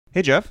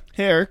Hey, Jeff.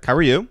 Hey, Eric. How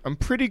are you? I'm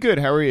pretty good.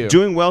 How are you?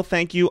 Doing well,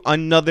 thank you.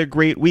 Another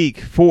great week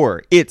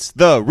for It's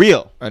The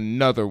Real.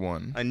 Another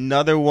one.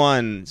 Another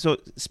one. So,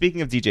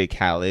 speaking of DJ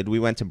Khaled, we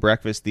went to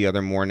breakfast the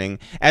other morning,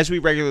 as we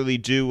regularly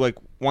do, like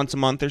once a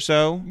month or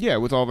so. Yeah,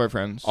 with all of our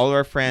friends. All of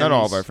our friends. Not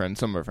all of our friends.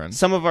 Some of our friends.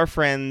 Some of our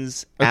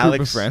friends. A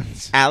group of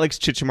friends. Alex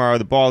Chichimaro,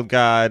 the Bald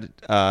God.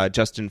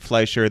 Justin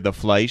Fleischer, the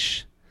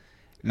Fleisch.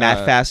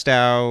 Matt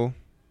Fastow.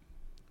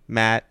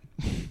 Matt.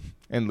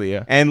 And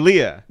Leah. And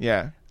Leah.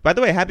 Yeah. By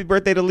the way, happy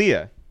birthday to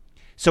Leah.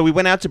 So we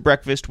went out to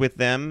breakfast with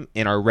them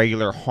in our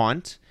regular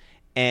haunt,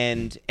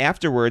 and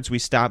afterwards we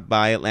stopped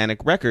by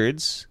Atlantic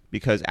Records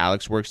because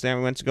Alex works there, and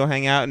we went to go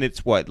hang out, and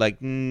it's,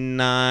 like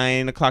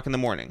 9 o'clock in the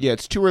morning? Yeah,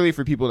 it's too early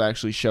for people to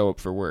actually show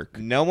up for work.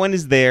 No one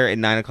is there at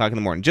 9 o'clock in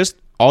the morning. Just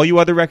all you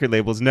other record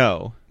labels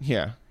know.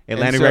 Yeah.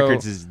 Atlantic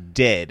Records is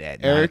dead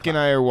at 9 Eric o'clock. and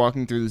I are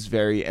walking through this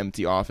very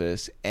empty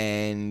office,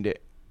 and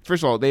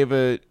first of all, they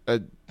have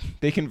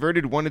they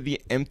converted one of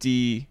the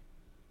empty,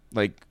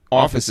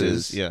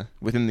 offices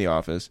within the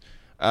office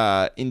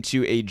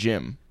into a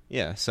gym.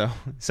 Yeah, so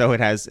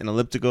it has an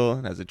elliptical,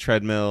 it has a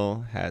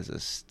treadmill, has a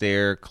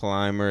stair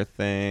climber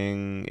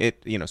thing,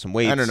 some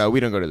weights. I don't know.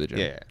 We don't go to the gym.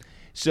 Yeah.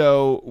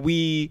 So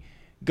we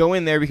go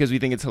in there because we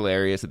think it's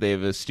hilarious that they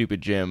have a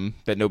stupid gym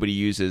that nobody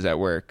uses at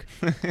work.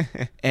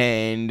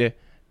 And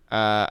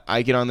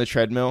I get on the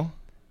treadmill.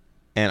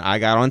 And I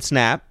got on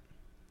Snap.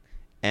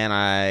 And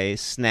I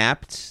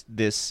snapped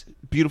this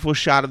beautiful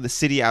shot of the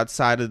city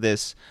outside of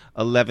this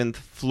 11th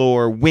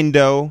floor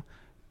window,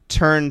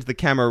 turned the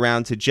camera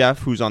around to Jeff,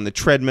 who's on the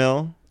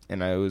treadmill.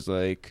 And I was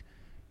like,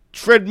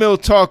 treadmill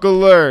talk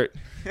alert.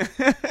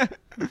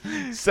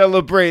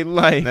 Celebrate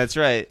life. That's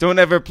right. Don't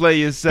ever play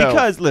yourself.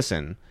 Because,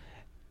 listen,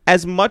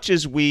 as much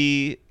as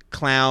we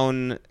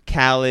clown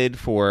Khaled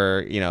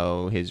for,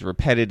 his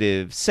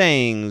repetitive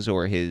sayings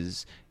or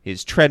his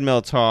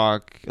treadmill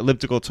talk,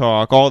 elliptical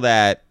talk, all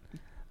that,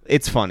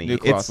 it's funny. New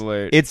cloth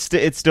alert. It's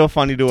still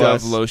funny to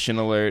us. Dove lotion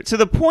alert. To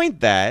the point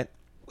that,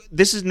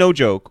 this is no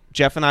joke,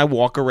 Jeff and I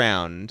walk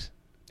around.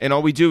 And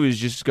all we do is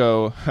just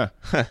go, huh,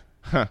 huh,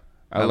 huh.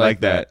 I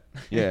like that.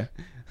 Yeah.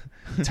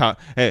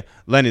 Hey,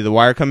 Lenny, the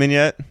wire come in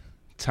yet?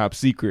 Top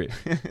secret.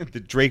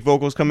 The Drake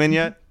vocals come in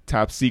yet?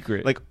 Top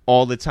secret. Like,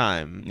 all the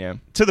time. Yeah.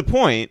 To the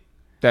point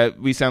that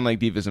we sound like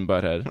Beavis and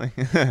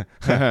Butthead.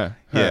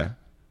 Yeah.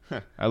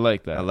 I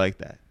like that. I like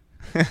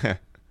that.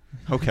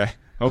 Okay.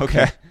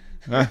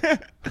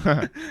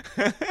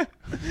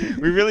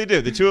 We really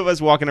do. The two of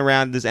us walking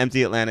around this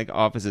empty Atlantic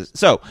offices.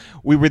 So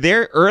we were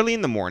there early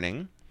in the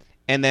morning,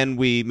 and then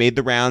we made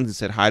the rounds and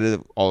said hi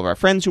to all of our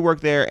friends who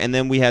work there, and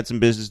then we had some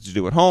business to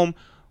do at home,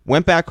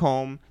 went back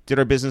home, did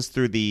our business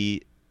through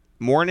the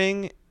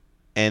morning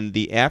and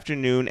the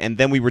afternoon, and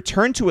then we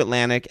returned to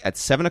Atlantic at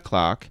 7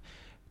 o'clock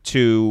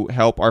to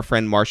help our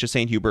friend Marcia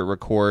St. Hubert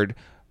record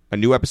a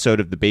new episode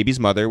of The Baby's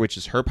Mother, which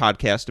is her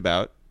podcast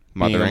about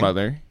mothering. Being a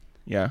mother.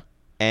 Yeah.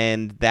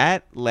 And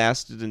that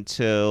lasted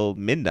until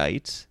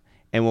midnight.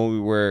 And when we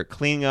were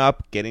cleaning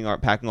up,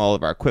 packing all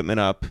of our equipment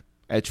up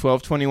at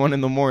 12:21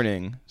 in the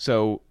morning,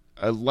 so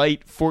a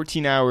light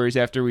 14 hours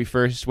after we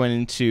first went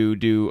in to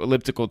do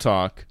elliptical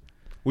talk,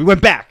 we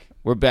went back.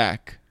 We're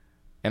back.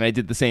 And I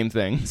did the same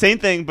thing. Same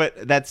thing,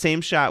 but that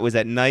same shot was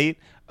at night.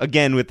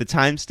 Again, with the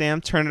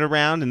timestamp, turn it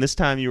around. And this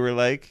time you were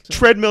like,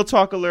 treadmill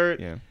talk alert.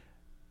 Yeah.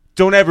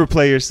 Don't ever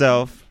play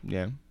yourself.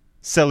 Yeah.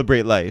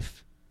 Celebrate life.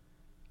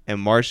 And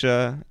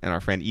Marcia and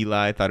our friend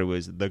Eli thought it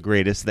was the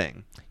greatest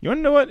thing. You want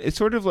to know what? It's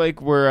sort of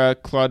like we're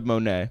Claude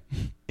Monet.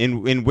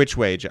 In which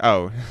way?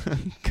 Oh.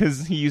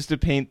 Because he used to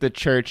paint the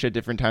church at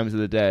different times of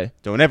the day.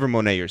 Don't ever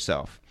Monet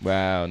yourself.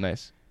 Wow,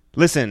 nice.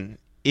 Listen,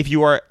 if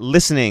you are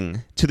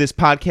listening to this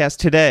podcast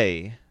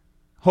today,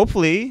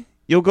 hopefully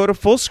you'll go to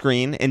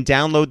Fullscreen and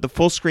download the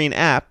Fullscreen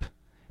app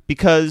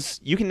because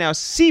you can now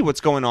see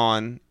what's going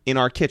on in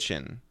our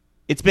kitchen.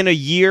 It's been a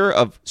year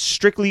of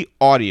strictly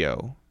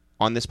audio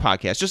on this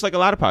podcast, just like a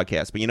lot of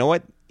podcasts. But you know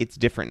what? It's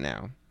different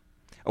now.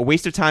 A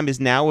Waste of Time is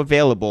now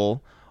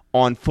available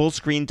on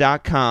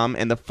Fullscreen.com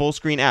and the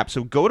Fullscreen app.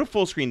 So go to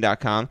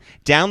Fullscreen.com,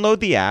 download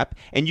the app,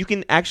 and you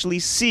can actually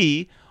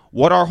see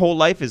what our whole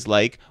life is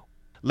like.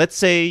 Let's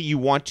say you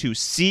want to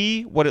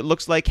see what it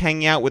looks like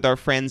hanging out with our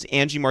friends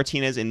Angie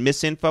Martinez and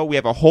Miss Info. We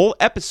have a whole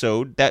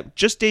episode that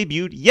just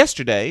debuted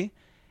yesterday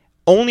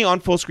only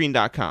on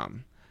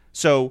Fullscreen.com.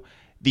 So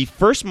the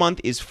first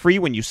month is free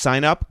when you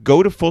sign up.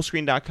 Go to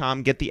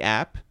Fullscreen.com, get the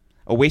app.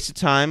 A Waste of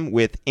Time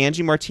with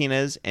Angie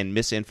Martinez and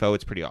Miss Info.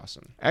 It's pretty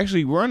awesome.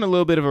 Actually, we're on a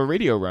little bit of a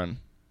radio run.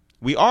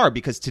 We are,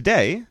 because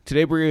today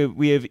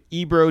we have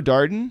Ebro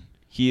Darden.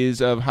 He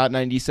is of Hot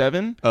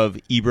 97. Of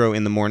Ebro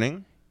in the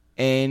Morning.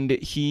 And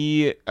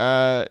he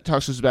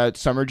talks to us about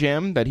Summer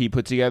Jam that he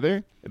put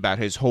together. About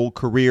his whole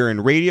career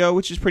in radio,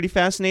 which is pretty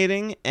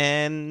fascinating.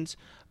 And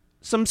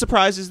some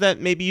surprises that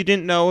maybe you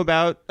didn't know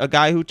about a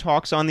guy who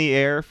talks on the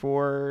air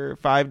for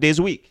 5 days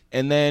a week.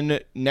 And then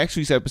next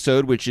week's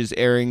episode, which is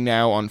airing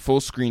now on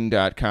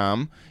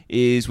Fullscreen.com,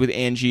 is with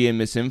Angie and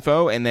Miss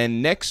Info. And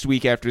then next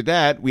week after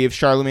that, we have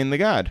Charlemagne the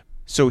God.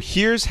 So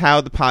here's how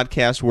the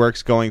podcast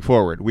works going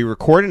forward. We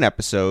record an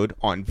episode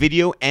on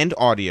video and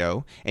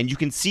audio, and you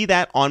can see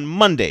that on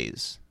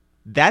Mondays.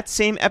 That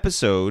same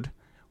episode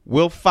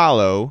will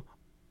follow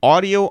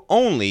audio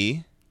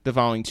only the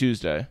following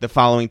Tuesday.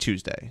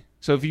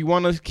 So if you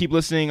want to keep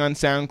listening on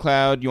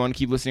SoundCloud, you want to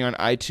keep listening on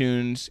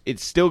iTunes,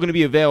 it's still going to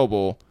be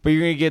available, but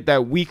you're going to get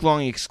that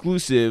week-long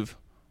exclusive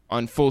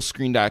on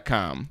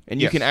fullscreen.com,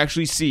 and you can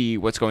actually see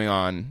what's going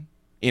on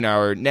in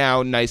our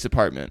now nice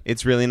apartment.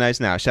 It's really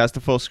nice now. Shouts to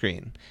Full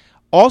Screen.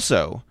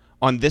 Also,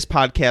 on this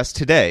podcast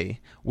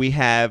today, we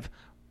have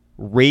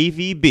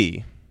Ravie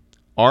B,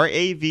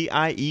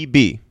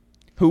 Ravieb,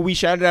 who we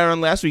shouted out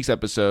on last week's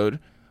episode.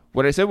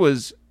 What I said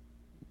was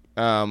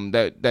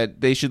that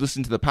they should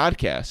listen to the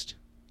podcast.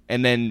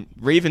 And then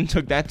Raven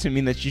took that to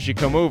mean that she should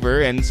come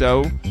over, and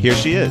so here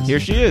she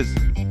is.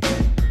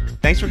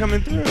 Thanks for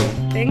coming through.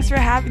 Thanks for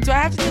having. Do I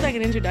have to do like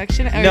an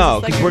introduction? No,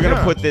 because we're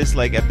gonna put this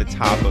like at the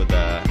top of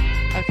the.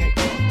 Okay.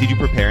 Cool. Did you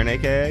prepare an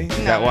AKA?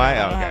 Is that why?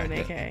 I don't have an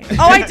AKA.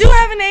 Oh, I do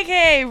have an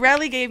AKA.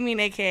 Relly gave me an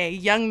AKA.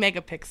 Young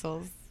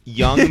Megapixels.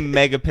 Young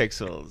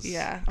Megapixels.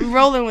 Yeah, I'm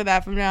rolling with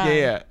that from now on.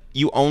 Yeah.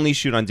 You only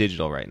shoot on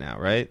digital right now,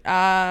 right?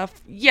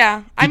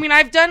 Yeah. I mean,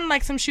 I've done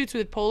like some shoots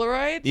with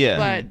Polaroids,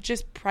 but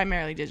just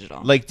primarily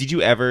digital. Like, did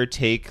you ever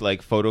take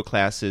like photo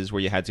classes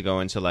where you had to go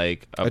into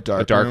like a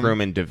dark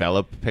room and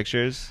develop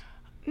pictures?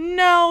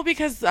 No,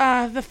 because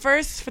the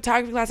first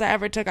photography class I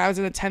ever took, I was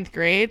in the 10th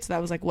grade, so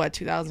that was like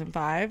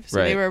 2005. So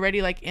they were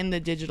already like in the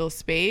digital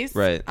space,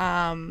 right?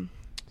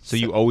 So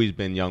you've always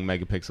been Young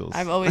Megapixels.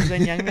 I've always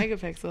been Young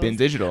Megapixels. Been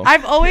digital.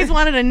 I've always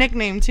wanted a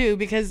nickname too,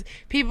 because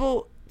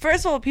people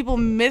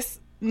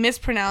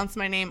mispronounce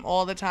my name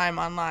all the time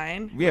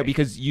online. Yeah,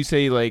 because you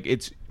say like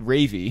it's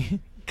Ravie.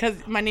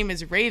 Because my name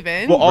is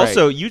Raven. Well,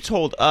 also, you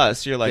told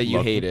us, you're like, that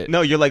you hate it.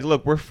 No, you're like,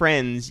 look, we're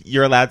friends.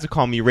 You're allowed to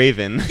call me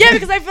Raven. Yeah,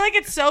 because I feel like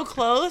it's so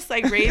close.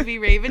 Like,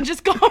 Ravie, Raven.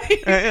 Just call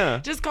me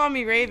Just call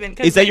me Raven.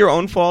 Is that your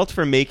own fault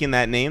for making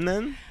that name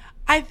then?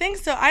 I think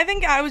so. I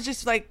think I was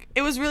just like,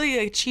 it was really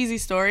a cheesy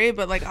story,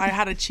 but like I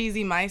had a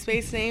cheesy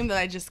MySpace name that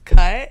I just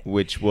cut.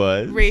 Which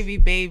was?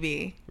 Ravie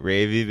Baby.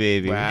 Ravie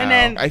Baby. Wow. And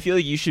then I feel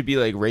like you should be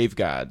like Rave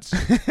Gods.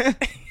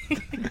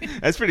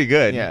 That's pretty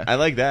good. Yeah. I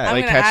like that.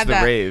 Like Catch the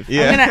Rave.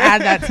 Yeah. I'm going to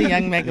add that to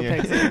Young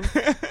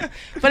Megapixels.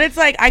 But it's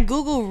like, I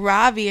Google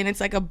Ravi and it's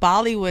like a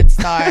Bollywood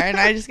star and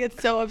I just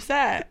get so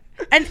upset.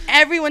 And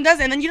everyone does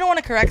it. And then you don't want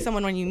to correct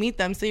someone when you meet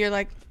them. So you're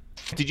like.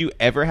 Did you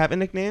ever have a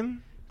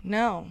nickname?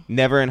 No.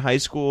 Never in high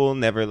school?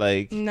 Never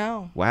like.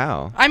 No.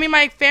 Wow. I mean,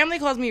 my family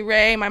calls me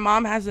Ray. My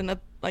mom has a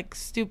like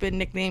stupid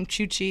nickname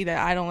Chuchi that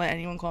I don't let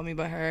anyone call me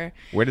but her.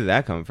 Where did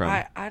that come from?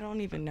 I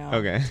don't even know.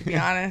 Okay. To be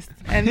honest.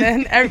 And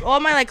then all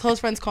my like close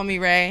friends call me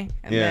Ray.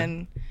 And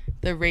then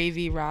the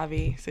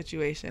Ravi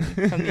situation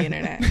from the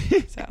internet.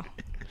 So.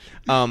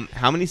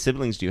 How many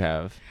siblings do you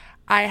have?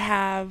 I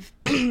have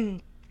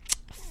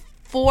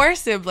 4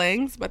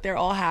 siblings, but they're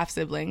all half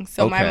siblings.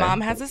 So my mom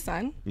has a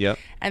son. Yep.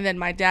 And then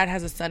my dad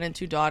has a son and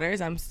 2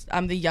 daughters.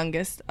 I'm the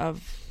youngest of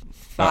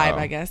 5,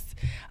 I guess.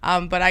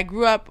 But I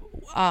grew up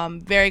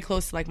very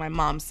close to like my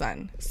mom's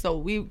son. So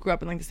we grew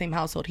up in like the same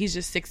household. He's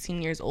just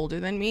 16 years older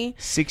than me.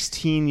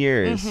 16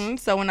 years. Mm-hmm.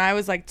 So when I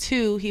was like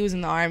 2, he was in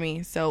the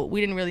army. So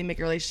we didn't really make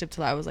a relationship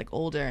till I was like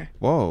older.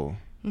 Whoa.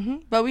 Mm-hmm.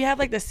 But we have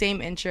like the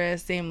same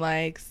interests, same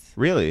likes.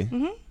 Really?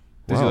 Mm-hmm.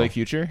 Does he like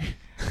Future?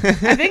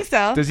 I think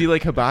so. Does he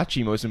like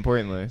hibachi, most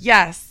importantly?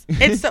 Yes.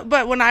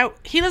 But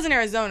he lives in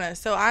Arizona,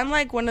 so I'm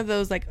like one of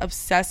those like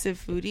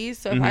obsessive foodies.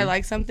 So if I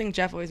like something,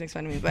 Jeff always makes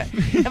fun of me, but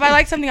if I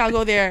like something, I'll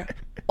go there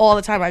all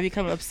the time. I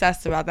become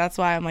obsessed about it. That's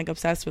why I'm like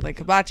obsessed with like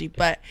hibachi.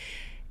 But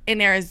in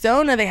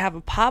Arizona, they have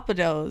a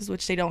Papados,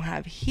 which they don't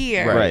have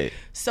here. Right.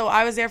 So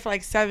I was there for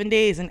like 7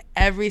 days, and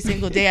every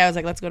single day I was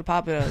like, let's go to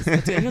Papados.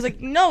 And he was like,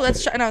 no,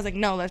 let's try. And I was like,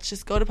 no, let's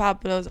just go to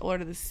Papados,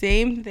 order the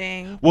same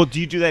thing. Well, do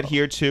you do that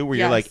here too, where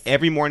you're like,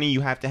 every morning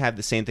you have to have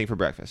the same thing for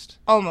breakfast?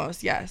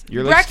 Almost, yes.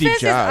 You're like Steve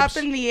breakfast Jobs. is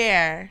up in the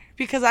air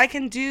because I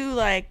can do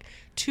like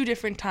 2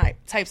 different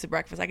types of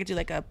breakfast. I could do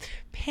like a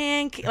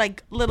pancake,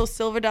 like little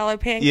silver dollar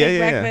pancake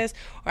breakfast,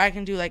 or I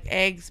can do like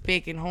eggs,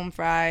 bacon, home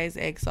fries,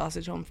 egg,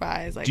 sausage, home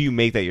fries. Like, do you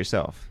make that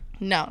yourself?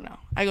 No.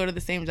 I go to the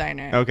same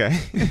diner. Okay.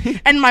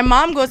 And my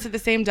mom goes to the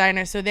same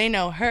diner, so they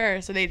know her,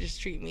 so they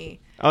just treat me.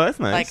 Oh, that's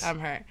nice. Like I'm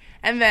her.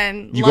 And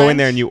then you go in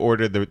there and you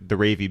order the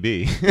Ravie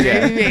B.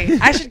 Yeah.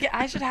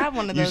 I should have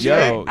one of those. I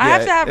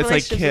have to have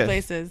relationships with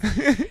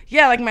places.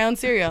 Yeah, like my own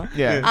cereal.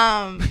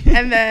 Yeah.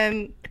 And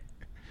then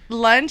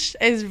lunch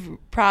is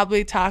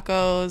probably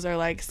tacos or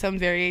like some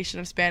variation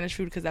of Spanish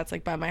food because that's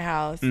like by my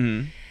house.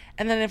 Mm-hmm.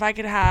 And then if I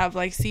could have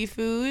like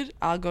seafood,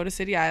 I'll go to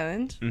City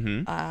Island,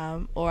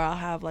 or I'll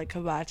have like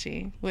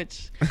hibachi,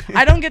 which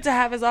I don't get to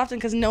have as often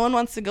because no one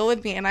wants to go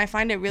with me, and I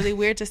find it really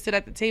weird to sit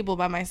at the table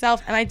by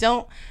myself, and I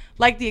don't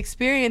like the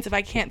experience if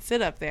I can't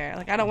sit up there.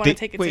 Like I don't want to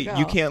take it to go. Wait,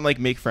 you can't like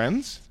make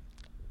friends?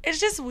 It's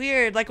just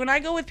weird. Like when I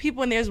go with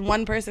people and there's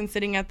one person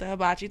sitting at the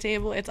hibachi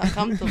table, it's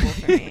uncomfortable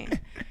for me.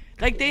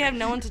 Like they have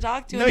no one to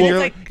talk to. No, And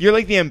you're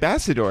like the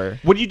ambassador.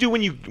 What do you do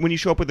when you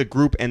show up with a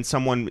group and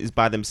someone is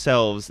by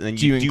themselves and then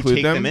do you include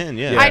take them in?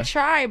 Yeah. I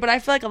try, but I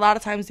feel like a lot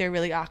of times they're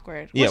really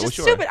awkward. Which is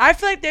stupid. I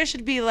feel like there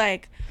should be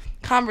like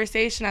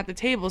conversation at the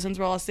table since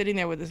we're all sitting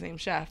there with the same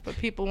chef, but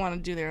people want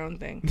to do their own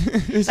thing.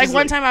 Like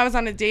one time I was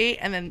on a date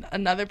and then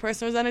another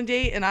person was on a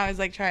date and I was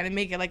like trying to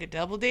make it like a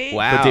double date.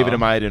 Wow. But David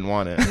Amaya didn't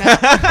want it.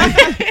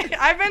 No.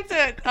 I've been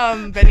to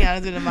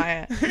Benihana's with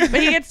Amaya, but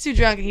he gets too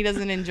drunk and he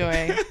doesn't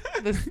enjoy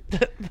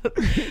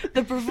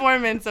the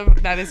performance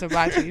of that is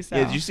hibachi. So.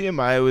 Yeah, did you see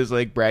Amaya was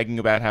like bragging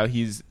about how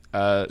he's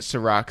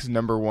Ciroc's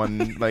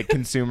 #1 like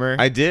consumer?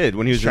 I did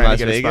when he was trying in Las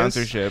to get Vegas. a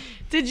sponsorship.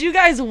 Did you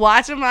guys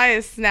watch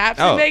Amaya's snaps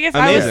in Vegas?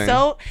 Amazing.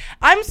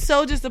 I'm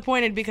so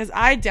disappointed because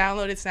I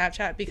downloaded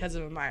Snapchat because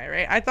of Amaya,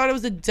 right? I thought it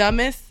was the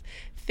dumbest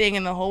thing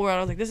in the whole world. I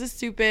was like, this is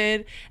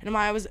stupid. And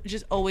Amaya was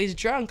just always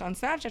drunk on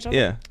Snapchat. So I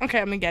was like, okay,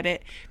 I'm gonna get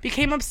it.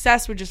 Became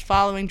obsessed with just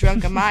following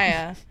drunk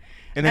Amaya.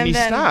 and then he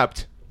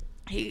stopped.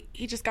 He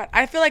just got,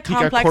 I feel like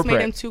Complex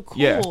made him too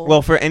cool. Yeah.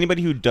 Well, for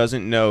anybody who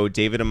doesn't know,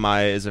 David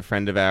Amaya is a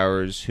friend of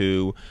ours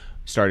who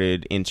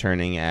started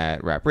interning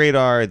at Rap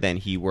Radar. Then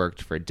he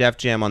worked for Def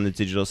Jam on the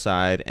digital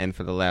side, and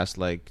for the last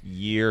like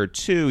year or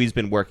two, he's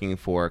been working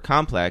for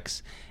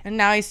Complex. And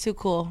now he's too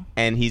cool.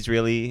 And he's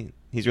really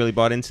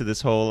bought into this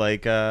whole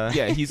like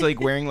yeah, he's like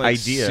wearing like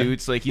idea.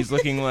 Suits, like he's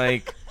looking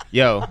like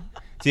yo.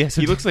 Yeah,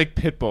 so he looks like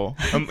Pitbull.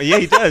 Yeah,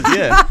 he does.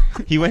 Yeah,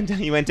 he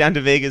went down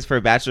to Vegas for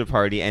a bachelor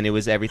party, and it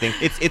was everything.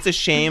 It's a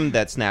shame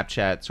that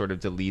Snapchat sort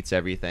of deletes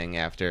everything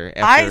after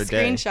I a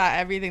day. screenshot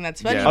everything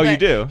that's funny. Yeah. Oh, you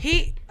do?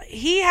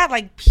 He had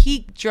like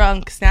peak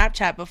drunk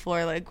Snapchat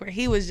before, like where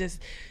he was just.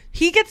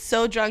 He gets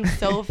so drunk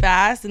so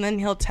fast, and then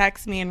he'll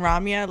text me and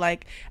Ramya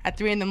like at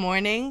 3 a.m,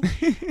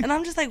 and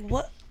I'm just like,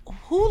 what?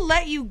 Who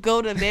let you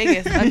go to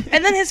Vegas?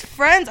 And then his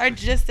friends are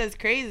just as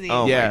crazy.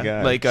 Oh yeah, my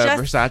God. like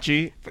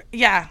Versace.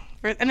 Yeah.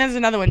 And there's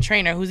another one,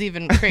 Trainer, who's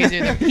even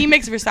crazier. He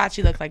makes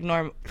Versace look like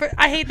normal.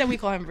 I hate that we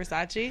call him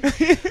Versace.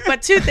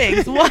 But 2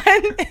 things. One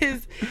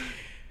is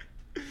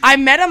I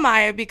met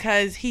Amaya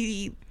because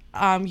he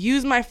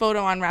used my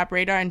photo on Rap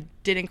Radar and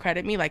didn't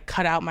credit me, like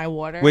cut out my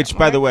water. Which,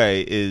 by the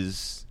way,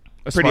 is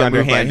pretty Smart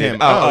move by underhanded. him.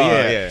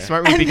 Yeah.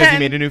 Smart move because he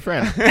made a new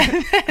friend.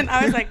 And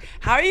I was like,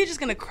 how are you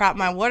just going to crop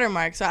my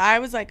watermark? So I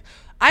was like,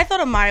 I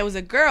thought Amaya was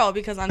a girl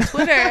because on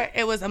Twitter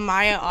it was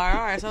Amaya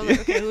RR. So I was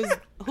like, okay,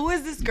 who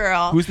is this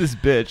girl? Who's this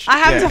bitch? I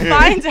have to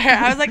find her.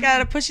 I was like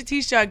at a Pusha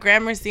T show at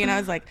Gramercy, and I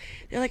was like,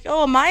 they're like,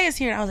 oh, Amaya's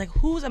here. And I was like,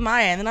 who's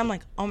Amaya? And then I'm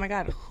like, oh my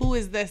God, who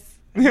is this?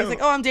 And he was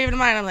like, oh, I'm David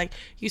Amaya. And I'm like,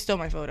 you stole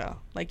my photo.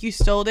 Like, you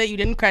stole it. You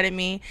didn't credit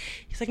me.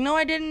 He's like, no,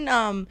 I didn't.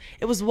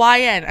 It was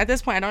YN. At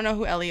this point, I don't know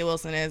who Elliot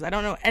Wilson is. I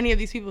don't know any of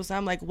these people. So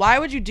I'm like, why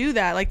would you do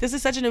that? Like, this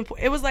is such an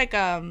important. It was like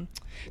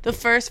the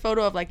first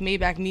photo of like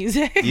Maybach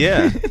Music.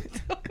 Yeah.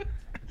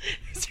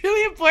 It's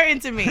really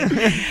important to me.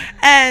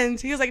 And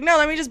he was like, no,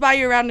 let me just buy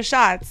you a round of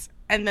shots.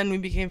 And then we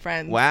became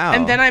friends. Wow.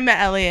 And then I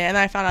met Elliot, and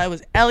I found out it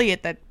was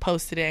Elliot that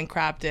posted it and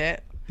cropped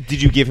it.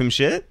 Did you give him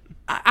shit?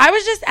 I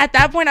was just, at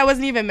that point, I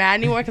wasn't even mad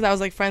anymore because I was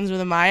like friends with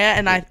Amaya.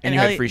 And you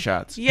Elliot, had free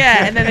shots.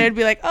 Yeah. And then they'd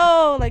be like,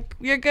 oh, like,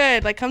 you're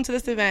good. Like, come to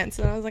this event.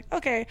 So I was like,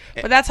 okay.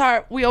 But that's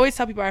how we always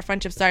tell people our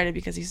friendship started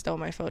because he stole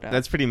my photo.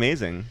 That's pretty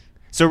amazing.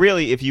 So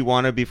really, if you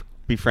want to be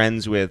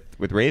friends with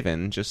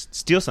Raven, just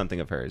steal something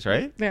of hers,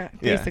 right? Yeah,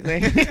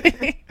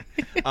 basically.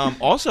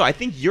 Also, I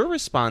think you're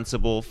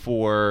responsible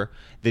for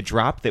the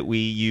drop that we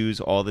use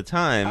all the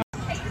time.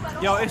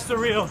 Yo, it's the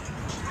real.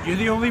 You're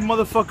the only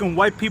motherfucking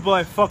white people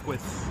I fuck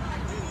with.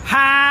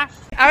 Ha!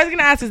 I was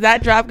gonna ask, is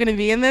that drop gonna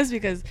be in this?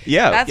 Because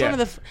that's one of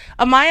the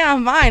Amaya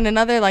on Vine,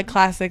 another like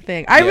classic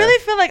thing. I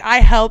really feel like I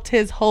helped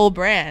his whole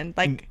brand,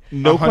 like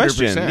no 100%.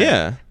 question,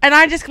 yeah. And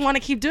I just want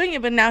to keep doing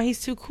it, but now he's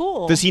too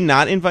cool. Does he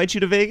not invite you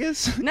to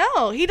Vegas?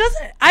 No, he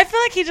doesn't. I feel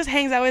like he just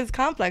hangs out with his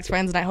Complex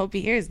friends, and I hope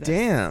he hears this.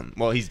 Damn.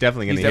 Well, he's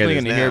definitely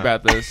gonna hear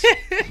about this.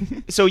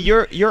 So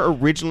you're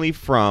originally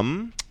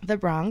from the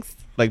Bronx.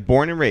 Like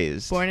born and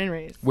raised. Born and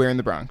raised. Where in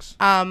the Bronx?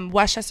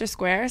 Westchester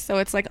Square. So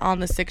it's like on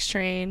the 6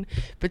 train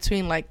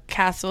between like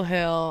Castle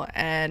Hill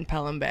and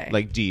Pelham Bay.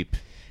 Like deep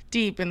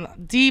on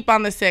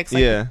the 6.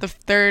 Like the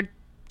third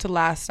to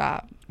last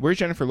stop. Where's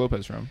Jennifer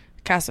Lopez from?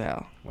 Castle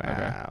Hill.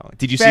 Wow. Okay.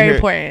 Did you Very see her?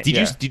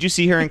 Important. Did you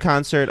see her in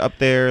concert up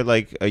there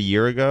like a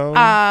year ago?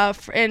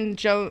 In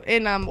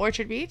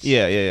Orchard Beach.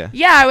 Yeah.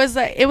 Yeah,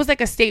 it was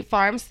like a State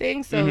Farms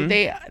thing. So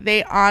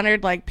they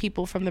honored like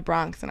people from the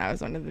Bronx, and I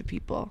was one of the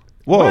people.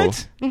 Whoa,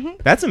 what?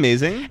 That's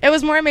amazing. It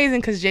was more amazing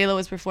because J-Lo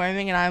was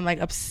performing, and I'm like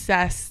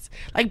obsessed.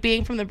 Like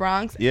being from the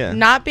Bronx,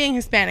 not being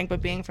Hispanic,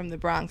 but being from the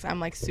Bronx, I'm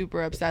like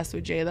super obsessed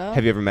with J-Lo.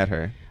 Have you ever met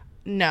her?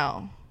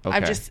 No. Okay.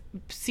 I've just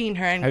seen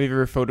her. And have you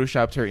ever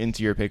photoshopped her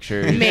into your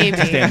picture? Maybe.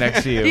 To stand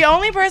next to you. The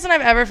only person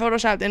I've ever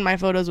photoshopped in my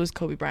photos was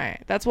Kobe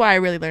Bryant. That's why I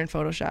really learned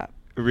Photoshop.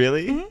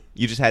 Really? Mm-hmm.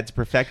 You just had to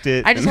perfect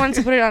it? I just wanted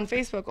to put it on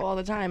Facebook all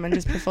the time and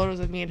just put photos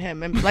of me and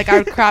him. And like I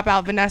would crop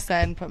out Vanessa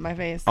and put my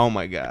face. Oh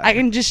my God. I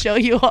can just show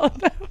you all of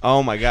them.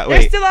 Oh my God. They're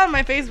Wait. still on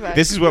my Facebook.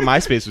 This is what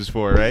MySpace was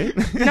for, right?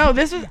 No,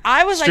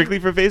 I was strictly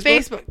like, for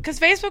Facebook? Because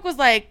Facebook was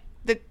like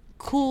the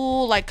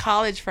cool like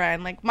college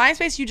friend. Like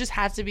MySpace, you just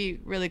had to be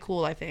really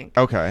cool, I think.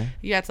 Okay.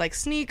 You had to like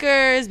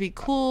sneakers, be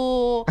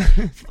cool,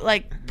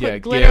 like put Yeah,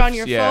 glitter gifts, on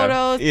your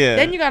photos. Yeah.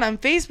 Then you got on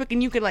Facebook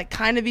and you could like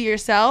kind of be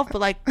yourself,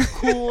 but like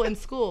cool in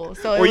school.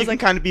 So it Or was you can like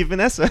kind of be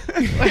Vanessa.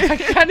 I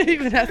kind of be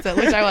Vanessa,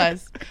 which I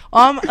was.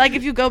 Like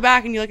if you go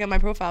back and you look at my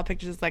profile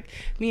pictures, it's like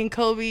me and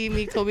Kobe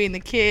and the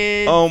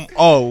kids.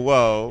 Oh,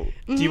 whoa.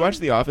 Do you watch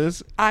The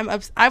Office?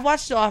 I've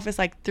watched The Office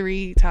like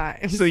 3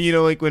 times. So you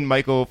know, like when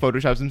Michael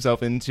photoshops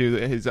himself into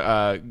his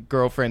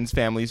girlfriend's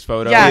family's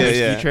photo Yeah. on their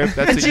Yeah. ski trip, that's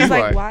And what she's you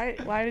like,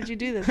 are. why did you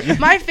do this?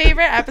 My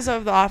favorite episode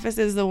of The Office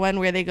is the one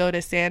where they go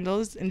to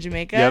Sandals in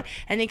Jamaica, Yep.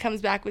 and he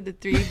comes back with the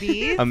 3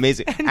 Bs.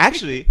 Amazing.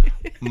 Actually,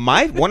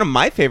 one of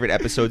my favorite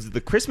episodes is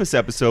the Christmas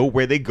episode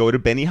where they go to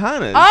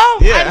Benihana's. Oh,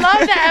 Yeah. I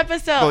love that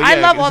episode. Well, I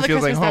yeah, love 'cause all it the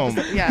feels Christmas like home.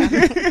 episodes.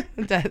 Yeah,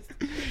 it does.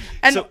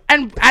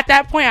 And at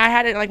that point, I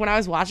had it like when I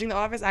was watching The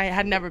Office, I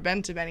had never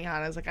been to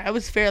Benihana's. Like it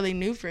was fairly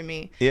new for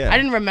me. Yeah. I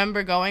didn't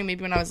remember going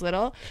maybe when I was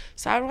little.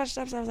 So I would watch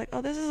stuff. So I was like,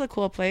 oh, this is a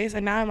cool place.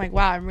 And now I'm like,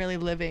 wow, I'm really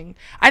living.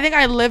 I think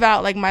I live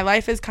out like my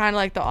life is kind of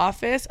like The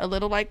Office, a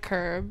little like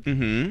Curb,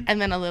 and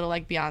then a little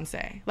like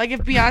Beyonce. Like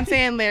if Beyonce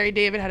and Larry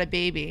David had a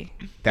baby,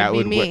 That it'd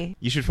would be me.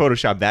 You should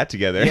Photoshop that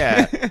together.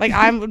 Yeah. Like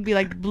I would be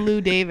like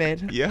Blue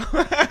David. Yeah.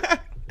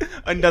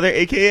 Another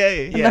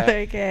AKA. Yeah. Another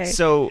AKA.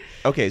 So,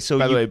 okay, so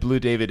By the you- way, Blue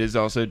David is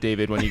also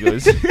David when he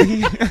goes.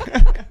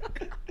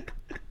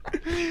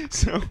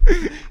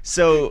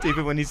 so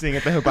David when he's sitting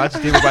at the hibachi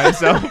table by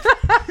himself.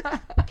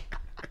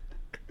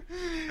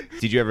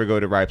 did you ever go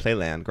to Ride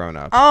Playland growing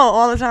up? Oh,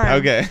 all the time.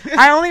 Okay.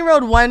 I only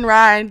rode one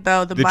ride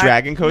though. The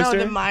Dragon Coaster?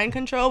 No, the Mind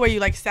Control where you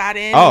like sat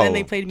in Oh, and then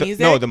they played music.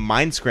 No, the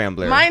Mind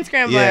Scrambler. Mind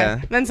Scrambler.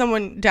 Yeah. Then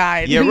someone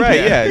died. Yeah, right.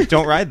 Yeah. Yeah,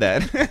 don't ride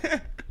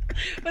that.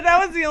 But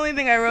that was the only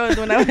thing I rode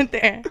when I went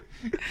there.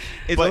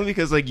 It's But- only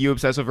because like you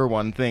obsess over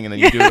one thing and then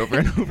you do it over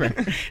and over.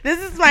 This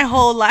is my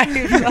whole life.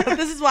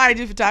 This is why I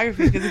do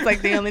photography because it's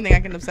like the only thing I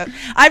can obsess.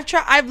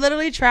 I've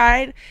literally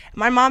tried.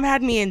 My mom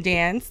had me in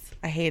dance.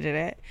 I hated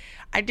it.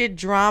 I did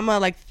drama,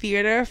 like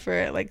theater,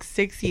 for like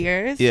 6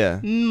 years. Yeah.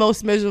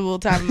 Most miserable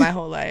time of my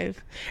whole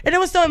life. And it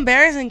was so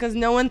embarrassing because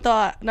none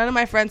of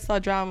my friends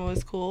thought drama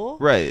was cool.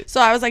 Right.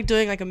 So I was like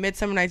doing like a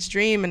Midsummer Night's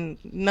Dream and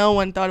no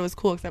one thought it was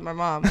cool except my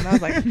mom. And I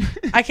was like,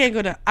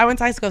 I went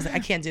to high school. I was like, I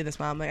can't do this,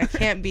 Mom. Like, I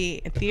can't be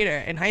in theater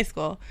in high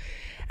school.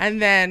 And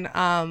then,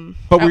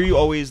 But were you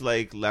always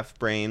like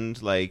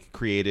left-brained, like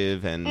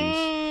creative and...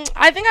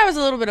 I think I was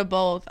a little bit of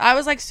both. I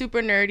was like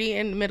super nerdy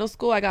in middle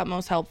school. I got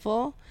most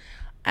helpful.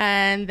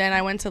 And then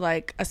I went to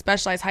like a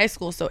specialized high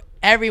school, so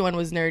everyone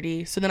was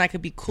nerdy, so then I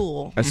could be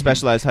cool. A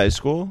specialized high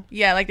school?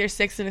 Yeah, like there's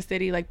 6 in the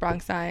city, like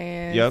Bronx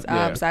Science, Yep.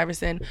 Yeah.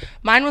 Syverson.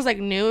 Mine was like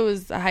new. It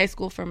was a high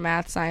school for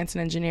math, science,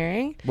 and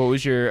engineering. What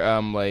was your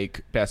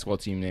like basketball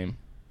team name?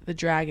 The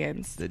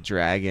Dragons. The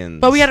Dragons.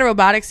 But we had a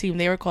robotics team.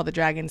 They were called the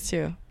Dragons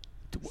too.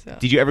 So.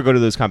 Did you ever go to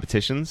those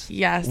competitions?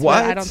 Yes.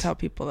 What? But I don't tell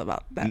people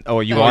about that.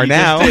 Oh, you No, are you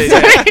now.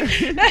 just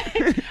did.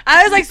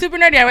 I was like super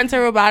nerdy. I went to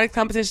a robotics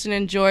competition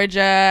in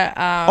Georgia.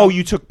 Oh,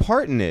 you took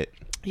part in it.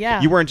 Yeah.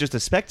 You weren't just a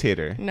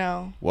spectator.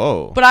 No.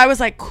 Whoa. But I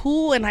was like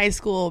cool in high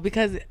school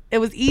because it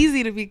was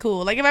easy to be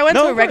cool. Like if I went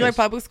No, to a of regular course.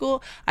 public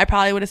school, I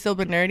probably would have still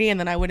been nerdy and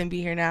then I wouldn't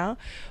be here now.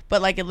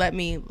 But like it let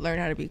me learn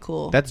how to be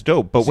cool. That's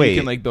dope. But So wait. you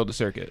can like build a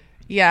circuit.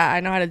 Yeah,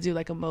 I know how to do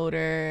like a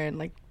motor and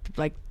like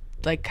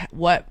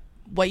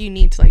what you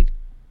need to like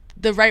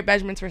the right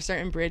measurements for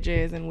certain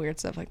bridges and weird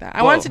stuff like that. I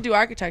Whoa. wanted to do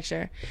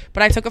architecture,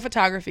 but I took a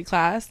photography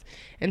class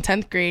in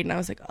 10th grade and I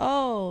was like,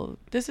 oh,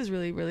 this is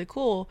really, really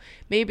cool.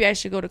 Maybe I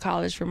should go to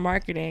college for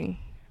marketing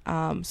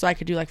so I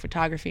could do like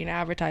photography and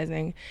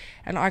advertising.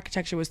 And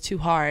architecture was too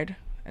hard.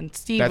 And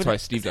Steve That's why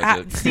Steve does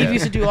it. Steve Yeah.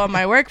 used to do all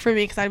my work for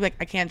me because I'd be like,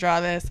 I can't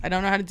draw this. I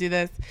don't know how to do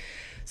this.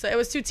 So it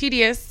was too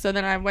tedious. So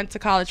then I went to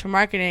college for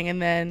marketing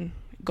and then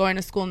going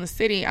to school in the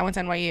city. I went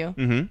to NYU.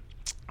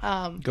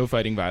 Mm-hmm. Go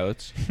Fighting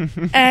Violets.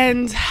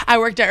 And I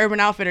worked at Urban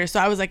Outfitters, so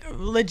I was like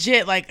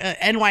legit like a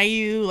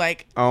NYU,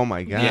 like Oh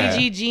my god. Yeah.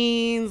 AG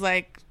jeans,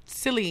 like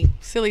silly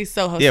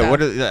Soho Yeah, stuff.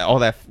 what are all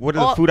that? What are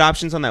the All- food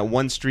options on that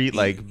one street?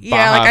 Like yeah,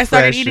 Baja like I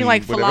started Fresh eating and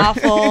like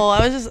whatever?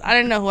 falafel. I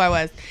didn't know who I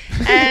was,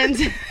 and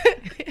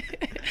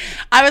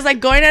I was like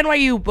going to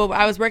NYU, but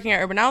I was working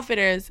at Urban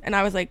Outfitters, and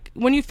I was like,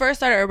 when you first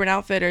start at Urban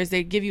Outfitters,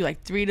 they give you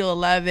like 3 to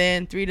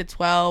 11, 3 to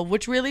 12,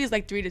 which really is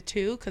like 3 to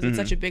 2 because it's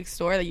such a big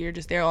store that you're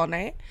just there all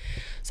night.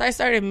 So I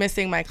started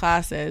missing my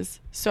classes.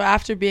 So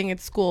after being at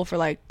school for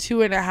like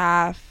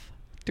 2.5,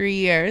 3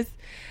 years,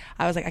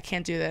 I was like, I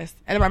can't do this.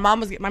 And then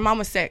my mom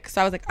was sick,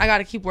 so I was like, I got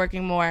to keep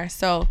working more.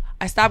 So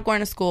I stopped going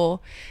to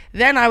school.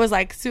 Then I was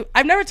like,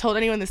 I've never told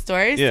anyone this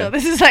story, Yeah. so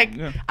this is like,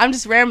 Yeah. I'm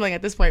just rambling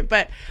at this point.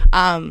 But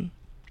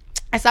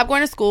I stopped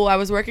going to school. I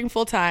was working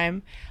full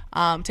time,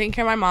 taking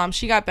care of my mom.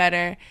 She got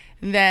better.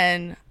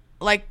 Then,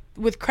 like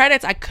with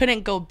credits, I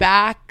couldn't go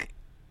back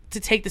to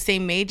take the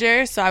same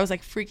major, so I was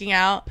like freaking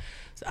out.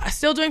 So I'm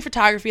still doing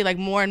photography like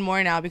more and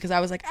more now because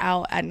I was like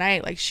out at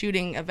night like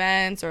shooting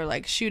events or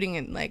like shooting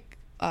in like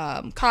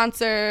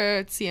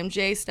concerts,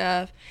 CMJ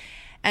stuff.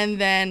 And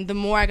then the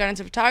more I got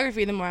into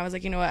photography, the more I was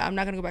like, you know what, I'm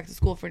not gonna go back to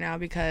school for now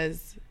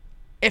because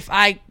if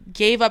I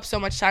gave up so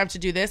much time to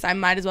do this, I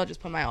might as well just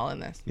put my all in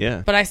this.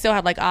 Yeah. But I still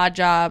had like odd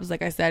jobs,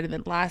 like I said. And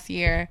then last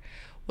year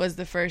was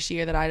the first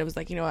year that I was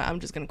like, you know what, I'm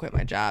just going to quit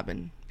my job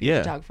and be a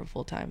photographer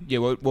full time. Yeah.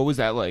 What was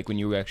that like when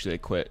you actually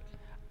like, quit?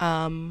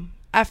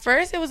 At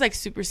first, it was like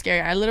super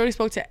scary. I literally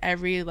spoke to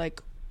every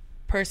like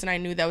person I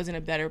knew that was in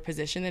a better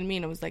position than me,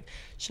 and it was like,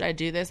 should I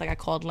do this? Like I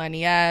called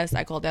Lenny S,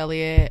 I called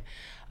Elliot,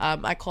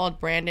 I called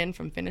Brandon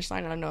from Finish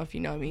Line. I don't know if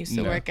you know him. He used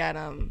to work at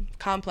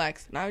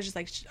Complex, and I was just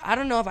like, I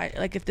don't know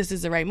if this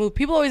is the right move.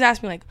 People always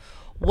ask me like,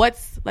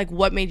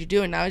 what made you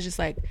do it? And I was just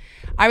like,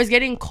 I was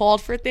getting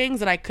called for things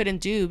that I couldn't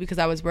do because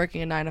I was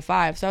working a 9 to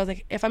 5. So I was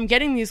like, if I'm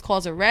getting these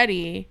calls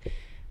already,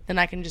 then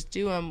I can just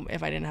do them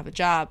if I didn't have a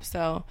job.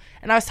 So,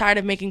 and I was tired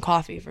of making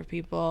coffee for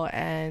people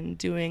and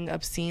doing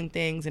obscene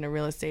things in a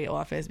real estate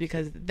office,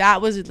 because that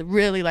was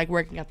really like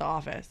working at the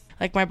office.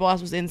 Like my boss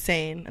was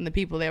insane and the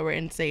people there were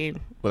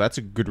insane. Well, that's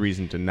a good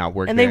reason to not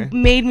work and there. They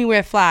made me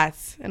wear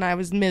flats and I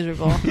was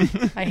miserable.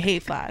 I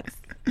hate flats.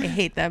 I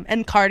hate them.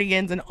 And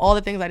cardigans and all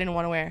the things I didn't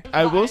want to wear.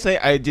 I will say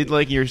I did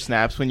like your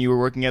snaps when you were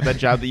working at that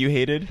job that you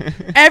hated.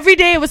 Every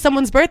day it was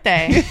someone's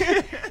birthday.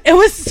 It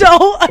was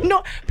so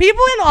annoying.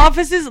 People in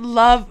offices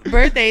love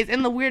birthdays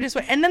in the weirdest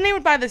way. And then they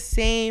would buy the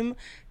same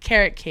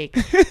carrot cake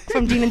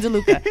from Dean and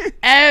DeLuca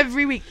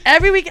every week.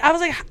 Every week I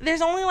was like,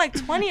 there's only like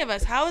 20 of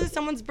us. How is it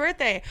someone's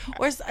birthday?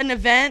 Or it's an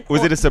event?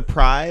 Was it a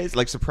surprise?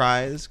 Like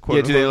surprise? Quote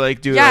yeah, do they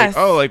like do yes.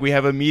 like, oh, like we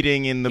have a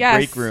meeting in the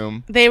break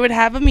room? They would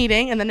have a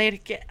meeting and then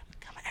they'd get,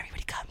 come on,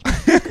 everybody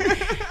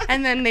come.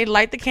 And then they'd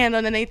light the candle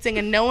and then they'd sing,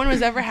 and no one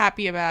was ever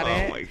happy about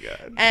it. Oh my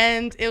God.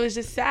 And it was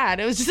just sad.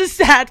 It was just a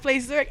sad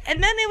place to work.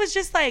 And then it was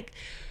just like,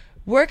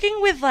 working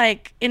with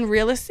like in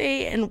real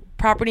estate and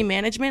property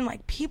management,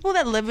 like people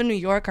that live in New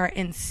York are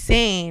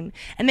insane,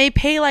 and they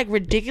pay like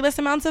ridiculous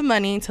amounts of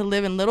money to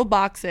live in little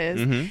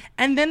boxes,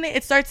 and then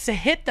it starts to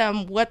hit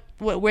them what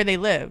where they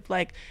live.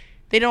 Like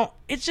they don't.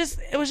 It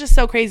was just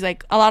so crazy.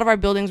 Like a lot of our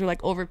buildings were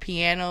like over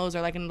pianos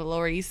or like in the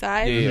Lower East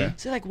Side. Yeah.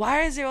 So like,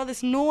 why is there all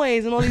this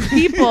noise and all these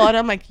people? And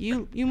I'm like,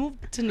 you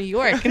moved to New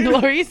York in the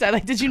Lower East Side.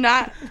 Like, did you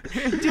not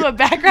do a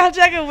background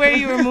check of where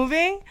you were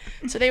moving?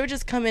 So they would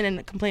just come in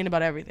and complain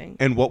about everything.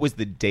 And what was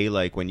the day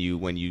like when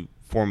you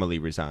formally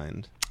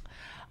resigned?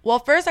 Well,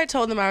 first I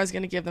told them I was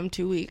going to give them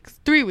 3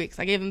 weeks.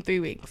 I gave them 3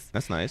 weeks.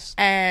 That's nice.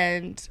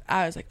 And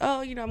I was like, oh,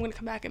 I'm going to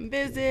come back and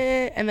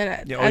visit. And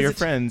then all your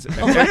friends.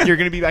 You're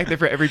going to be back there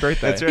for every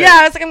birthday. That's right. Yeah,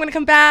 I was like, I'm going to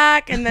come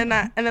back. And then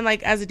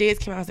like as the days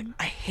came out, I was like,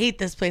 I hate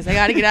this place. I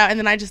got to get out. And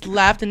then I just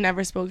left and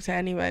never spoke to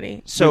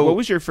anybody. So what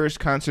was your first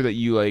concert that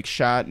you like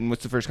shot, and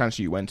what's the first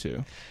concert you went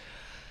to?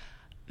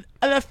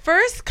 The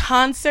first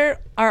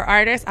concert or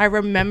artist I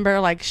remember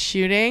like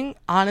shooting,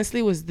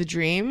 honestly, was The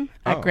Dream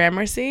at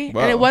Gramercy.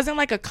 Wow. And it wasn't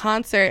like a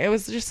concert. It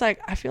was just like,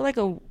 I feel like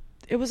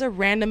it was a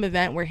random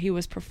event where he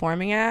was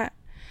performing at.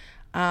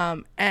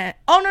 And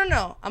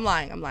no, I'm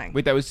lying.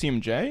 Wait, that was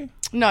CMJ?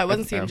 No, it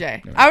wasn't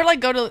CMJ. No. I would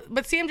like go to,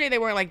 but CMJ, they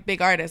weren't like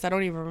big artists. I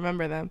don't even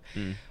remember them.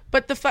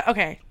 But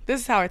okay,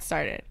 this is how it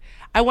started.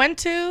 I went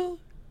to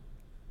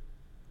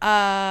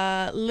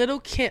Little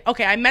Kim.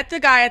 Okay, I met the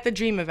guy at the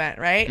Dream event,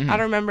 right? I don't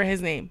remember his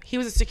name. He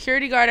was a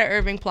security guard at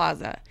Irving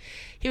Plaza.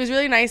 He was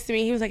really nice to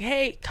me. He was like,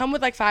 hey, come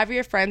with like 5 of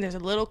your friends. There's a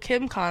Little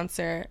Kim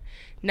concert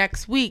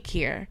next week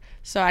here.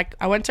 So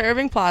I went to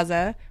Irving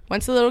Plaza,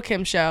 went to the Little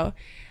Kim show.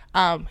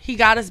 He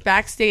got us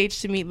backstage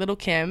to meet Little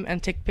Kim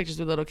and take pictures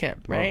with Little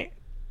Kim, right? Wow.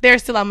 They're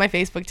still on my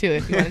Facebook too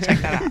if you want to check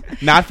that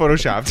out. Not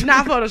photoshopped.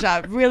 Not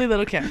photoshopped. Really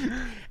Little Kim.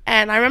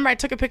 And I remember I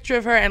took a picture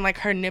of her and like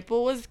her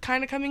nipple was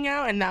kind of coming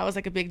out, and that was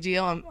like a big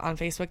deal on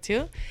Facebook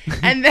too.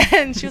 And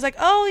then she was like,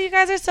 oh, you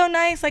guys are so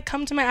nice. Like,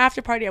 come to my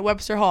after party at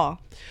Webster Hall.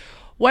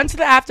 Went to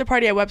the after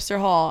party at Webster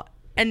Hall,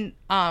 and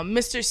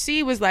Mr.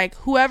 C was like,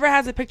 whoever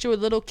has a picture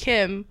with Little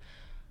Kim,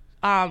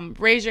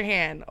 raise your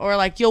hand, or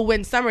like you'll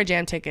win Summer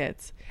Jam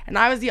tickets. And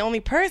I was the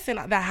only person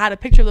that had a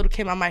picture of Little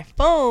Kim on my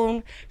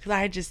phone because I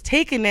had just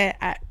taken it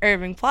at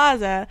Irving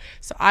Plaza.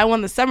 So I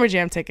won the Summer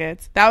Jam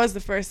tickets. That was the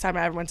first time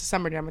I ever went to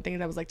Summer Jam. I think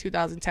that was like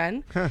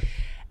 2010. Huh.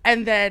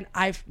 And then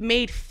I've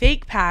made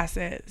fake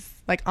passes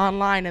like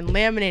online and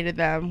laminated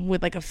them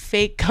with like a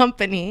fake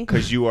company.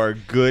 Because you are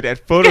good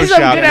at Photoshop Because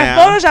I'm good now.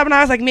 at Photoshop. And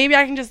I was like, maybe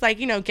I can just like,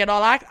 get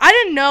all I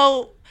didn't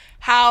know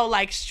how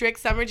like strict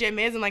Summer Jam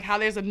is and like how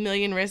there's a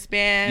million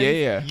wristbands.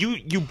 Yeah.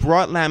 You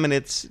brought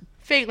laminates.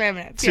 Fake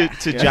laminates,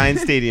 to Giant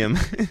Stadium.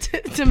 to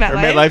MetLife. Or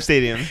MetLife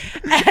Stadium.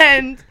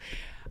 And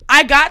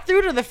I got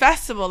through to the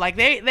festival. Like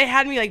they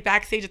had me like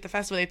backstage at the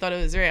festival. They thought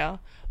it was real,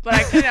 but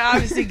I couldn't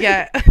obviously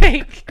get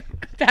like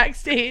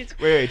backstage.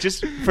 Wait,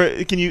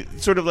 can you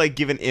sort of like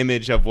give an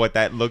image of what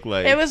that looked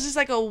like? It was just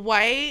like a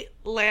white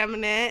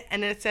laminate,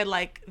 and it said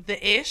like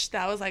The Ish.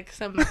 That was like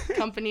some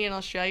company in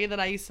Australia that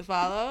I used to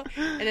follow.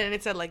 And then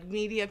it said like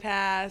Media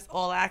Pass,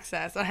 All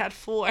Access. I had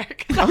 4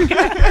 because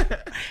I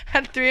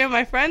had 3 of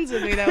my friends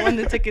with me that won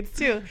the tickets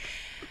too.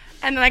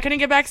 And then I couldn't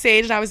get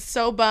backstage, and I was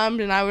so bummed,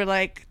 and I would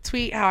like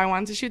tweet how I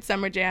wanted to shoot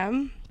Summer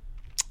Jam.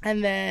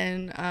 And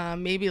then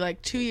maybe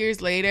like 2 or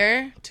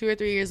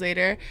 3 years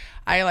later,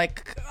 I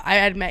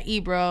had met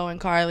Ebro and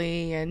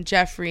Carly and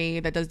Jeffrey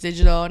that does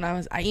digital, and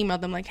I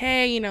emailed them like,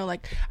 hey, you know,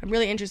 like I'm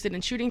really interested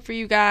in shooting for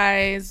you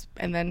guys.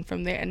 And then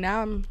from there, and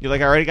now you're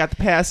like, I already got the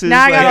passes.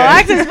 Now I got all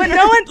access, but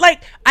no one,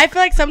 like, I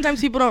feel like sometimes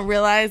people don't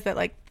realize that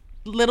like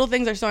little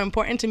things are so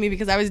important to me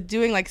because I was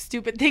doing like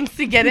stupid things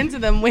to get into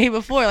them way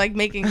before, like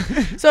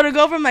so to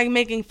go from like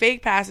making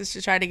fake passes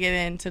to try to get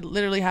in to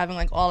literally having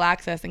like all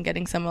access and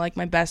getting some of like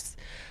my best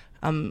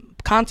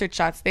concert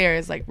shots there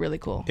is like really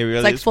cool. It really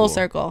it's like is full cool.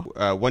 circle.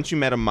 Once you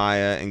met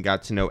Amaya and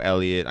got to know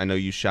Elliot, I know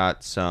you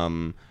shot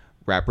some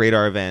Rap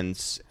Radar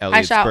events.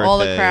 Elliot's I shot birthday, all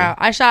the crowd.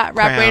 I shot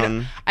Rap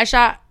Radar. I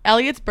shot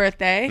Elliot's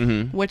birthday,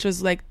 Mm-hmm. which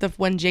was like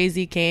when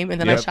Jay-Z came,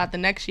 and then I shot the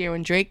next year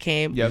when Drake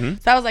came. Yep. So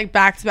that was like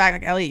back to back.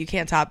 Like, Elliot, you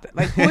can't top it.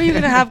 Like, who are you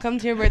gonna have come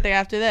to your birthday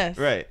after this?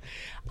 Right.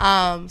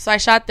 So I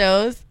shot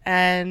those,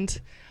 and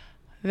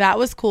that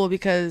was cool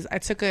because I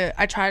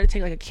tried to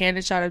take like a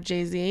candid shot of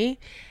Jay-Z,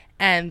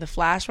 and the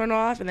flash went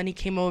off, and then he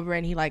came over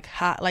and he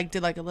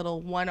did like a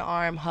little one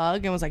arm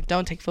hug and was like,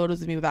 don't take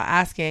photos of me without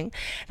asking.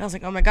 And I was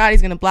like, oh my God,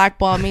 he's gonna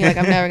blackball me, like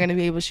I'm never gonna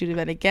be able to shoot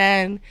event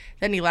again.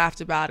 Then he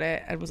laughed about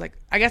it and was like,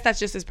 I guess that's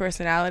just his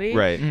personality.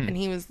 Right. And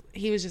he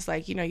was just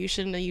like, you know, you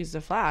shouldn't have used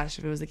the flash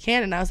if it was a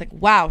Canon. And I was like,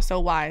 wow, so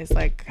wise.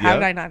 Like, how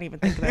did I not even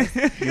think of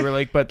this? You were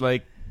like, but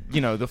like,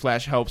 you know, the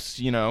flash helps,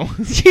 you know.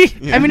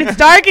 I mean, it's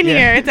dark in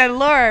here. It's at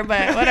Allure,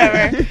 but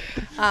whatever.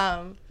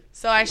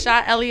 So I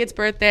shot Elliot's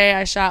birthday.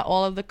 I shot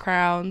all of the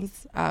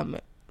crowns,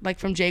 like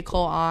from J.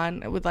 Cole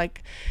on, with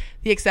like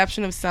the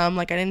exception of some.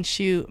 Like I didn't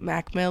shoot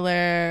Mac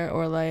Miller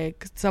or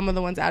like some of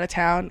the ones out of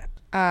town.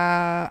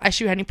 I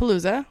shoot Henny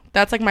Palooza.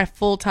 That's like my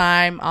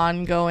full-time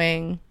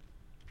ongoing,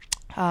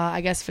 I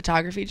guess,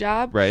 photography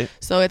job. Right.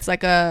 So it's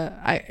like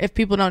if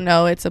people don't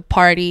know, it's a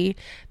party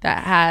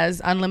that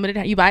has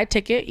unlimited. You buy a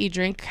ticket, you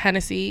drink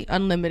Hennessy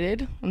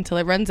unlimited until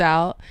it runs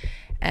out.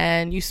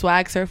 And you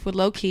swag surf with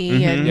Low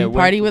Key and you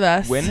party with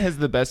us. When has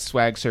the best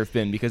swag surf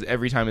been? Because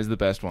every time is the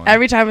best one.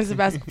 Every time is the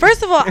best.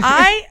 First of all,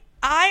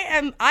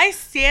 I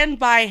stand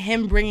by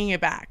him bringing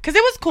it back because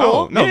it was cool.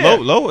 Oh, no, Yeah.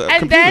 low. And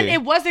completely. then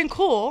it wasn't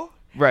cool.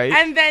 Right.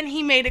 And then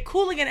he made it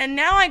cool again. And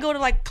now I go to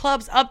like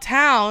clubs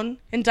uptown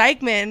in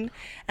Dykeman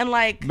and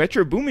like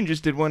Metro Boomin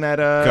just did one at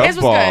his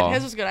was Ball. good.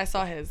 His was good. I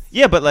saw his.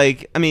 Yeah, but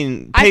like, I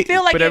mean, I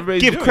feel like but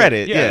everybody's give doing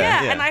credit. it.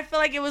 Yeah. And I feel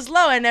like it was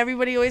low, and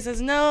everybody always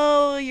says,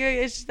 no,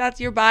 that's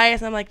your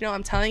bias. And I'm like, no,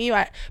 I'm telling you,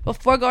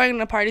 before going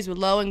to parties with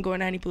Low and going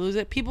to Henny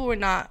Palooza, people were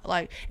not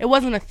like, it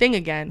wasn't a thing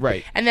again.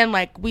 Right. And then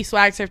like we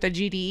swag surfed at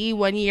GDE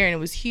one year and it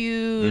was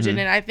huge. And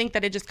then I think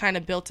that it just kind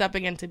of built up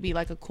again to be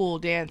like a cool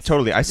dance.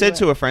 Totally. I said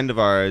to a friend of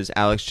ours,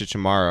 Alex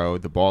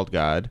Chichamaro, the bald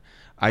god.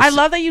 I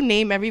love that you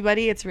name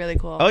everybody. It's really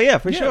cool. Oh yeah,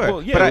 for sure.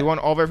 Well, yeah, but we want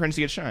all of our friends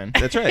to get shine.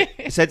 That's right.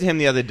 I said to him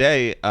the other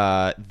day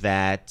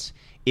that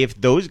if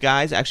those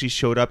guys actually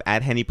showed up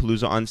at Henny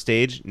Palooza on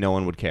stage, no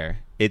one would care.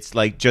 It's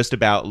like just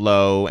about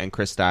Low and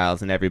Chris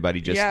Styles and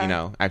everybody just,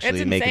 actually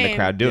It's making the insane.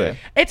 crowd do it.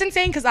 It's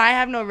insane because I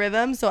have no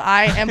rhythm, so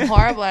I am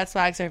horrible at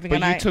swag surfing.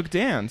 But and you took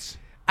dance.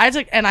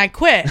 I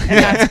quit, and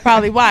that's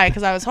probably why,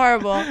 because I was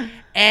horrible.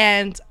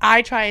 And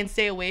I try and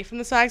stay away from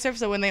the swag surf,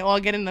 so when they all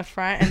get in the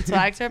front and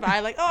swag surf,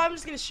 I'm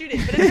just gonna shoot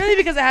it. But it's really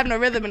because I have no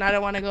rhythm and I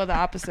don't want to go the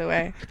opposite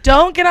way.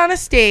 Don't get on a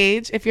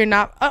stage if you're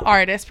not an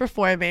artist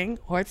performing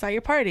or it's not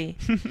your party,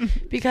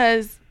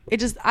 because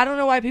I don't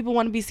know why people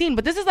want to be seen,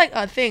 but this is like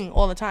a thing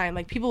all the time.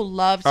 Like people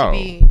love to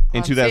be in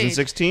on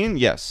 2016.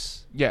 stage. Yes.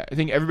 Yeah, I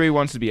think everybody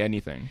wants to be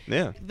anything.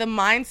 Yeah. The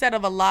mindset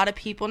of a lot of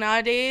people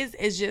nowadays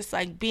is just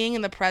like being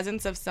in the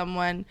presence of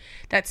someone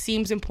that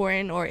seems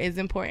important or is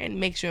important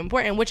makes you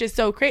important, which is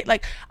so great.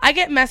 Like I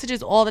get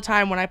messages all the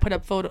time when I put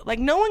up photos. Like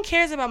no one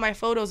cares about my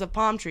photos of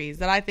palm trees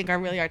that I think are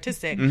really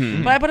artistic.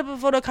 But I put up a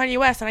photo of Kanye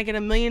West and I get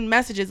a million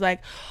messages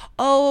like,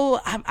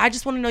 oh, I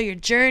just want to know your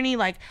journey.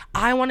 Like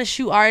I want to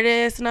shoot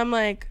artists. And I'm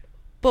like,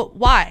 but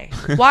why?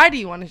 Why do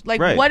you want to?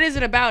 Like, Right. What is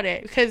it about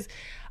it? Because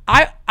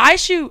I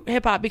shoot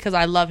hip hop because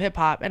I love hip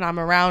hop and I'm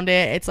around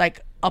it. It's like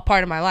a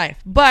part of my life.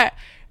 But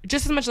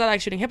just as much as I like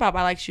shooting hip hop,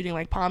 I like shooting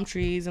like palm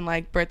trees and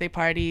like birthday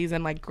parties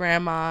and like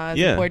grandmas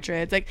and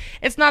portraits. Like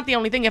it's not the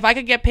only thing. If I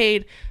could get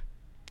paid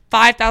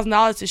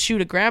 $5,000 to shoot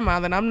a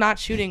grandma, then I'm not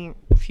shooting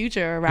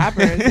Future or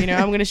rappers.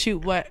 I'm gonna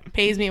shoot what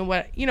pays me and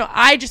what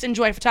I just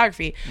enjoy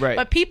photography. Right.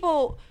 But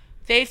people,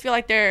 they feel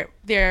like they're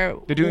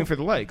doing it for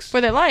the likes.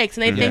 For their likes,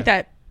 and they think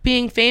that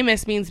being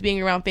famous means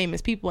being around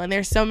famous people, and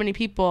there's so many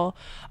people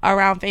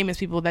around famous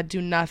people that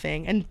do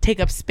nothing and take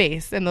up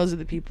space, and those are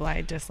the people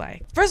I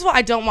dislike. First of all,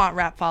 I don't want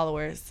rap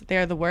followers.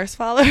 They're the worst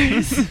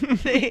followers.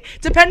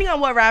 Depending on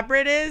what rapper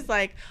it is,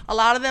 like a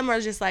lot of them are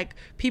just like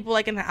people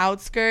like in the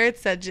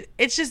outskirts that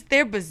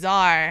they're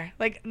bizarre.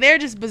 Like they're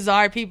just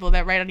bizarre people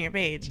that write on your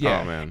page.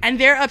 Yeah. Oh man. And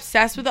they're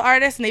obsessed with the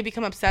artist and they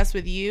become obsessed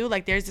with you.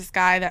 Like there's this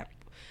guy that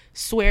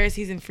swears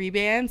he's in free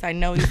bands. I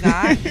know he's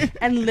not.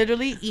 And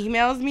literally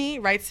emails me,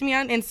 writes to me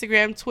on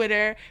Instagram,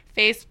 Twitter,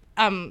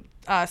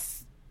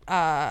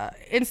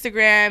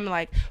 Instagram,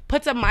 like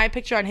puts up my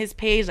picture on his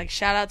page, like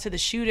shout out to the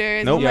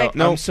shooters. Nope. Like,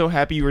 I'm so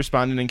happy you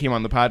responded and came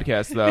on the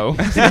podcast though.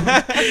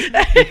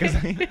 Because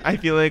I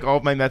feel like all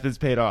of my methods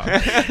paid off.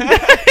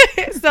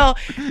 So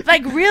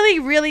like really,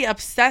 really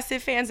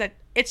obsessive fans that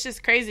it's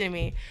just crazy to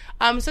me.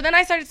 So then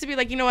I started to be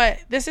like, you know what,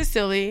 this is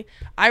silly.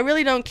 I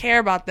really don't care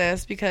about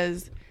this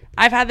because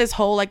I've had this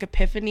whole like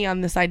epiphany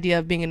on this idea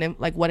of being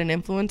like what an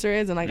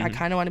influencer is, and like I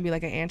kind of want to be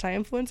like an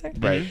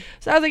anti-influencer. Right.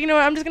 So I was like, you know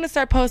what, I'm just gonna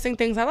start posting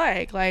things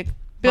I like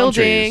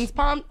buildings,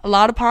 a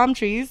lot of palm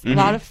trees, a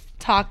lot of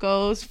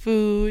tacos,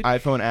 food,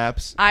 iPhone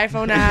apps,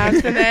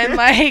 and then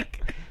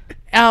like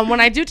when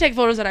I do take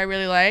photos that I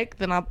really like,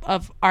 then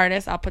of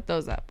artists, I'll put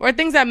those up, or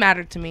things that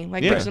matter to me,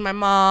 like pictures of my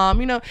mom,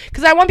 you know,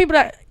 because I want people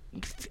to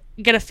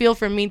get a feel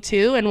for me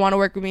too and want to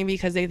work with me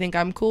because they think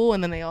I'm cool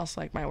and then they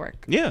also like my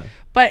work. Yeah.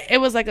 But it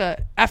was like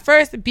at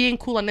first being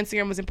cool on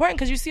Instagram was important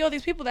because you see all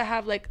these people that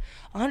have like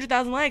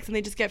 100,000 likes and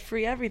they just get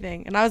free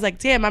everything. And I was like,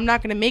 damn, I'm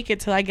not going to make it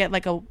till I get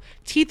like a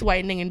teeth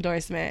whitening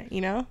endorsement,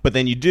 you know? But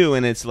then you do,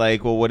 and it's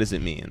like, well, what does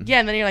it mean? Yeah,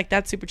 and then you're like,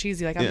 that's super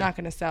cheesy. Like, I'm not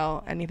going to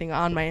sell anything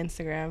on my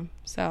Instagram.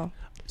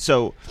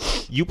 So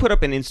you put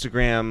up an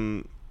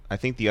Instagram, I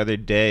think the other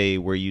day,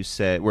 where you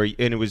said,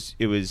 and it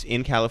was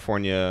in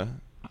California,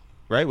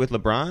 right, with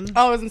LeBron?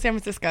 Oh, it was in San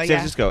Francisco. San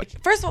Francisco.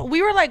 First of all,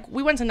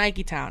 we went to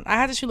Nike Town. I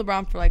had to shoot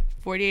LeBron for like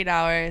 48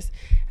 hours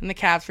in the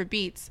Cavs for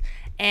Beats.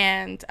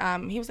 And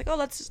he was like, oh,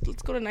 let's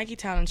go to Nike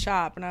Town and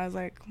shop. And I was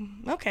like,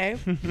 okay.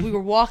 We were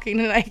walking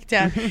to Nike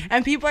Town.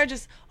 And people are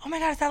just, oh, my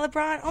God, is that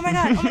LeBron? Oh, my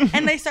God.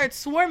 And they start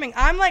swarming.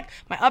 I'm like,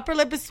 my upper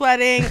lip is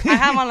sweating. I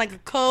have on like a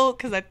coat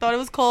because I thought it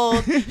was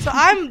cold. So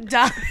I'm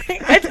dying.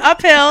 It's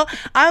uphill.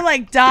 I'm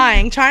like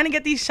dying, trying to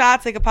get these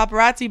shots like a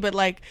paparazzi, but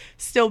like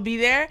still be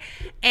there.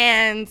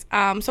 And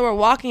so we're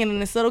walking, and then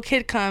this little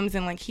kid comes,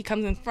 and like he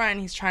comes in front.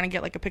 And he's trying to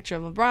get like a picture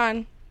of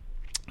LeBron.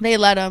 They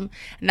let him.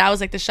 And that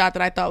was like the shot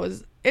that I thought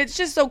was, it's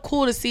just so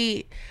cool to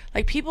see,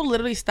 like, people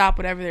literally stop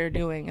whatever they're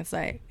doing. It's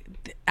like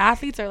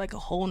athletes are like a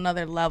whole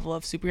nother level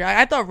of superhero.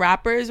 I thought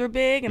rappers were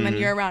big, and then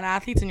you're around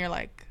athletes and you're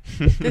like,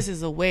 this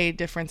is a way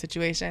different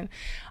situation.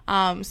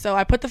 So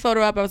I put the photo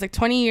up. I was like,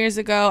 20 years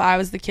ago, I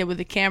was the kid with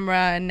the camera,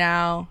 and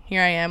now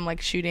here I am like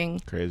shooting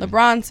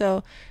LeBron.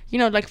 So, you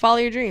know, like, follow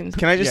your dreams.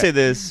 Can I just say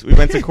this? We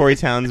went to Corey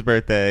Town's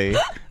birthday,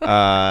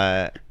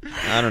 I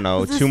don't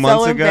know, 2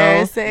 months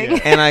ago.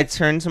 And I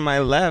turned to my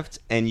left,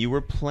 and you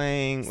were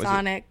playing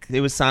Sonic.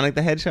 It was Sonic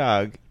the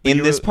Hedgehog in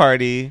this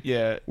party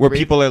where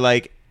people are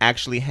like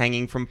actually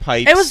hanging from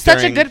pipes. It was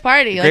such a good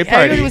party. Great like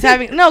party. Everybody was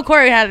having. No,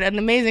 Corey had an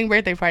amazing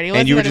birthday party.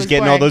 And you were just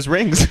getting all those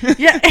rings.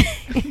 Yeah.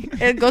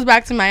 It goes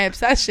back to my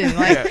obsession.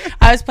 Like,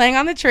 I was playing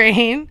on the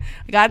train.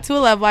 I got to a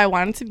level I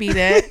wanted to beat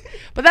it.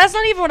 But that's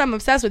not even what I'm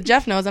obsessed with.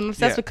 Jeff knows I'm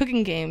obsessed with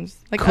cooking games.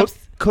 Like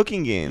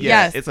cooking games.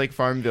 Yeah, yes. It's like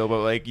Farmville,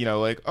 but like, you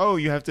know, like, oh,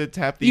 you have to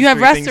tap these. You have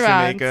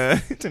restaurants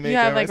restaurants. to make you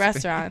have like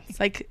recipe. restaurants.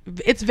 Like,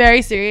 it's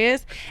very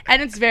serious,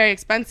 and it's very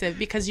expensive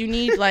because you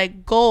need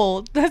like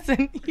gold.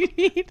 Listen, you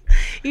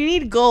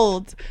need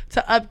gold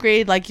to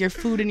upgrade like your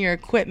food and your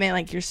equipment,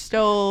 like your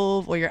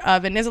stove or your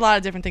oven. There's a lot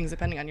of different things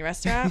depending on your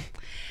restaurant.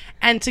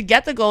 And to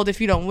get the gold, if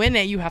you don't win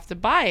it, you have to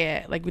buy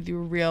it, like with your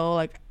real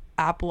like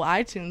Apple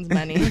iTunes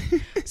money.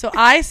 So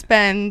I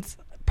spend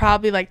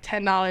probably like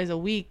 $10 a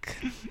week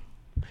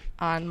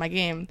on my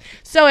game.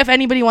 So if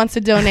anybody wants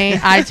to donate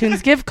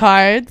iTunes gift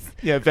cards,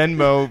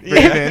 Venmo,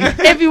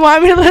 Raven. if you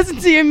want me to listen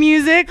to your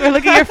music or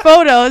look at your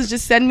photos,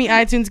 just send me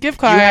iTunes gift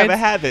cards. You have a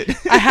habit.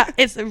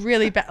 It's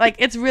really bad. Like,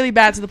 it's really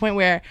bad to the point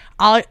where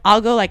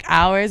I'll go like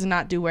hours and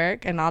not do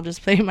work, and I'll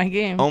just play my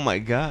game. Oh my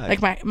God.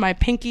 Like my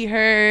pinky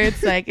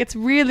hurts. Like, it's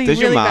really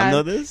Does really your mom bad.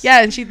 know this?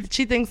 Yeah, and she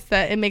thinks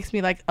that it makes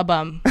me like a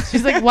bum.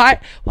 She's like, why?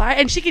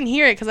 And she can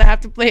hear it because I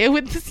have to play it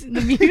with the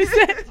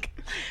music.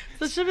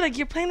 So she'll be like,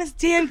 you're playing this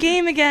damn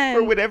game again.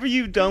 For whatever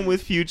you've done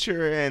with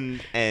Future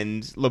and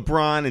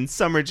LeBron and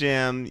Summer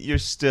Jam, you're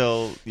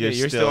still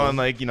on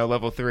like, you know,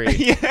 level 3.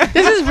 This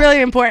is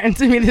really important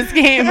to me, this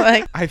game.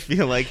 Like, I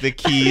feel like the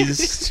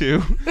keys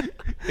to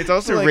it's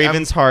also like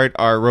Raven's heart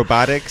are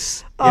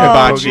robotics, Oh,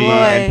 hibachi, boy.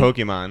 and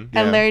Pokemon.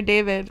 And Larry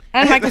David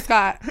and Michael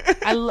Scott.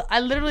 I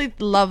literally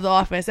love The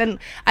Office, and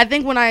I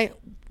think when I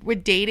were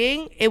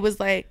dating, it was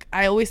like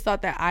I always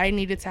thought that I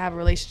needed to have a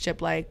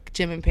relationship like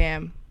Jim and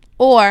Pam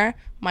or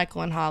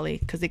Michael and Holly,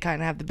 because they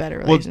kind of have the better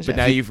relationship. But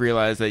now you've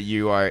realized that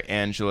you are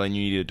Angela and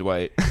you need a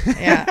Dwight.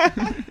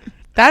 Yeah,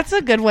 that's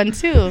a good one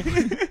too.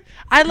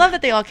 I love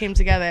that they all came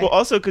together. Well,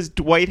 also because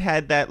Dwight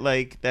had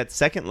that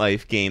Second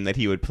Life game that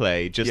he would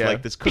play, just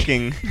like this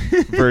cooking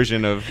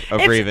version of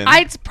Raven.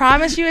 I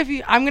promise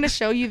you, I'm going to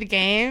show you the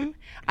game.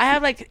 I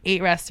have like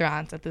 8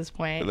 restaurants at this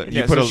point.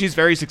 She's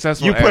very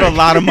successful. You put a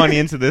lot of money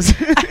into this.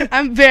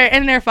 I'm very,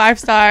 and they're 5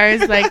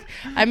 stars. Like,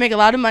 I make a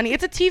lot of money.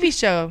 It's a TV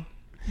show.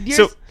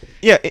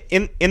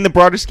 In the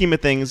broader scheme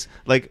of things,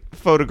 like,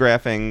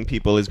 photographing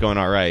people is going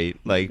all right.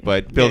 Like,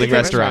 but building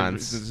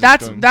restaurants.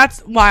 That's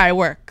why I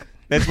work.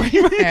 That's why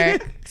you work.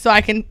 Eric, so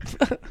I can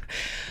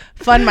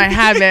fund my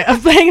habit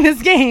of playing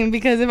this game,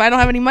 because if I don't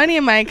have any money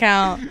in my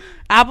account,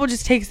 Apple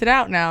just takes it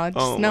out now. It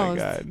just Oh knows.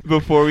 my god!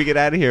 Before we get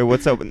out of here,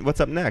 what's up?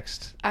 What's up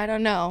next? I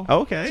don't know.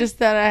 Okay. Just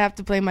that I have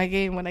to play my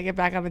game when I get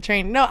back on the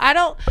train. No, I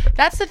don't.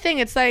 That's the thing.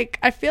 It's like,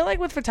 I feel like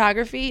with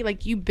photography,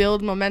 like you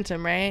build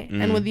momentum, right?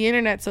 And with the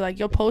internet, so like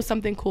you'll post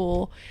something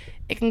cool,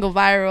 it can go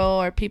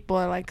viral, or people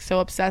are like so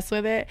obsessed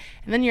with it,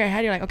 and then in your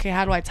head you're like, okay,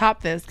 how do I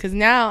top this? Because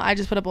now I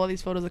just put up all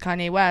these photos of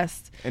Kanye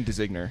West And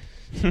Designer.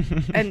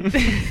 and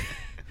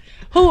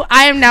who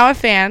I am now a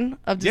fan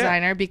of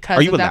Designer because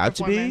Are you of that allowed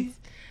to performance. be?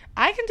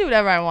 I can do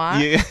whatever I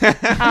want.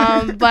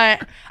 Yeah.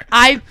 But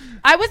I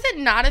wasn't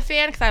not a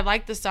fan because I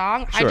liked the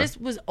song. Sure. I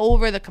just was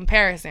over the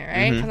comparison,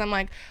 right? Because I'm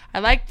like, I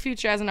like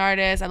Future as an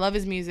artist. I love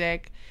his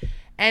music.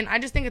 And I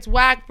just think it's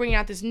whack bringing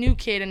out this new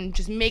kid and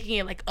just making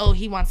it like, oh,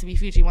 he wants to be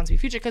Future. He wants to be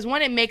Future. Because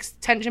one, it makes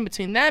tension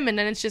between them. And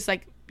then it's just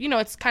like, you know,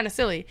 it's kind of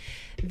silly.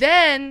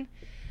 Then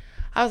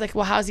I was like,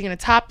 well, how's he going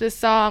to top this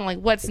song? Like,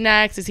 what's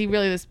next? Is he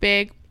really this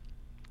big?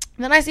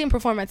 And then I see him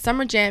perform at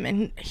Summer Jam,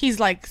 and he's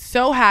like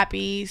so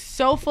happy,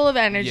 so full of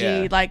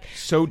energy, like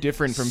so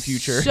different from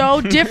Future. So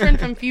different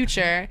from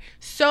Future.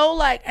 So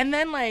like, and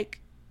then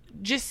like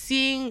just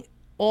seeing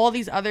all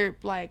these other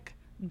like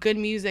good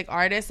music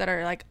artists that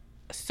are like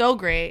so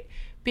great,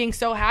 being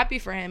so happy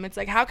for him. It's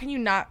like, how can you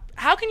not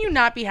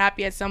be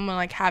happy at someone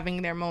like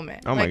having their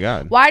moment? Oh my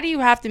God. Why do you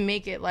have to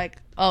make it like,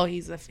 oh,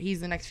 he's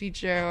the next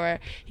Future, or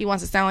he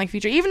wants to sound like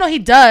Future, even though he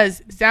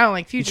does sound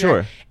like Future?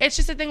 Sure. It's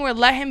just a thing where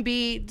let him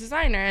be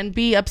Designer and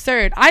be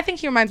absurd. I think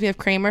he reminds me of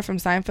Kramer from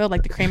Seinfeld,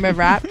 like the Kramer of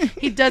rap.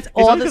 He does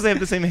all because this, they have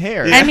the same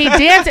hair. and he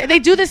dances. They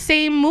do the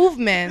same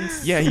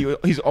movements. Yeah,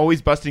 he's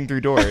always busting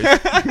through doors.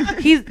 And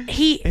he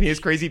he has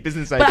crazy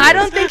business ideas. But I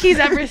don't think he's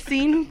ever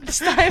seen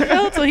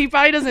Seinfeld, so he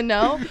probably doesn't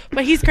know.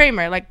 But he's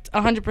Kramer, like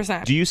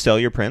 100%. Do you sell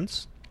your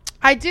prints?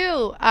 I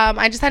do.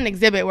 I just had an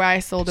exhibit where I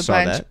sold a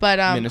Saw bunch, that. but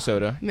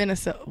Minnesota.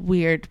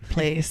 weird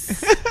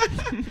place,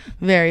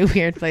 very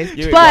weird place.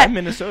 Yeah, wait, why But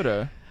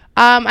Minnesota?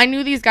 I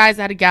knew these guys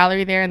that had a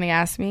gallery there, and they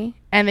asked me,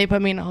 and they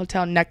put me in a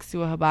hotel next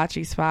to a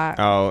hibachi spot.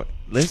 Oh,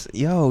 listen,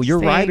 your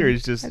Same. rider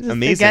is just I just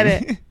amazing.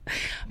 forget it.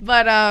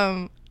 But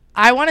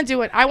I want to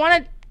do it.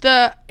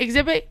 The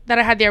exhibit that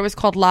I had there was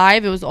called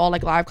Live. It was all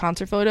like live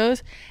concert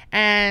photos,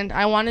 and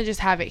I want to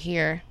just have it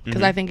here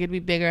because I think it'd be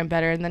bigger and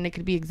better, and then it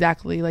could be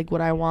exactly like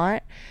what I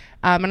want.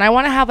 And I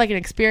want to have like an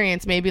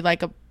experience, maybe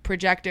like a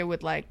projector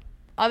with like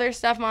other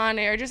stuff on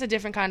it, or just a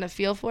different kind of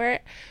feel for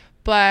it.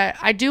 But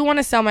I do want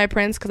to sell my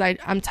prints because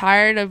I'm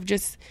tired of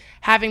just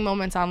having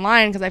moments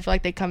online, because I feel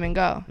like they come and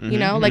go. You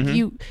know, like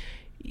you're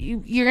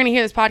gonna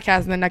hear this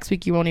podcast, and the next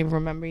week you won't even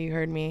remember you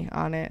heard me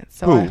on it.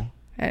 So Who?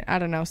 I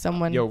don't know,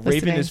 someone. Yo, listening.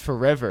 Raven is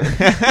forever.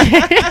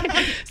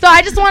 So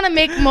I just want to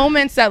make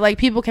moments that like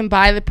people can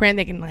buy the print,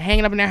 they can hang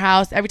it up in their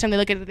house. Every time they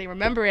look at it, they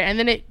remember it, and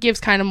then it gives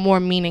kind of more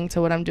meaning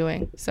to what I'm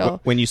doing. So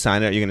When you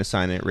sign it, are you going to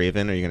sign it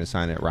Raven, or are you going to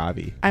sign it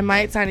Ravie? I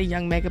might sign a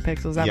Young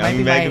Megapixels. That Young might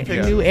be my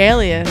Megapixels. new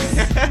alias.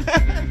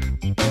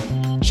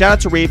 Shout out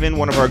to Raven,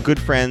 one of our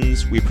good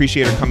friends. We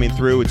appreciate her coming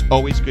through. It's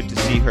always good to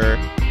see her.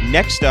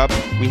 Next up,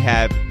 we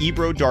have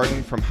Ebro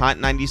Darden from Hot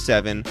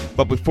 97.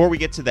 But before we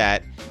get to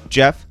that,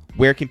 Jeff,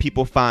 where can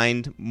people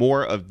find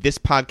more of this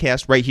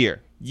podcast right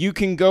here? You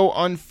can go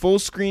on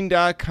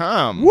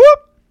fullscreen.com. Whoop!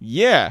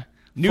 Yeah.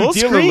 New Full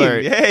deal screen.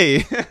 alert.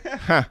 Yay.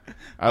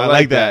 I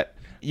like that.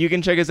 You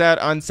can check us out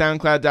on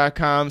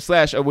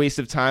soundcloud.com/A Waste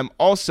of Time.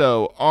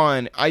 Also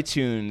on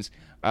iTunes.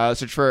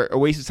 Search for A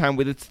Waste of Time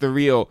with It's The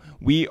Real.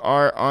 We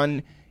are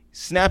on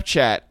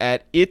Snapchat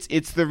at It's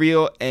The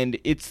Real and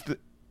It's The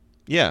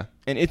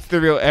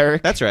Real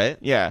Eric. That's right.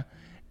 Yeah.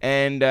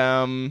 And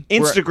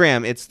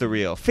Instagram, It's The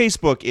Real.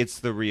 Facebook, It's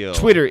The Real.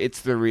 Twitter,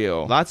 It's The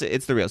Real. Lots of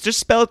It's The Real. Just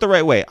spell it the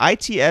right way.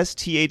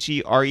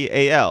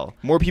 ITSTHEREAL.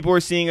 More people are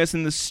seeing us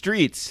in the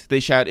streets.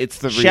 They shout, It's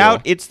The Real.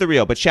 Shout It's The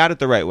Real, but shout it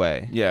the right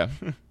way. Yeah.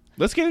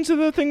 Let's get into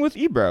the thing with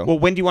Ebro. Well,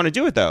 when do you want to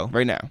do it, though?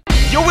 Right now.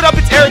 Yo, what up?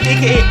 It's Eric,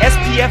 a.k.a.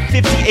 SPF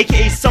 50,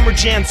 a.k.a. Summer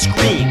Jam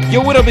Scream.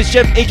 Yo, what up? It's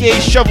Jeff, a.k.a.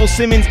 Shovel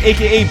Simmons,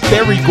 a.k.a.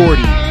 Barry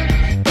Gordy.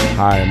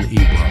 Hi, I'm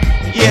Ebro.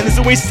 Yeah, and this is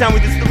a waste of time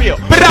with It's The Real.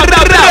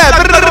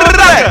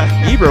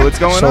 Ebro, what's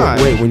going So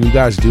on? wait, when you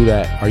guys do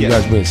that, are you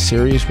Yes. guys being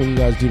serious when you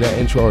guys do that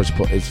intro, or it's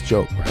a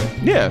joke, right?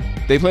 Yeah,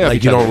 they play off Like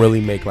each you other. don't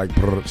really make like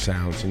brr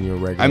sounds in your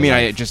regular. I mean,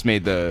 life. I just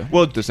made the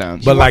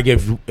sounds. But like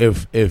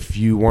if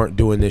you weren't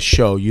doing this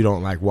show, you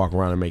don't like walk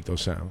around and make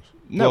those sounds.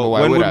 no, Well, but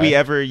why when would I? we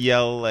ever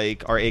yell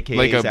like our AKAs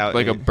like out?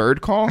 a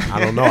bird call? I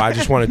don't know. I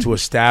just wanted to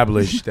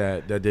establish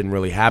that didn't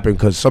really happen,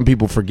 because some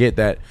people forget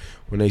that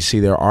when they see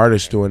their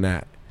artists doing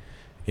that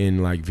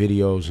in like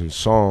videos and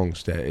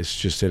songs, that it's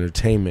just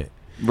entertainment.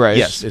 Right.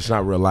 Yes. It's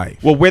not real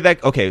life. Well, where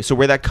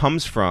that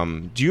comes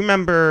from? Do you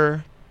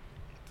remember?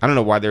 I don't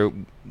know why there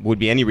would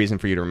be any reason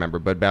for you to remember,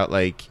 but about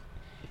like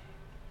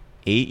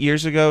 7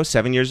 years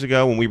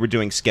ago, when we were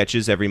doing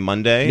sketches every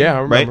Monday. Yeah, I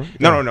remember. Right?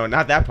 Yeah. No,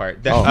 not that part.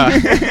 Oh.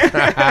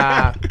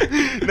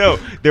 No,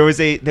 there was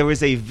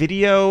a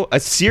video, a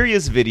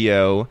serious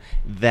video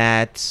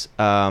that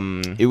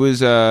It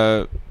was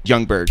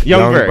Young Bird.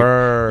 Young Bird.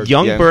 Bird.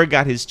 Yeah. Bird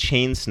got his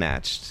chain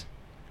snatched.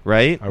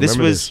 Right? I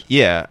remember this.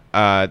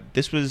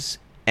 This was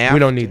We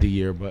don't need the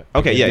year, but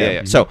okay,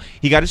 yeah. So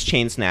he got his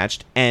chain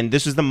snatched, and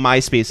this was the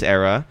MySpace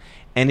era,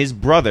 and his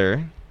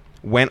brother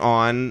went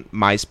on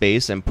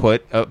MySpace and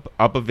put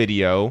up a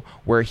video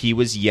where he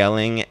was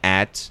yelling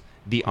at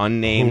the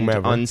unnamed,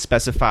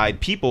 unspecified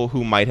people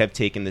who might have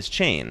taken this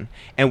chain.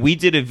 And we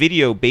did a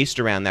video based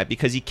around that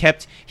because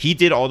he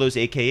did all those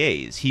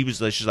AKAs. He was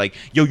just like,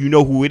 yo, you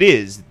know who it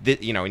is. And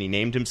he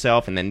named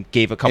himself and then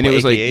gave a couple AKAs. And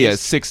it was AKAs.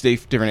 6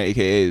 different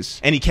AKAs.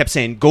 And he kept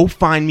saying, go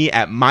find me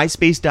at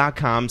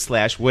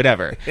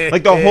myspace.com/whatever.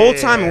 Like the whole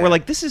time. And we're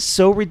like, this is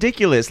so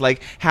ridiculous.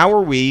 Like, how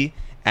are we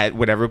at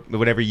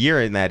whatever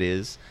year in that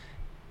is?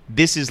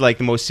 This is like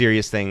the most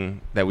serious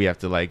thing that we have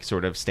to like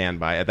sort of stand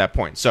by at that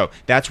point. So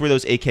that's where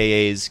those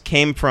AKAs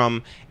came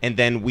from. And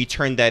then we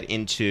turned that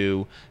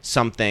into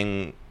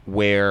something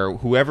where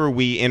whoever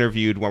we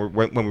interviewed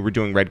when we were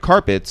doing red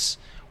carpets,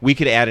 we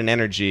could add an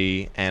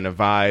energy and a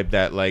vibe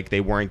that like they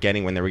weren't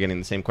getting when they were getting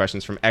the same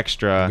questions from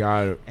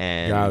Extra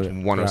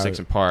and 106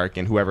 in Park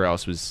and whoever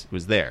else was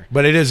there.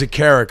 But it is a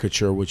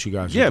caricature, which you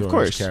guys are doing of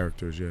course. as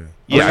characters, yeah.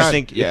 Yeah, I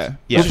think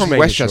We're from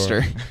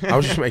Westchester. I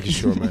was just making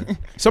sure, man.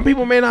 Some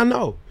people may not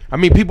know. I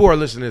mean, people are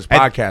listening to this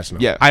podcast now.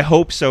 Yeah, I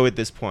hope so at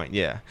this point,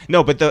 yeah.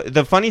 No, but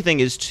the funny thing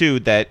is,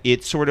 too, that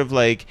it's sort of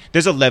like,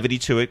 there's a levity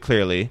to it,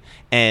 clearly,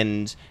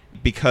 and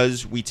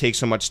because we take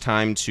so much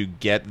time to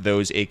get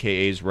those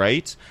AKAs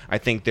right, I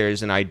think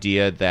there's an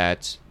idea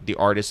that the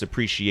artists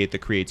appreciate the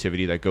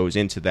creativity that goes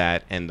into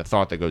that and the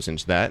thought that goes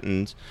into that,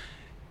 and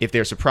if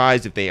they're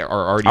surprised, if they are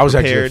already I was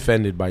prepared, actually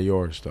offended by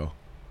yours, though.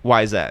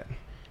 Why is that?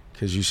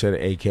 Because you said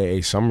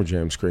AKA Summer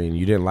Jam Screen.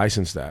 You didn't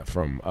license that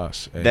from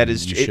us. That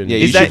is true.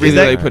 You should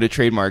really put a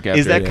trademark out.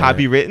 Is that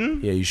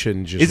copywritten? Yeah, you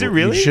shouldn't just. Is it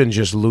really? You shouldn't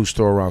just loose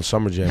throw around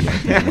Summer Jam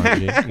like that, my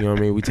G. You know what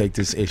I mean? We take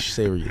this ish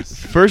serious.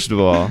 First of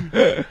all,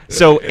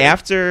 so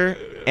after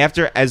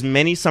as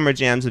many Summer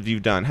Jams have you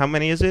done, how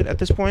many is it at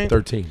this point?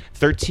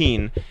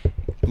 13.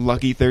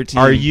 Lucky 13.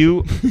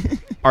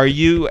 Are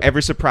you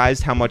ever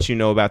surprised how much you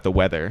know about the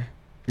weather?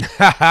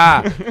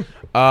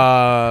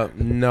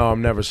 No,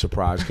 I'm never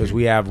surprised because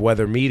we have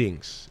weather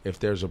meetings if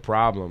there's a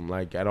problem,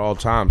 like at all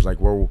times. Like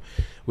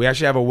we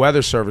actually have a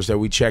weather service that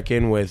we check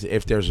in with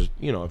if there's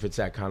if it's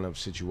that kind of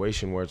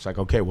situation where it's like,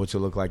 okay, what's it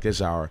look like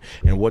this hour,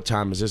 and what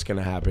time is this going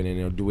to happen,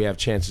 and do we have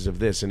chances of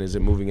this, and is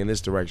it moving in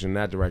this direction,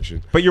 that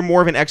direction? But you're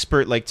more of an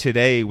expert like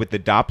today with the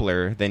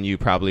Doppler than you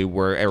probably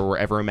were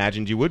ever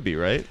imagined you would be,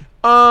 right?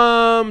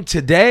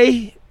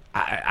 Today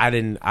I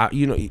didn't.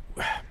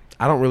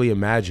 I don't really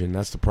imagine.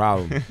 That's the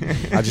problem.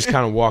 I just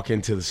kind of walk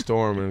into the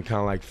storm and kind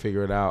of like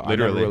figure it out.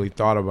 Literally. I never really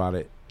thought about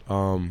it.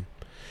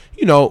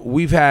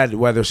 We've had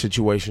weather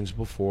situations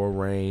before,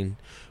 rain.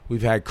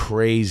 We've had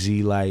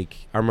crazy,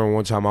 like, I remember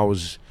one time I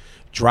was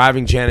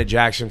driving Janet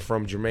Jackson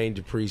from Jermaine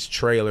Dupri's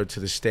trailer to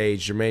the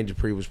stage. Jermaine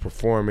Dupri was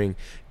performing.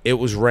 It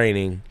was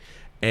raining.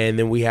 And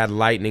then we had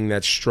lightning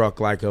that struck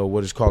like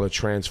what is called a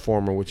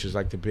transformer, which is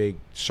like the big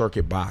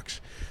circuit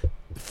box.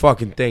 The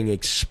fucking thing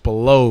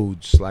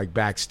explodes like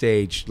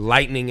backstage,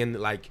 lightning and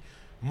like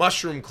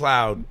mushroom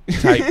cloud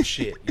type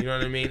shit. You know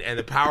what I mean? And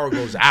the power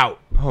goes out.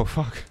 Oh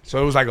fuck! So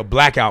it was like a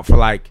blackout for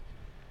like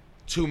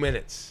 2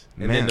 minutes,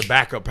 and Man. then the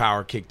backup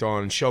power kicked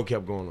on, and show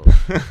kept going on.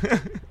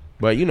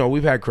 But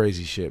we've had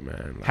crazy shit,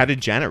 man. Like, how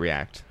did Janet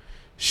react?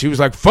 She was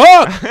like,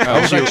 "Fuck!"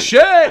 I was like,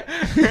 "Shit!"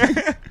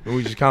 And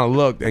we just kind of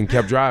looked and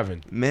kept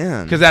driving.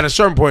 Man, because at a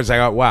certain point, it's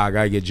like, oh, "Wow, I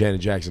gotta get Janet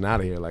Jackson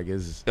out of here." Like,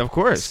 it's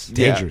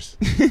dangerous.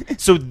 Yeah.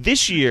 So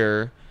this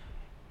year,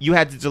 you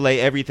had to delay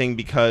everything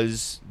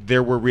because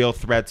there were real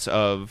threats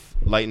of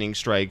lightning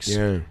strikes.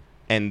 Yeah.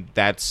 And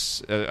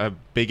that's a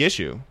big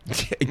issue.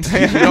 you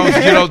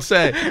don't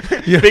say.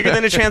 Bigger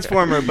than a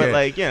transformer, but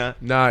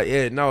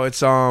it's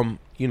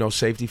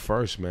safety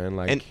first, man.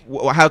 Like, and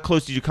how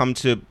close did you come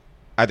to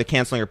either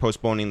canceling or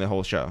postponing the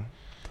whole show?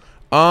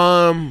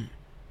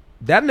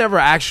 That never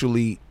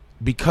actually,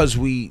 because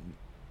we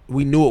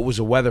knew it was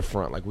a weather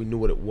front. Like, we knew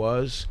what it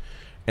was,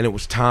 and it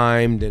was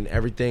timed and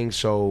everything.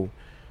 So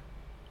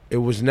it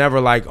was never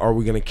like, are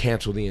we going to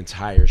cancel the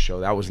entire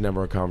show? That was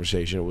never a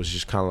conversation. It was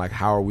just kind of like,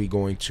 how are we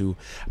going to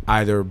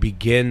either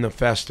begin the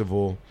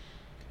festival,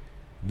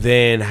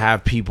 then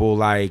have people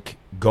like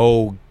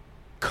go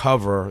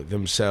cover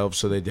themselves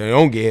so that they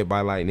don't get hit by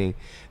lightning,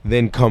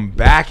 then come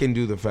back and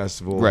do the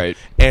festival, right?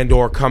 And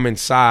or come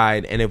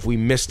inside. And if we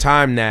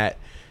mistime that,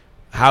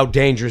 how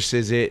dangerous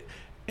is it?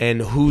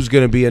 And who's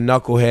going to be a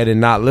knucklehead and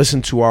not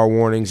listen to our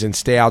warnings and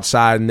stay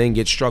outside and then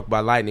get struck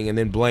by lightning and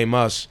then blame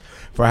us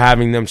for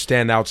having them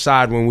stand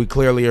outside when we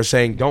clearly are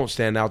saying don't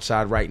stand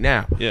outside right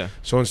now. Yeah.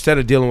 So instead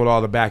of dealing with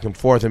all the back and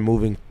forth and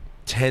moving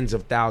tens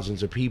of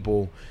thousands of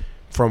people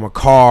from a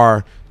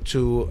car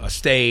to a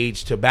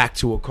stage to back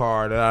to a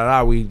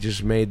car, we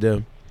just made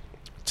the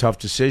tough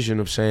decision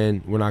of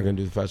saying we're not going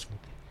to do the festival.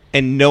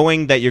 And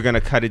knowing that you're going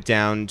to cut it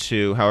down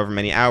to however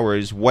many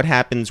hours, what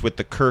happens with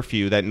the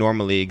curfew that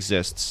normally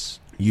exists?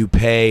 You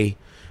pay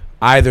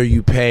what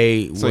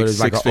is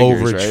like an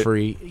overage, right?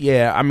 Free.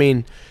 Yeah, I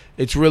mean,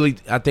 it's really,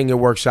 I think it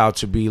works out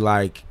to be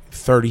like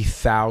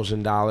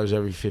 $30,000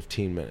 every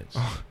 15 minutes.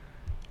 Oh.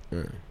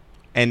 Yeah.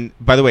 And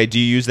by the way, do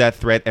you use that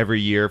threat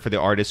every year for the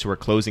artists who are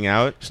closing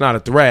out? It's not a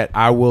threat.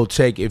 I will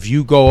take, if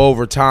you go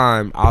over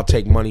time, I'll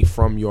take money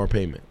from your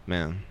payment.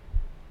 Man.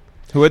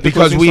 Who had the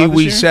Because closing slot this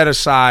we year? set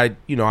aside,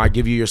 I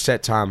give you your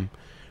set time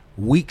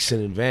weeks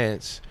in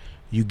advance.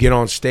 You get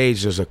on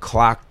stage, there's a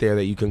clock there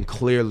that you can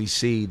clearly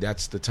see.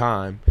 That's the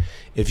time.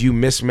 If you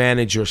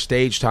mismanage your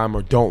stage time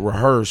or don't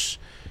rehearse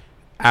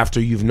after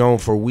you've known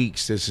for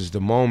weeks this is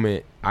the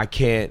moment, I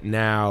can't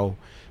now.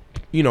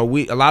 A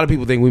lot of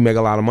people think we make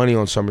a lot of money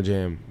on Summer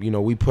Jam.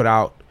 We put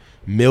out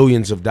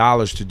millions of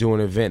dollars to do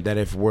an event that,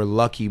 if we're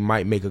lucky,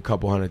 might make a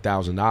couple $100,000.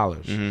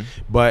 Mm-hmm.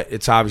 But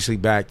it's obviously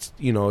backed.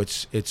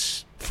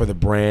 It's for the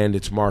brand,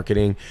 it's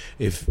marketing.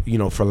 If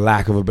for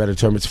lack of a better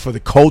term, it's for the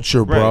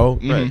culture, bro.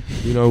 Right.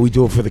 We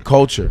do it for the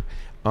culture.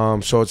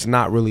 So it's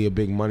not really a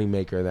big money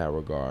maker in that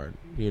regard.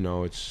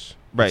 It's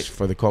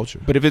for the culture.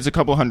 But if it's a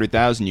couple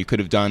 $100,000, you could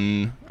have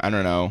done, I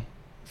don't know,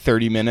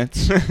 30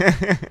 minutes.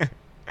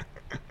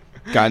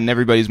 Gotten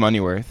everybody's money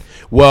worth.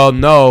 Well,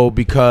 no,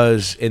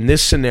 because in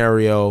this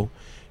scenario,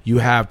 you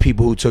have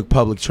people who took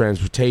public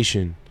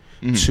transportation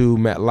to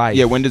MetLife.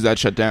 Yeah, when does that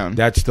shut down?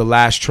 That's the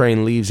last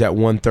train leaves at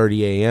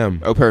 1:30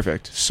 a.m. Oh,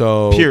 perfect.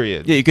 So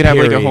Period. Yeah, you could have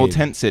like a whole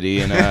tent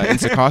city in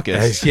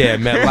Secaucus. Yeah,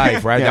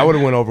 MetLife, right? That would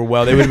have went over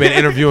well. They would have been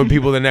interviewing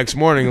people the next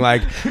morning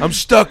like, I'm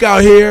stuck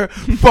out here.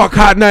 Fuck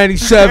Hot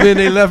 97.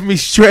 They left me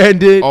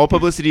stranded. All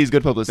publicity is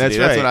good publicity.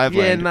 That's what I've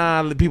learned.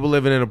 Yeah, people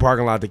living in a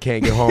parking lot that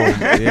can't get home.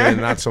 Yeah,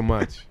 not so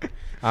much.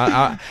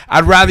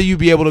 I'd rather you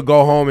be able to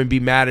go home and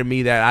be mad at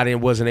me that I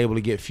wasn't able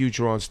to get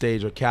Future on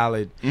stage or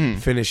Khaled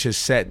finish his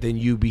set than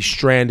you be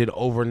stranded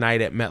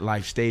overnight at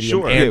MetLife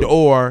Stadium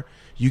or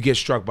you get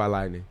struck by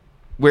lightning.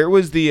 Where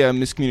was the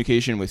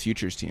miscommunication with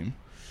Future's team?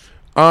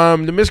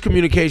 The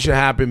miscommunication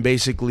happened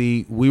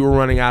basically. We were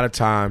running out of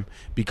time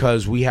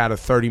because we had a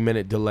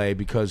 30-minute delay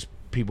because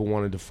people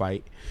wanted to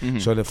fight. Mm-hmm.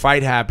 So the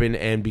fight happened,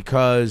 and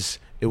because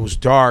it was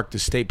dark, the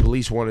state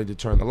police wanted to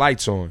turn the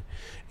lights on.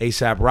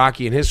 A$AP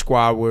Rocky and his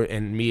squad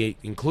and me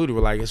included,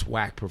 were like, it's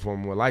whack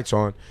performing with lights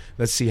on.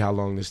 Let's see how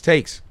long this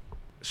takes.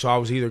 So I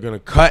was either going to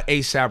cut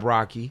A$AP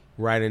Rocky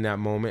right in that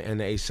moment and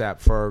the A$AP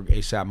Ferg,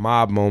 A$AP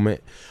Mob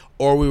moment,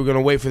 or we were going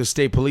to wait for the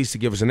state police to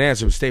give us an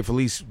answer. The state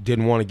police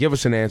didn't want to give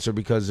us an answer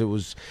because it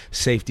was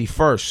safety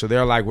first. So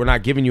they're like, we're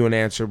not giving you an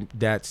answer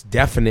that's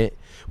definite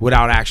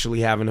without actually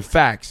having the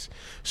facts.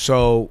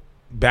 So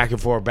back and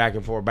forth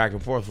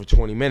for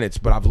 20 minutes,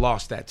 but I've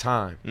lost that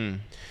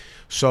time.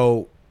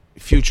 So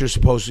Future's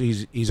supposed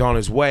to, he's on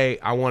his way.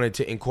 I wanted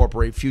to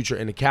incorporate Future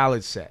in the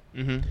Khaled set.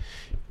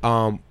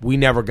 We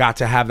never got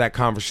to have that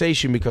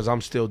conversation because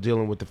I'm still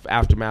dealing with the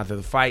aftermath of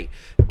the fight,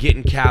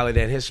 getting Khaled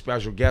and his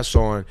special guests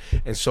on.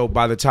 And so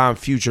by the time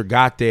Future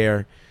got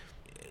there,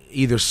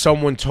 either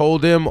someone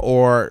told him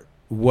or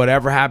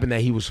whatever happened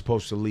that he was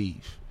supposed to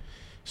leave.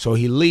 So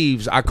he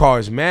leaves. I call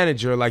his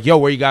manager, like, yo,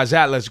 where you guys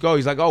at? Let's go.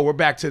 He's like, oh, we're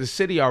back to the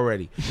city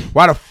already.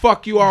 Why the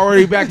fuck you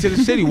already back to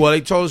the city? Well,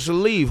 they told us to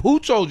leave. Who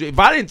told you? If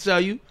I didn't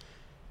tell you,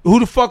 who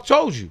the fuck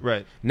told you?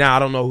 Right. Now, I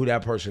don't know who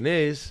that person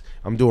is.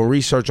 I'm doing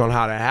research on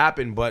how that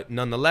happened, but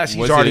nonetheless,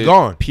 he's Was already it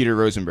gone. Peter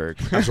Rosenberg.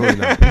 Absolutely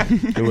not.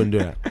 They wouldn't do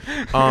that.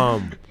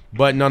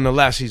 But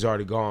nonetheless, he's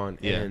already gone.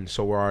 Yeah. And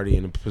so we're already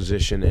in a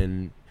position.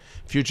 And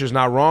Future's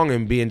not wrong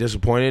in being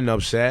disappointed and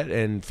upset.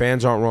 And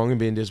fans aren't wrong in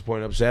being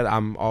disappointed and upset.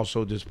 I'm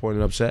also disappointed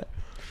and upset.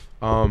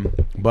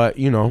 But,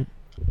 you know,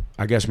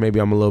 I guess maybe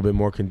I'm a little bit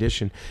more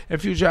conditioned.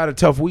 And Future had a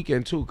tough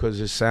weekend, too, because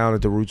his sound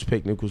at the Roots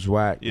Picnic was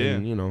whack. Yeah.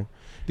 And, you know,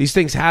 these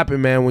things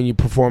happen, man. When you're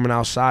performing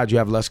outside, you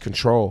have less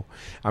control.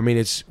 I mean,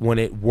 it's when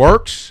it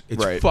works,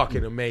 it's Right.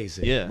 fucking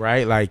amazing. Yeah.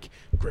 Right? Like,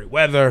 great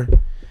weather.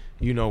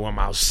 You know, I'm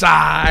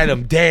outside.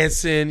 I'm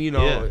dancing. You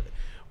know, Yeah.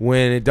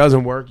 when it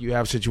doesn't work, you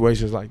have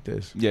situations like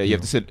this. Yeah, you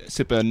have to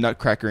sip a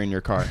nutcracker in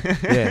your car.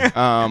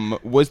 Yeah.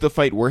 Was the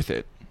fight worth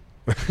it?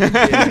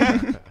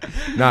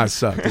 Nah, it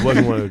sucked. It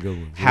wasn't one of the good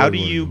ones. How do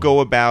you go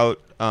about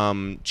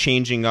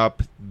changing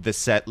up the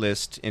set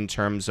list in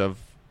terms of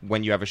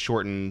when you have a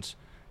shortened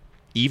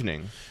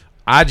evening?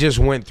 I just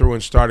went through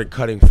and started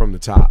cutting from the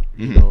top.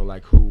 You know,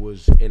 like who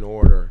was in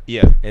order.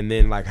 Yeah. And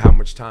then like how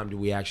much time do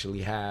we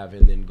actually have,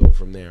 and then go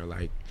from there.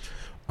 Like,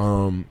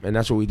 and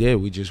that's what we did.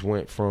 We just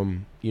went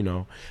from, you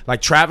know,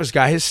 like Travis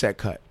got his set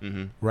cut,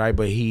 right?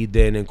 But he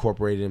then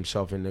incorporated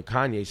himself in the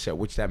Kanye set,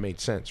 which that made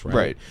sense,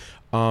 right?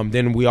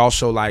 Then we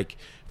also like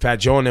Fat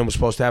Joe and them was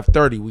supposed to have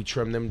 30. We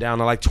trimmed them down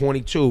to like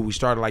 22. We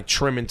started like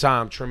trimming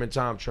time.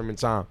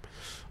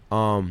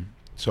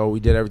 So we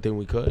did everything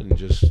we could and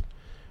just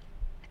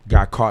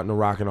got caught in a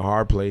rock and a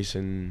hard place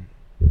and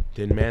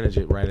didn't manage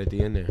it right at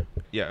the end there.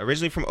 Yeah,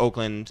 originally from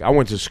Oakland. I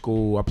went to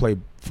school. I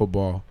played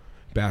football,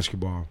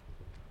 basketball.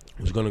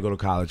 I was going to go to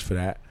college for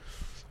that.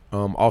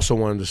 Also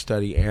wanted to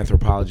study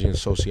anthropology and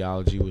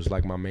sociology. Was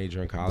like my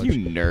major in college.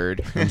 You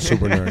nerd. I'm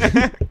super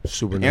nerd.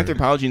 Super nerd.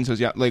 Anthropology and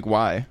sociology. Like,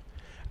 why?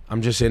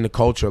 I'm just in the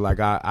culture.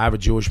 Like I have a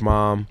Jewish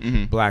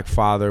mom, black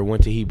father,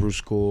 went to Hebrew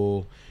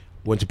school,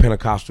 went to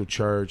Pentecostal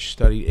church,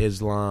 studied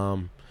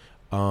Islam.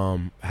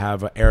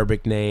 have an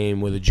Arabic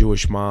name with a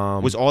Jewish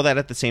mom. Was all that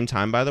at the same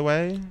time, by the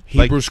way?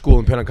 Hebrew school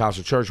and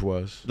Pentecostal church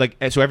was.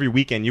 So every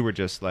weekend you were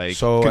just like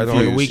so confused.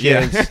 on the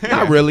weekends,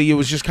 not really. It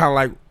was just kind of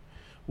like,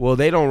 well,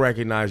 they don't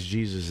recognize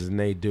Jesus and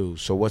they do.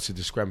 So what's the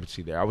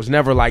discrepancy there? I was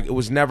never like, it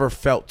was never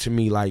felt to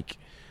me like,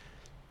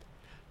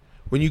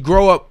 when you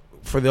grow up,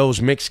 for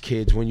those mixed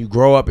kids, when you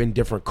grow up in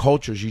different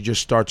cultures, you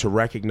just start to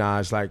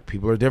recognize like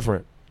people are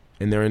different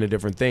and they're into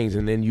different things.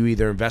 And then you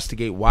either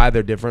investigate why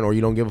they're different or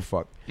you don't give a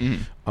fuck.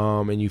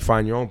 And you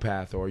find your own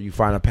path, or you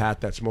find a path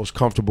that's most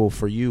comfortable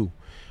for you.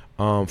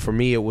 For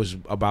me, it was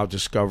about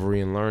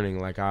discovery and learning.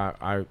 Like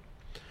I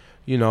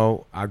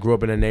grew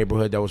up in a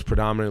neighborhood that was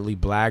predominantly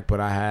black, but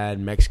I had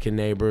Mexican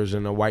neighbors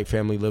and a white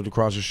family lived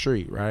across the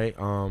street, right?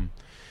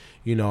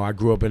 I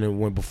grew up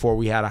when before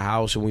we had a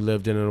house and we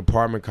lived in an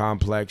apartment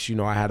complex.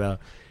 I had a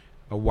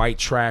white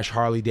trash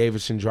Harley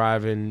Davidson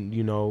driving,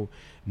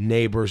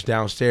 neighbors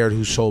downstairs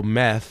who sold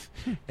meth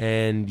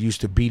and used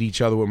to beat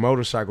each other with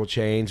motorcycle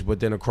chains. But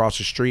then across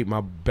the street,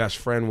 my best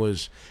friend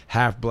was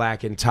half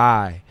black and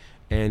Thai,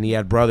 and he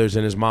had brothers,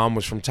 and his mom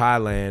was from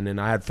Thailand, and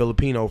I had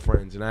Filipino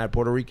friends, and I had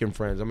Puerto Rican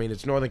friends. I mean,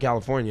 it's Northern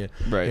California.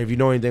 Right. And if you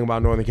know anything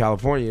about Northern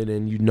California,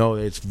 then you know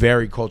it's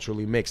very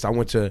culturally mixed. I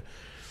went to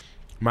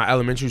my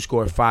elementary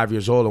school at 5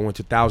 years old. I went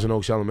to Thousand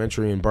Oaks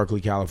Elementary in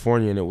Berkeley,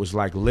 California, and it was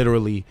like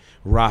literally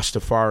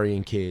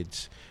Rastafarian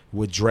kids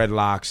with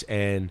dreadlocks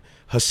and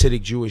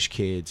Hasidic Jewish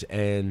kids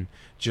and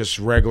just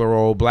regular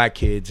old black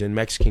kids and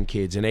Mexican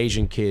kids and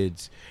Asian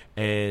kids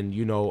and,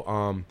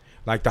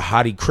 like the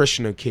Hare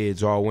Krishna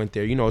kids all went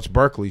there. It's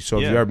Berkeley, so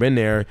if you've ever been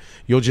there,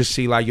 you'll just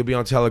see, like, you'll be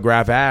on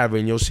Telegraph Ave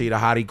and you'll see the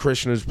Hare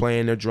Krishnas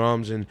playing their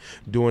drums and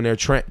doing their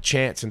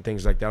chants and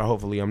things like that.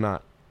 Hopefully I'm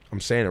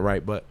saying it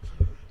right, but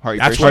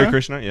Hare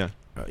Krishna, yeah.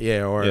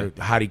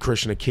 Hare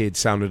Krishna kids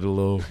sounded a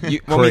little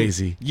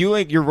crazy.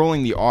 You're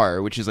rolling the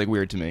R, which is like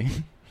weird to me.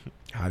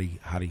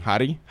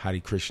 Hare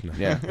Krishna.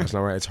 Yeah, that's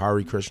not right. It's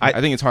Hare Krishna. I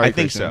think it's Hare Krishna. I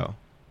think so.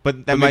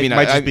 But that maybe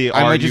might just be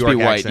I might just be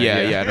white. accent,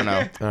 Yeah, I don't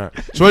know. All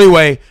right. So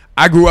anyway,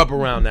 I grew up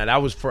around that. I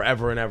was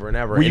forever and ever and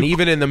ever. And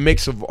even in the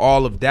mix of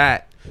all of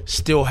that,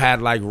 still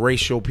had like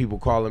racial people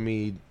calling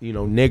me,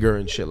 nigger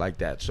and shit like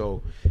that.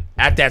 So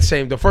at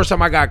the first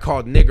time I got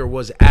called nigger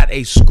was at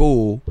a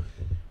school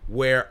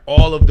where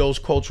all of those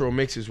cultural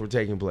mixes were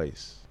taking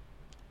place.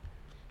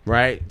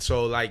 Right?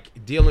 So like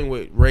dealing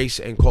with race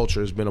and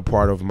culture has been a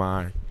part of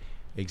my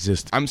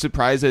existence. I'm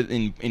surprised that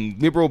in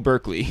liberal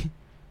Berkeley,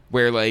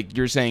 where like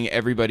you're saying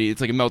everybody,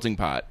 it's like a melting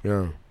pot.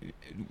 Yeah.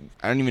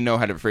 I don't even know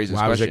how to phrase this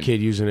Why question. was that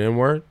kid using the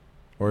N-word?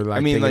 Or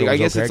like, I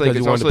guess it's like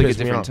it's also like a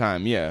different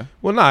time. Yeah.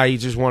 Well, he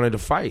just wanted to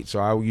fight. So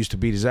I used to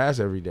beat his ass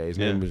every day. His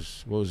name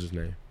was, what was his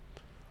name?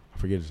 I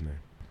forget his name.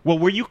 Well,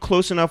 were you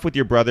close enough with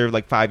your brother,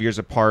 like 5 years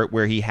apart,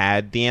 where he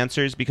had the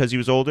answers because he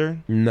was older?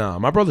 No,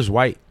 my brother's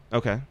white.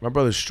 Okay. My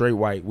brother's straight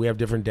white. We have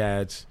different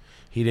dads.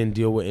 He didn't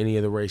deal with any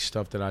of the race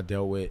stuff that I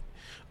dealt with.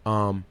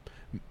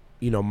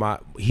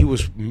 He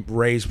was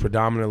raised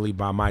predominantly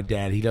by my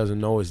dad. He doesn't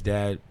know his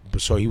dad,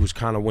 so he was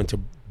kind of went to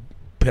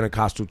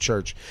Pentecostal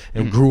church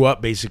and grew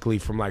up basically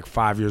from like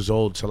 5 years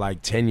old to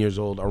like 10 years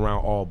old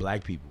around all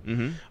black people.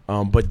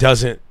 But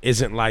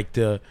isn't like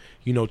the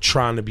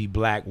trying to be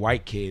black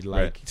white kid,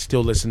 like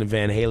still listen to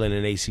Van Halen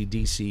and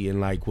AC/DC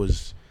and like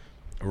was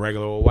a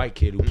regular old white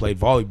kid who played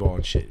volleyball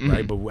and shit,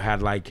 right? But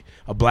had like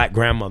a black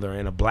grandmother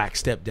and a black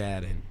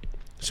stepdad, and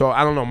so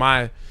I don't know,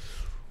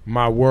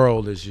 my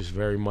world is just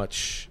very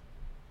much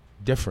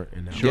different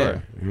in that way. You know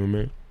what I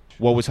mean?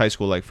 What was high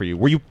school like for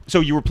you?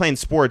 You were playing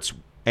sports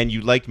and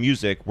you liked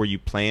music. Were you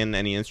playing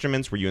any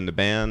instruments? Were you in the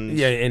band?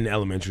 Yeah, in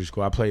elementary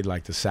school. I played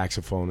like the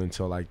saxophone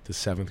until like the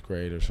 7th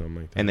grade or something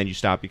like that. And then you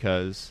stopped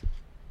because?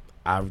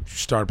 I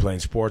started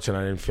playing sports and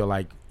I didn't feel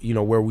like,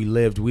 where we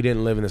lived, we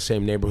didn't live in the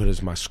same neighborhood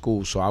as my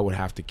school, so I would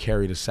have to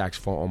carry the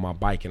saxophone on my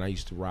bike, and I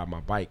used to ride my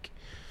bike.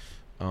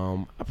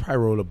 I probably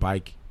rode a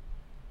bike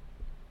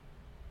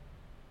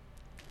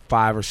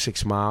 5 or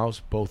 6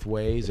 miles both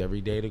ways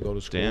every day to go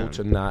to school.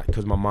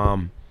 Because my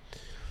mom,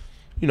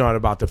 at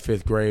about the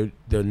 5th grade,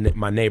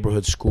 my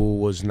neighborhood school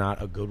was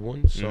not a good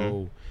one.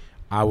 So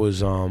I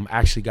was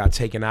actually got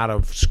taken out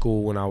of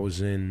school when I was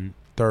in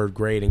 3rd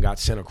grade and got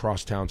sent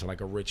across town to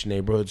like a rich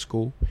neighborhood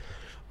school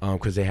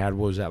because they had,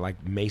 what was that,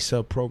 like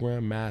Mesa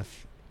program,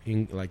 math,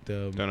 like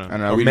the I don't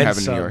know. We didn't have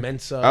it in New York.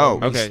 Mensa. Oh,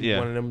 okay, yeah.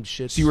 One of them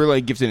shits. So you were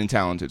like gifted and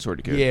talented sort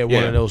of kid. Yeah,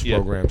 one of those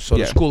programs. So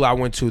the school I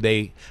went to,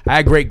 I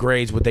had great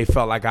grades, but they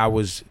felt like I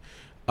was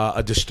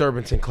a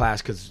disturbance in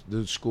class because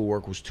the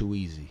schoolwork was too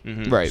easy.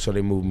 Right. So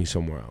they moved me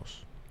somewhere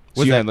else.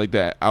 So you had like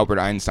that Albert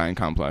Einstein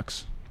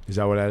complex. Is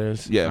that what that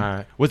is? Yeah. All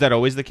right. Was that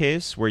always the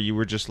case where you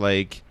were just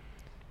like?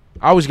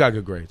 I always got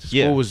good grades.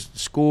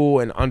 School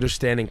and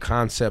understanding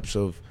concepts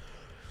of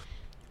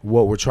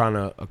what we're trying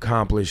to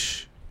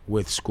accomplish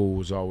with school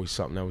was always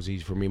something that was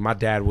easy for me. My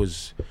dad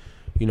was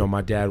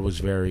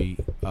very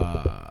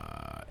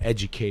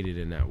educated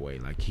in that way.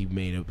 Like he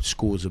made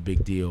school was a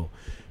big deal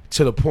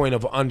to the point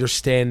of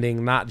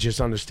understanding, not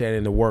just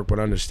understanding the work, but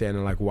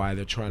understanding like why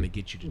they're trying to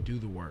get you to do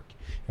the work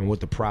and what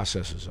the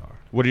processes are.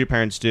 What did your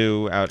parents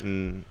do out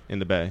in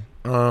the Bay?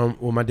 Well,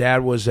 my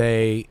dad was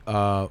actually,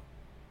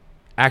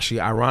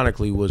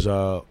 ironically, was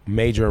a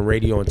major in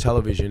radio and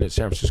television at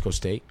San Francisco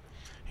State.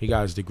 He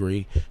got his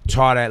degree.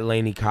 Taught at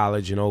Laney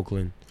College in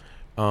Oakland.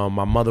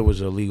 My mother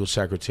was a legal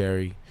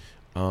secretary.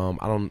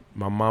 My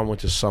mom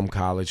went to some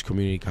college,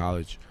 community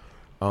college.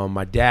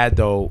 My dad,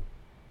 though,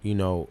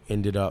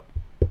 ended up,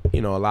 a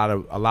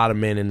lot of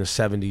men in the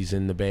 70s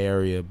in the Bay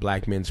Area,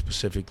 black men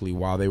specifically,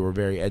 while they were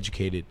very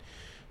educated,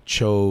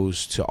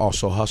 chose to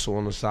also hustle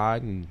on the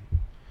side and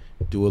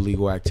do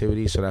illegal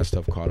activity. So that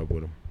stuff caught up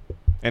with him.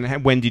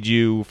 And when did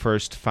you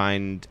first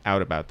find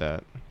out about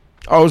that?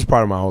 Oh, it was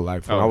part of my whole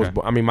life. When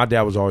okay. my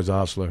dad was always a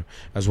hustler,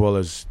 as well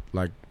as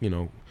like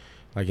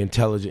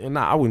intelligent. And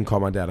I wouldn't call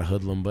my dad a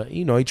hoodlum, but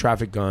he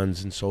trafficked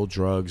guns and sold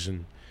drugs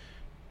and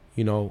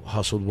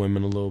hustled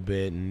women a little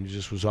bit, and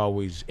just was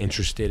always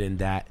interested in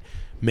that,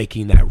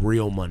 making that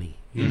real money.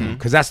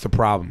 Because that's the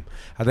problem.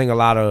 I think a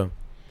lot of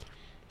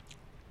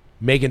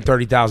making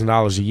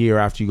 $30,000 a year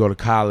after you go to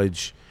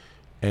college,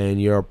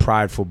 and you're a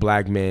prideful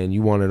black man,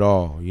 you want it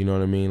all. You know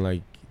what I mean?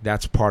 Like,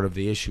 that's part of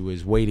the issue,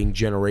 is waiting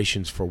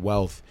generations for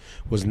wealth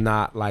was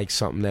not like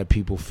something that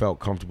people felt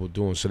comfortable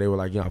doing. So they were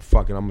like,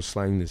 fuck it, I'm going to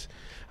slang this.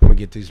 I'm going to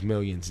get these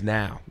millions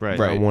now. Right.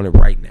 I want it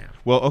right now.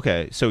 Well,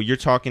 okay, so you're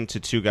talking to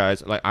two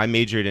guys. Like, I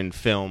majored in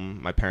film.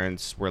 My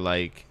parents were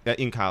like,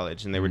 in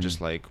college, and they were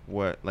just like,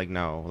 what? Like,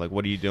 no. Like,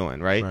 what are you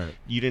doing, right?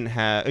 You didn't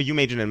have, you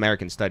majored in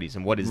American studies,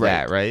 and what is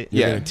that, right?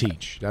 You're going to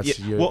teach.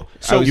 That's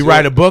so you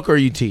write a book or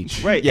you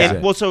teach. Right, yeah.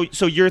 And, well,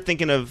 so you're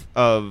thinking of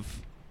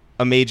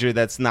a major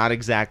that's not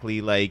exactly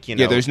like,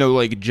 Yeah, there's no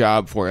like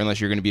job for it unless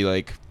you're going to be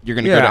like, you're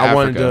going to go to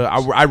Africa.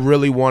 I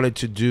really wanted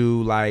to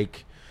do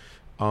like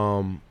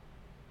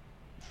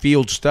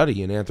field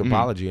study in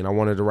anthropology, and I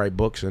wanted to write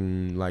books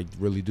and like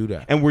really do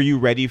that. And were you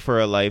ready for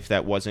a life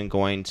that wasn't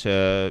going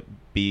to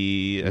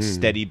be a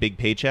steady big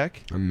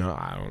paycheck? No,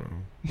 I don't know.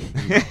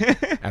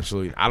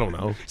 Absolutely, I don't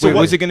know. So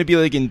was it going to be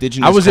like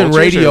indigenous? I was in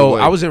radio.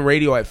 I was in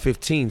radio at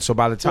 15. So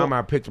by the time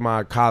I picked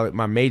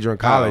my major in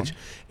college,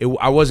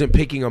 I wasn't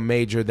picking a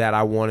major that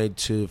I wanted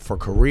to for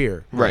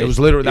career. Right. It was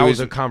literally that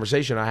was a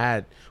conversation I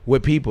had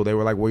with people. They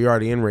were like, "Well, you're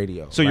already in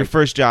radio." So your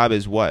first job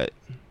is what?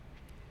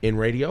 In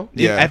radio?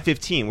 Yeah. At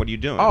 15, what are you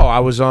doing? Oh, I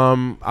was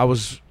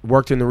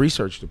worked in the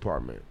research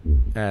department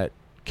at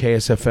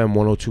KSFM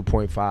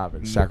 102.5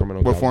 in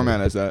Sacramento. What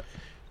format is that?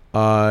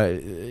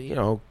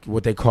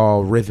 What they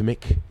call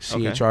rhythmic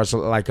CHR, so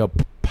like a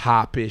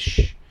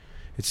popish.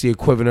 It's the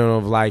equivalent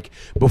of like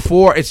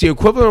before. It's the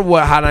equivalent of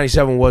what Hot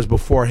 97 was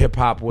before hip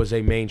hop was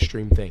a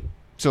mainstream thing.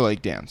 So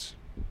like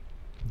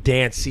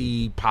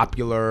dancey,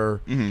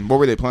 popular. What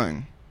were they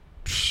playing?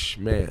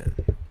 Man,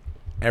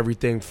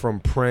 everything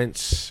from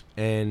Prince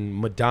and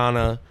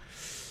Madonna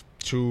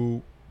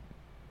to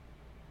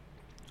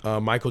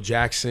Michael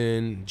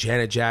Jackson,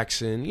 Janet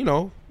Jackson.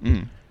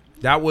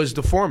 That was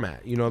the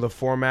format. The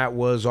format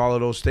was all of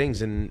those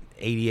things in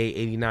 88,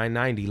 89,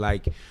 90.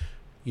 Like,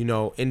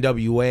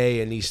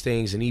 NWA and these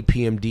things and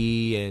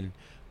EPMD and,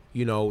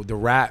 the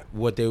rap,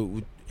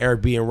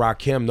 Eric B and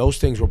Rakim, those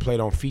things were played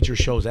on feature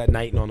shows at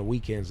night and on the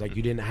weekends. Like,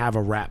 you didn't have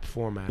a rap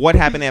format. What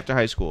happened after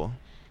high school?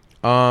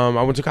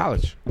 I went to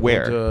college.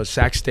 Where? I went to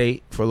Sac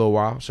State for a little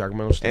while,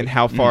 Sacramento State. And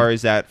how far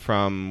is that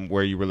from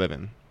where you were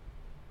living?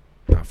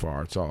 Not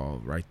far. It's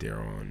all right there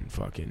on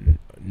fucking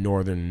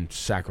northern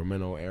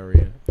Sacramento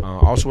area.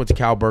 Also went to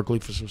Cal Berkeley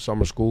for some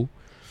summer school.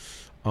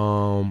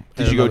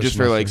 Did you go just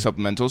for like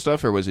supplemental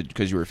stuff, or was it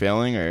because you were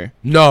failing? Or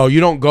no,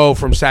 you don't go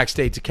from Sac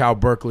State to Cal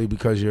Berkeley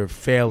because you're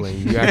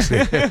failing. You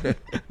actually that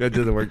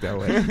doesn't work that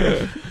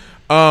way.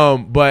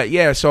 But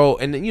yeah, so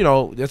and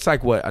that's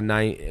like what a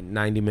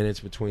 90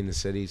 minutes between the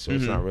cities, so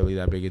it's not really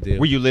that big a deal.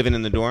 Were you living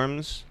in the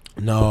dorms?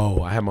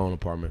 No, I had my own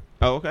apartment.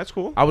 Oh, okay, that's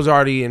cool. I was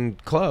already in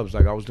clubs,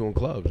 like I was doing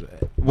clubs.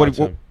 What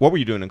were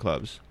you doing in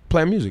clubs?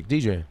 Playing music,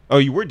 DJing. Oh,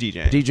 you were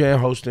DJing? DJing,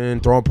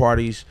 hosting, throwing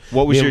parties.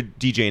 What was your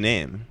DJ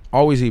name?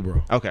 Always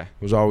Ebro. Okay.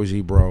 It was always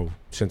Ebro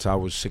since I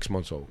was 6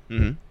 months old.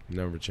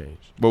 Never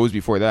changed. What was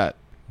before that?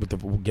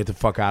 Get the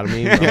fuck out of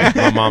me.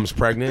 My mom's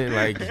pregnant.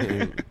 Like,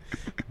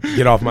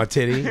 get off my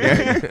titty.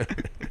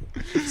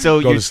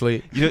 So go to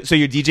sleep. So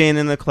you're DJing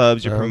in the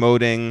clubs. You're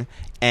promoting.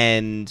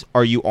 And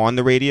are you on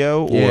the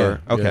radio?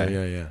 Or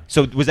okay. Yeah.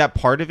 So was that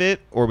part of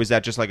it, or was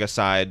that just like a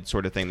side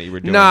sort of thing that you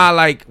were doing? Nah,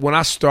 like when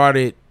I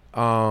started,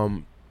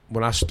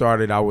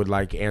 I would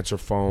like answer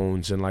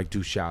phones and like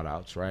do shout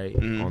outs, right?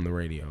 On the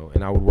radio.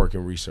 And I would work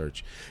in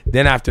research.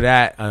 Then after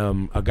that,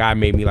 a guy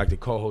made me like the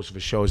co-host of a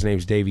show. His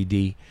name's Davey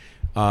D.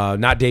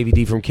 Not Davey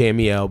D from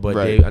KMEL, but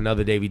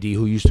another Davey D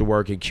who used to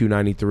work at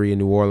Q93 in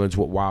New Orleans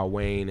with Wild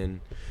Wayne and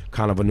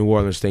kind of a New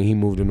Orleans thing. He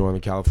moved to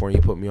Northern California.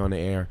 He put me on the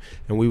air,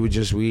 and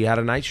we had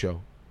a night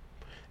show,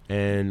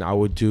 and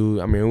we'd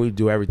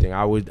do everything.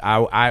 I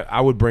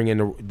would bring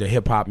in the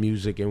hip hop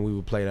music, and we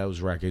would play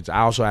those records. I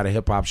also had a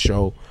hip hop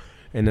show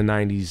in the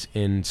 90s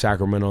in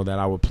Sacramento that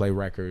I would play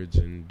records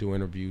and do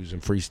interviews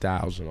and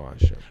freestyles and all that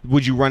shit.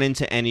 Would you run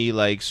into any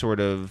like sort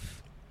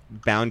of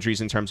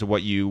boundaries in terms of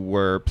what you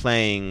were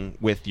playing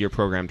with your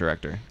program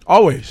director?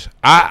 Always.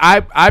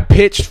 I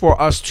pitched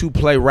for us to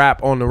play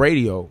rap on the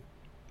radio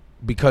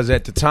because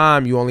at the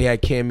time you only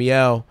had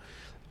Camille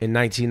in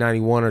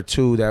 1991 or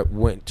 2 that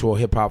went to a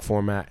hip-hop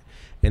format.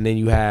 And then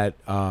you had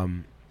Hot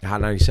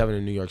 97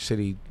 in New York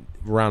City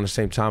around the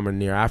same time or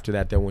near after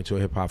that went to a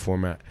hip-hop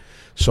format.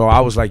 So I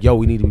was like, yo,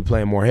 we need to be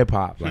playing more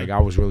hip-hop. Like, I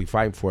was really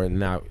fighting for it.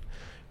 And that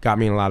got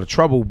me in a lot of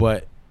trouble,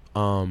 but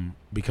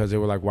because they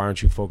were like, why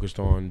aren't you focused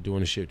on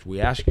doing the shit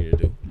we asked you to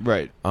do?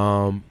 Right.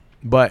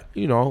 But,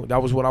 you know,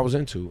 that was what I was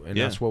into, and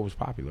that's what was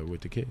popular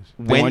with the kids.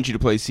 They want you to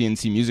play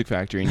CNC Music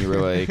Factory, and you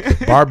were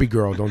like... Barbie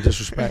girl, don't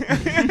disrespect.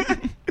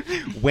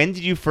 When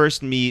did you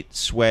first meet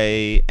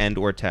Sway and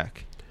or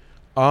Tech?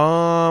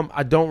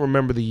 I don't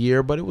remember the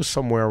year, but it was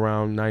somewhere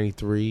around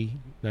 93,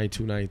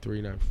 92, 93,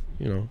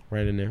 you know,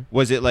 right in there.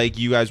 Was it like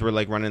you guys were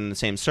like running in the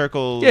same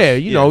circles? Yeah,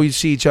 you know, you'd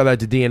see each other at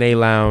the DNA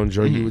Lounge,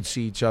 or you would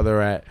see each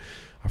other at,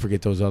 I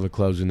forget those other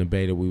clubs in the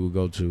Bay that we would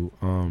go to.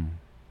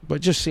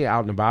 But just see it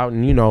out and about.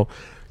 And, you know,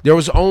 there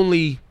was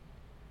only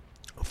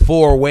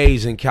 4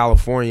 ways in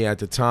California at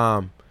the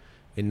time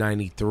in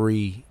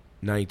 93,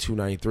 92,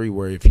 93,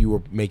 where if you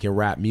were making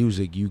rap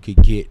music, you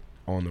could get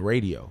on the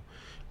radio.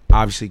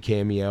 Obviously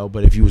Camille,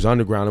 but if you was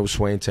underground, it was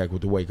Sway and Tech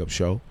with the Wake Up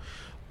Show.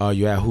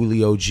 You had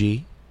Julio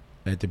G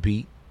at the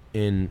Beat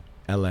in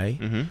L.A.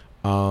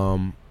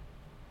 I'm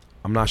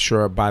not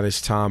sure by this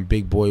time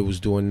Big Boy was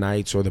doing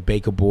nights or the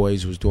Baker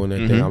Boys was doing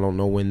their thing. I don't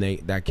know when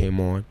that came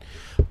on.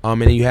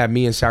 And then you had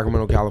me in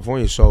Sacramento,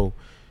 California. So,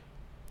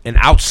 and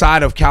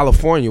outside of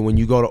California, when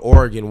you go to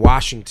Oregon,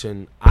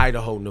 Washington,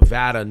 Idaho,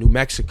 Nevada, New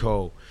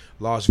Mexico,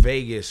 Las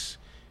Vegas,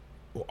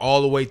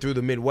 all the way through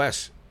the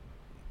Midwest,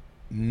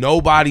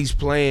 nobody's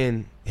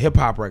playing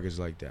hip-hop records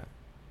like that.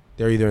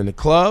 They're either in the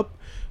club,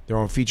 they're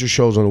on feature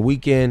shows on the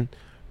weekend,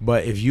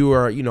 but if you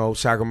are, you know,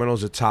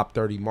 Sacramento's a top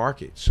 30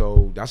 market,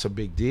 so that's a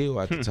big deal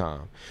at the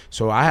time.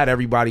 So I had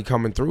everybody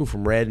coming through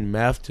from Red and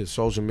Meth to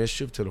Souls of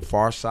Mischief to The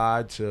Far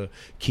Side to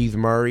Keith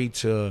Murray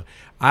to,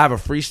 I have a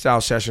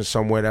freestyle session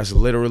somewhere that's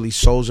literally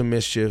Souls of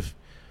Mischief,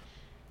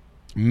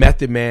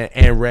 Method Man,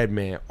 and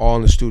Redman all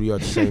in the studio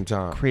at the same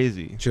time.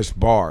 Crazy. Just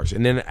bars.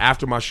 And then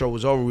after my show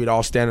was over, we'd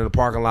all stand in the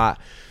parking lot,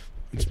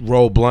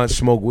 roll blunts,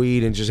 smoke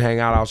weed, and just hang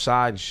out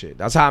outside and shit.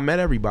 That's how I met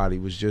everybody.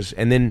 Was just,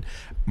 and then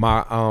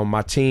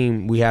my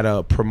team, we had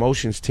a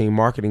promotions team,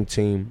 marketing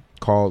team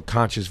called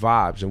Conscious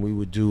Vibes, and we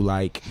would do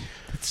like.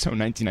 It's so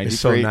 1993. It's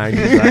so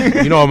 90s.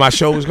 Right? You know what my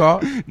show was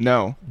called?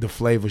 No. The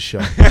Flavor Show.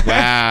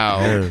 Wow.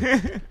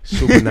 Yeah.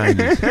 Super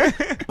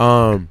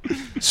 90s.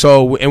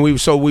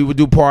 So we would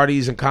do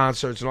parties and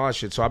concerts and all that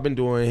shit. So I've been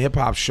doing hip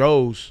hop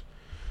shows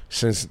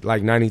since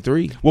like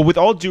 93. Well, with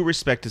all due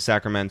respect to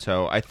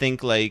Sacramento, I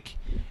think like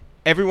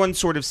everyone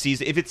sort of sees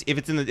if it's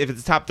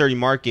a top 30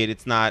 market,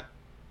 it's not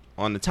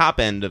on the top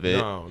end of it.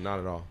 No, not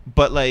at all.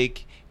 But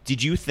like,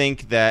 did you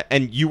think that,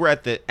 and you were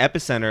at the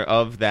epicenter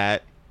of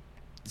that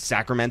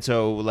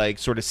Sacramento like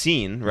sort of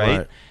scene,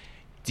 right?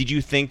 Did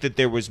you think that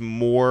there was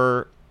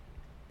more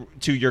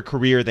to your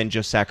career than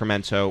just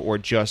Sacramento or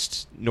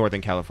just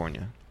Northern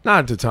California? Not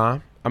at the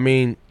time. I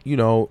mean, you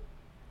know,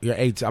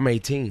 I'm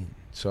 18,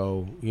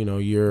 so you know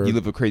you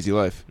live a crazy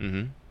life.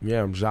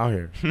 Yeah, I'm just out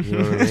here. You know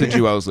what I mean? It's a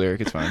Jewel's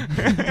lyric. It's fine.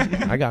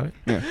 I got it.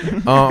 Yeah.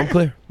 I'm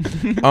clear.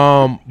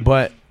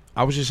 But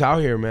I was just out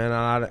here, man.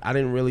 I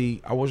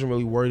wasn't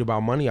really worried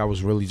about money. I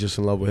was really just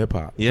in love with hip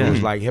hop. Yeah. So it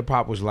was like hip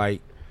hop was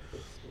like,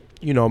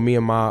 you know, me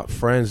and my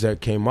friends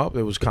that came up,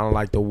 it was kind of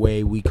like the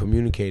way we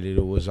communicated.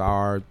 It was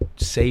our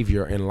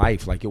savior in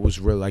life. Like, it was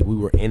really like we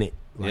were in it.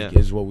 Like,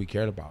 is what we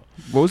cared about.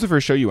 What was the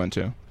first show you went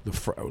to?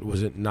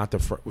 Was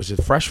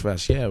it Fresh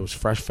Fest? Yeah, it was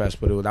Fresh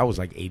Fest, but that was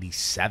like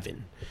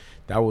 87.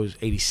 That was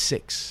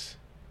 86.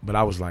 But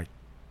I was like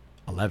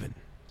 11.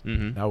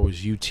 That was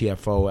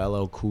UTFO,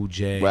 LL Cool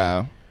J.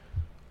 Wow.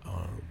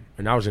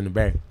 And I was in the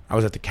Bay. I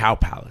was at the Cow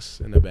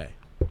Palace in the Bay.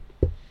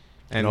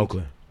 In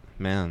Oakland.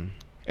 Man.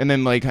 And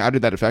then, like, how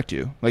did that affect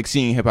you? Like,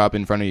 seeing hip-hop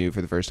in front of you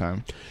for the first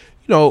time?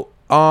 You know,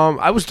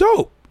 I was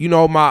dope. You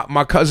know,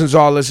 my cousins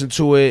all listened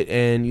to it.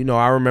 And, you know,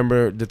 I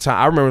remember the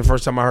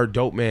first time I heard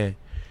Dope Man,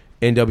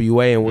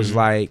 NWA, and was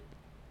like,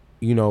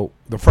 you know,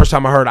 the first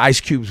time I heard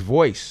Ice Cube's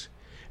voice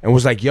and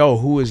was like, yo,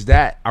 who is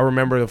that? I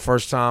remember the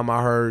first time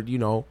I heard, you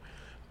know,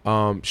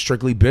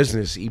 Strictly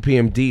Business,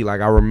 EPMD.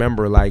 Like, I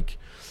remember, like,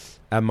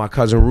 at my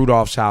cousin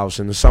Rudolph's house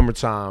in the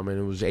summertime, and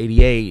it was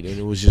 88, and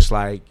it was just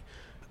like,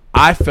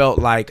 I felt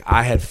like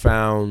I had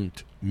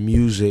found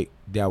music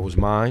that was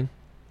mine,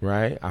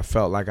 right? I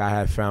felt like I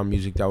had found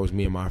music that was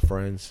me and my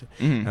friends.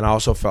 And I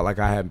also felt like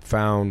I had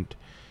found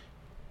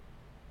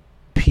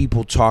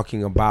people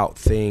talking about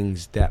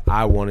things that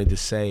I wanted to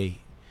say.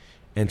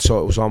 And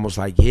so it was almost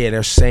like, yeah,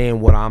 they're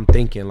saying what I'm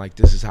thinking. Like,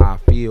 this is how I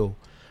feel.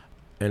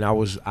 And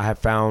I had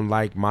found,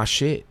 like, my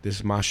shit. This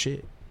is my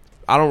shit.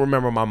 I don't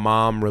remember my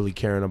mom really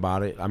caring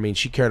about it. I mean,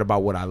 she cared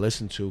about what I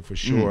listened to for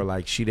sure.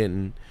 Like, she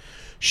didn't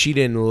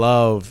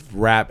love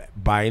rap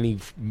by any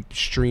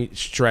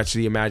stretch of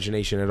the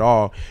imagination at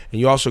all. And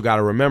you also got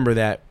to remember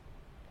that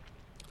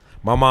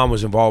my mom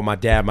was involved with my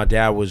dad. My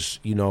dad was,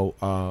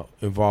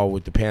 involved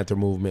with the Panther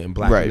movement and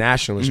Black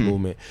nationalist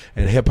movement.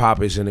 And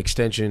hip-hop is an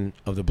extension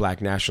of the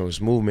Black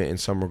nationalist movement in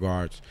some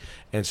regards.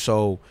 And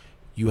so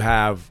you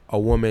have a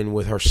woman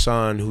with her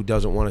son who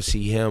doesn't want to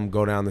see him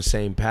go down the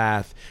same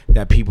path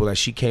that people that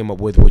she came up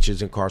with, which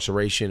is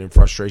incarceration and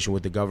frustration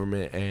with the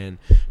government and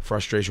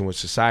frustration with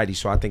society.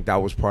 So I think that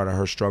was part of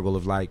her struggle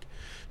of like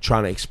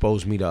trying to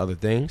expose me to other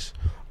things.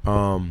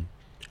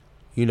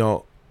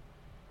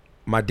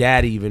 My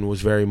dad even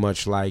was very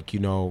much like,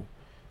 you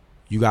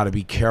got to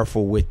be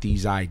careful with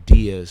these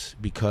ideas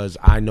because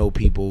I know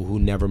people who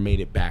never made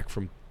it back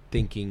from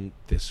thinking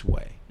this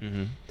way.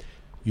 Mm-hmm.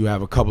 You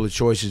have a couple of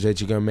choices that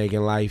you're going to make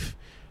in life.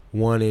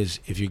 One is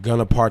if you're going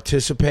to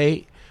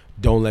participate,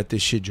 don't let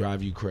this shit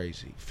drive you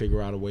crazy.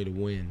 Figure out a way to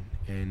win.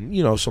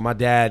 And, so my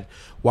dad,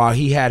 while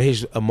he had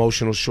his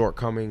emotional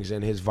shortcomings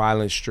and his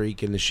violent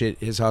streak and the shit,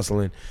 his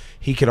hustling,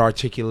 he could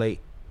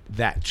articulate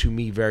that to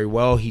me very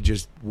well. He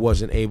just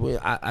wasn't able.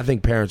 I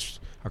think parents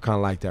are kind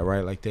of like that,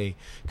 right? Like they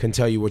can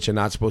tell you what you're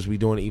not supposed to be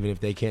doing even if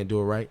they can't do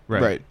it right.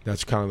 Right.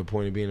 That's kind of the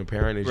point of being a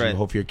parent is you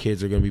hope your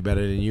kids are going to be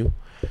better than you.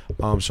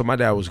 So my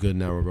dad was good in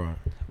that regard.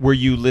 Were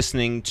you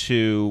listening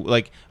to,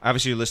 like,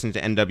 obviously you're listening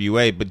to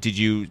NWA, but did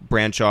you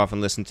branch off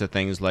and listen to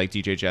things like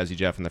DJ Jazzy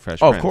Jeff and the Fresh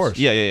Prince? Of course.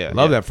 Yeah.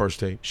 Love that first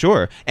tape.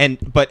 Sure. And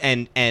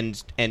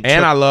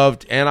I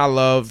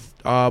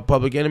loved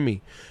Public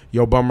Enemy,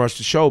 Yo Bum Rush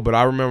the Show. But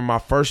I remember my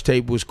first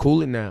tape was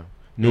Cool It Now,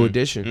 New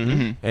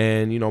Edition,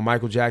 and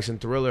Michael Jackson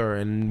Thriller,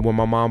 and when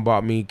my mom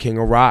bought me King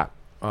of Rock,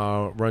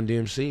 Run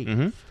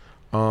DMC.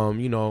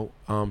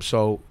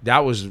 So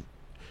that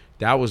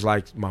was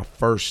like my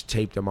first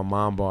tape that my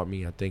mom bought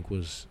me. I think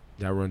was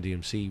that Run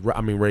DMC.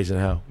 I mean Raising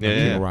Hell.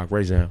 King of Rock,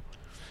 Raising Hell.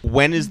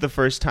 When is the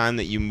first time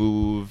that you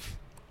move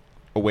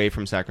away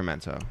from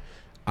Sacramento?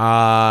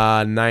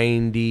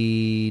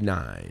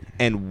 99.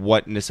 And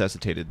what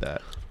necessitated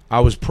that? I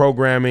was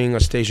programming a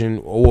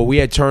station. Well, we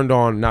had turned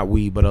on, not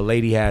we, but a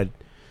lady had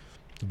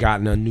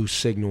gotten a new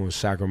signal in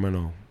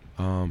Sacramento.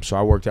 So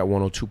I worked at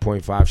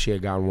 102.5. She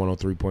had gotten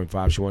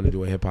 103.5. She wanted to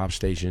do a hip-hop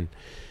station.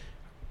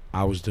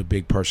 I was the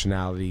big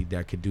personality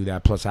that could do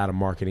that. Plus, I had a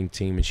marketing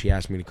team, and she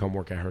asked me to come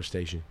work at her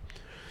station.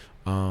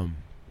 I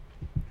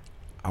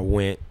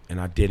went, and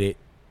I did it.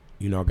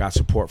 I got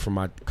support from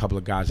a couple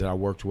of guys that I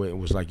worked with and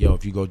was like, yo,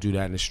 if you go do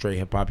that in a straight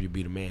hip-hop, you'll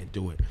be the man.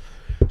 Do it.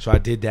 So I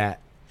did that.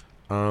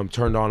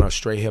 Turned on a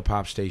straight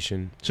hip-hop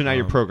station. So now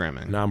you're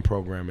programming. Now I'm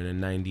programming in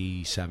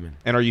 97.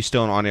 And are you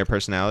still an on-air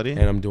personality?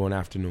 And I'm doing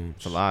afternoons.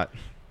 It's a lot.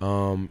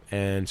 And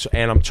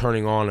I'm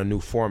turning on a new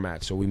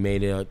format. So we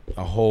made a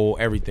whole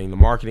everything, the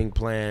marketing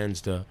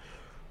plans, the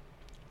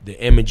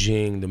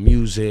imaging, the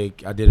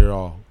music. I did it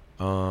all.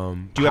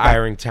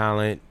 Hiring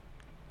talent,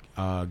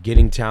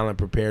 getting talent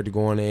prepared to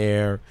go on the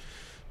air,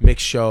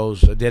 mix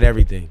shows. I did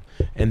everything.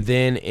 And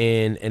then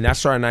and that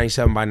started in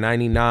 97. By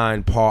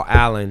 99, Paul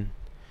Allen,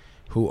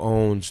 who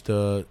owns at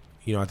the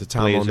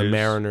time Blazers. owned the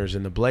Mariners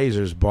and the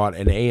Blazers, bought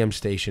an AM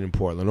station in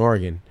Portland,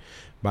 Oregon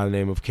by the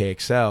name of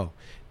KXL.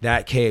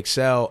 That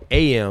KXL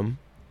AM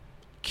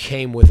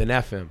came with an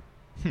FM.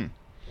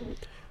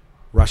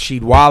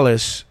 Rasheed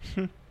Wallace,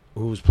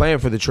 who was playing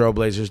for the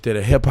Trailblazers, did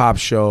a hip-hop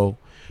show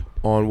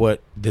on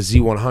the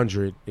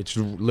Z100. It's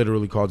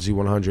literally called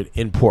Z100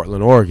 in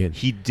Portland, Oregon.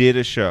 He did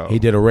a show. He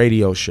did a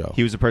radio show.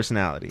 He was a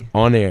personality.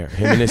 On air.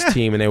 Him and his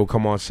team, and they would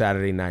come on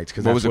Saturday nights.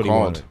 What was it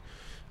called?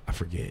 I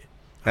forget.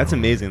 That's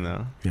amazing,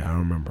 though. Yeah, I don't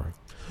remember.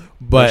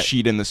 But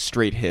Rashid and the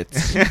Straight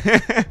Hits.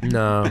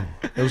 No,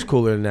 it was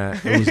cooler than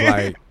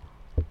that.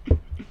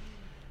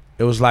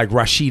 It was like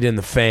Rashid and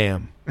the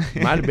Fam.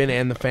 Might have been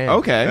and the Fam.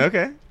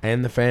 Okay.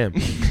 And the Fam.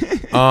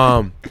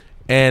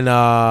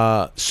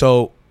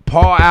 So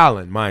Paul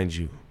Allen, mind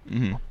you,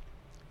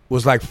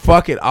 was like,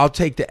 fuck it, I'll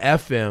take the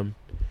FM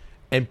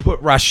and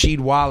put Rasheed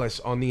Wallace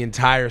on the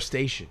entire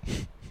station.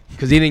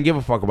 Because he didn't give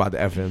a fuck about the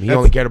FM. He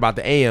only cared about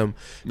the AM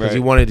because he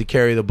wanted to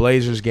carry the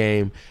Blazers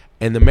game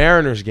and the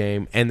Mariners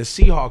game and the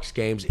Seahawks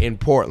games in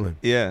Portland.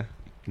 Yeah.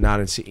 Not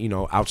in,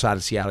 outside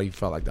of Seattle, you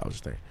felt like that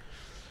was the thing.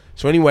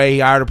 So anyway, he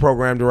hired a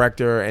program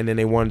director, and then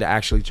they wanted to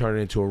actually turn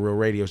it into a real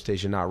radio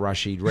station, not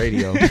Rashid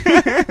Radio.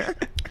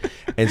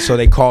 And so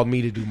they called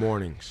me to do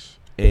mornings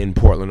in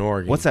Portland,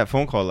 Oregon. What's that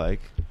phone call like?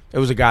 It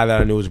was a guy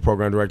that I knew was a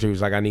program director. He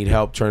was like, I need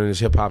help turning this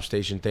hip-hop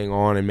station thing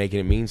on and making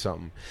it mean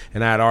something.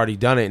 And I had already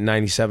done it in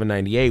 97,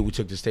 98. We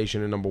took the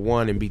station to number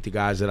 1 and beat the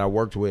guys that I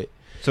worked with.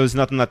 So there's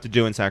nothing left to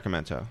do in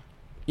Sacramento?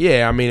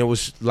 Yeah, I mean, it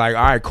was like,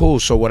 all right, cool.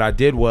 So what I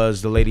did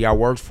was the lady I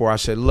worked for, I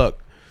said,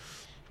 look,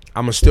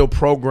 I'm going to still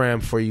program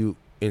for you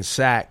in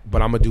Sac,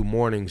 but I'm going to do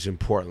mornings in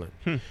Portland.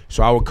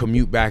 So I would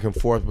commute back and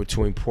forth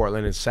between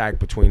Portland and Sac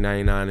between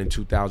 99 and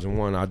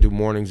 2001. I'll do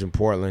mornings in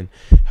Portland,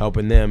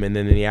 helping them, and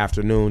then in the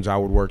afternoons I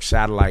would work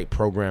satellite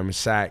program in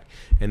Sac,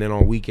 and then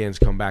on weekends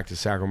come back to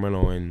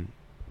Sacramento and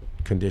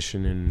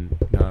condition and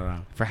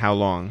For how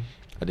long?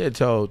 I did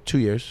till 2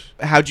 years.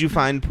 How'd you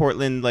find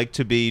Portland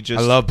to be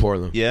just... I love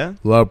Portland. Yeah?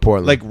 Love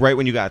Portland. Right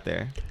when you got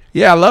there?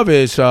 Yeah, I love it.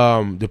 It's,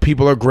 the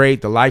people are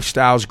great. The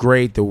lifestyle's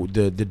great.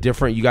 The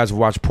different. You guys have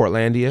watched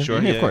Portlandia?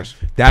 Sure, Yeah, of course.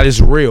 That is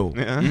real.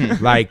 Yeah.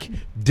 Like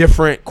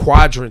different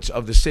quadrants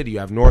of the city. You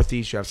have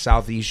northeast, you have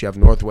southeast, you have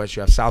northwest,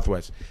 you have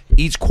southwest.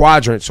 Each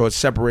quadrant, so it's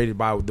separated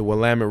by the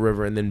Willamette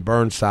River, and then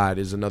Burnside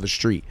is another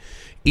street.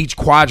 Each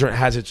quadrant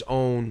has its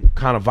own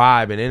kind of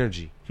vibe and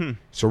energy.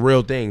 It's a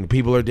real thing. The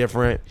people are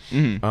different.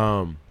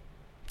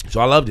 So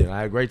I loved it. I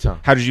had a great time.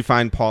 How did you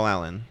find Paul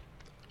Allen?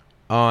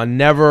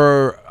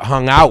 Never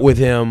hung out with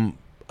him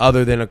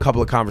other than a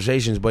couple of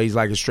conversations, but he's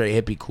like a straight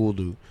hippie cool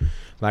dude.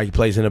 Like he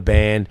plays in a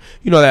band.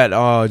 You know that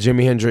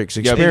Jimi Hendrix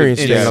Experience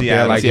in thing up there.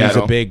 Seattle, Like he's a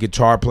Seattle. big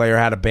guitar player,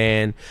 had a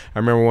band. I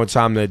remember one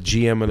time the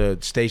GM of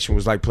the station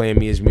was like playing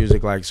me his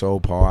music, like, so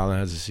Paul Allen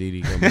has a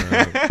CD coming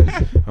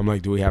out. I'm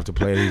like, do we have to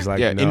play it? He's like,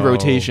 Yeah, no. in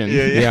rotation.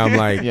 Yeah, I'm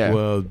like, Yeah.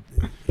 well,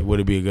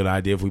 would it be a good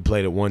idea if we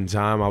played it one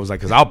time? I was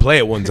like, because I'll play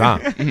it one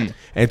time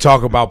and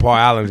talk about Paul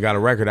Allen's got a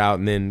record out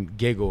and then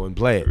giggle and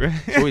play it.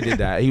 So we did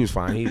that. He was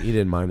fine. He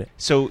didn't mind it.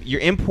 So you're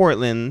in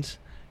Portland.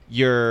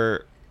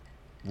 You're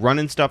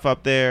running stuff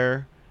up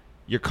there.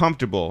 You're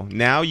comfortable.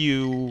 Now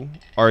you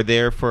are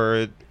there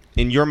for,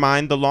 in your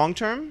mind, the long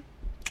term?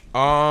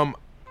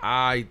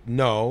 I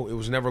no, it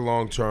was never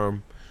long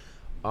term.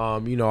 I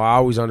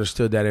always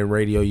understood that in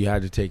radio you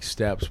had to take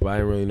steps, but I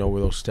didn't really know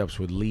where those steps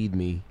would lead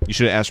me. You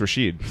should have asked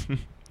Rashid.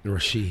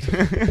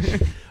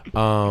 Rashid.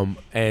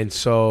 And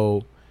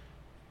so,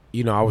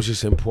 I was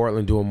just in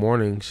Portland doing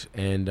mornings,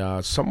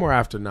 and somewhere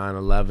after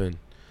 9/11,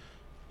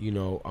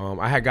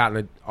 I had gotten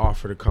an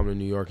offer to come to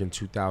New York in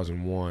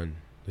 2001.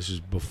 This is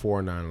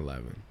before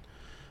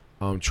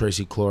 9/11.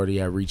 Tracy Clordy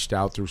had reached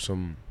out through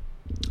some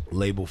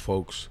label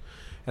folks,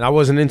 and I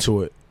wasn't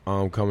into it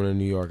coming to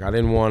New York. I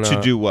didn't want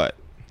To do what?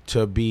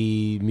 to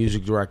be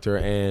music director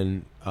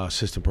and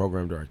assistant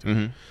program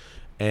director.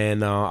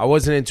 And I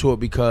wasn't into it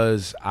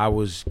because I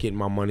was getting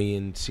my money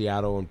in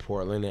Seattle and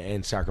Portland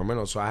and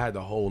Sacramento, so I had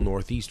the whole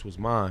Northeast was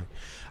mine.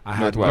 I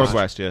had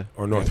Northwest, yeah.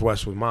 or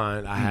Northwest was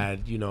mine. I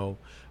had,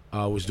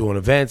 I was doing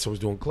events, I was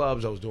doing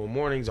clubs, I was doing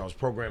mornings, I was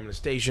programming the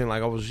station.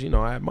 Like I was,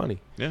 I had money.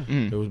 Yeah.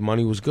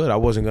 Money was good. I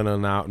wasn't gonna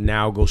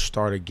now go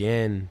start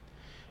again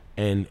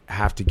and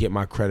have to get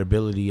my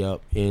credibility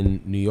up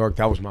in New York.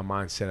 That was my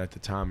mindset at the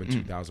time in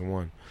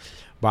 2001.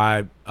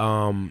 By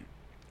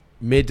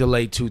mid to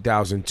late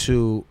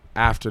 2002,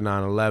 after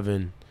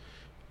 9/11,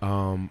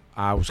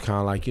 I was kind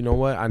of like, you know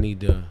what? I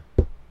need to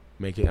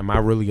make it. Am I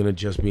really going to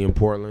just be in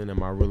Portland? I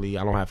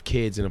don't have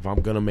kids. And if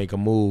I'm going to make a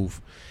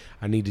move,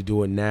 I need to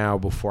do it now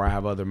before I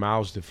have other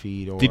mouths to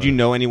feed. Or, Did you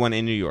know anyone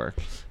in New York?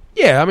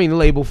 Yeah, I mean,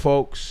 label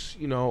folks,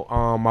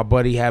 my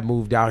buddy had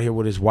moved out here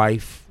with his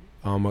wife.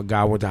 A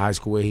guy I went to high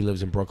school with. He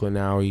lives in Brooklyn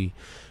now. He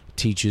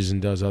teaches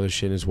and does other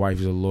shit. His wife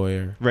is a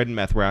lawyer. Red and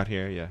Meth were out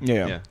here,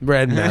 yeah.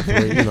 Red and Meth,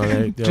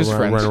 they're Just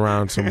run friends.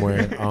 around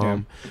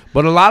somewhere.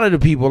 But a lot of the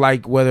people,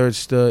 like whether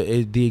it's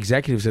the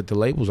executives at the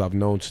labels, I've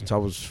known since I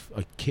was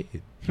a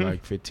kid,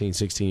 like 15,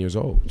 16 years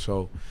old.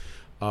 So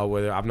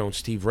whether I've known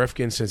Steve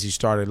Rifkin since he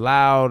started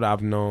Loud,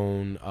 I've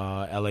known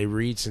L.A.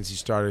 Reid since he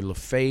started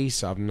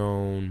LaFace, I've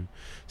known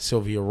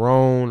Sylvia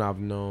Rohn, I've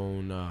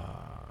known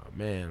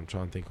I'm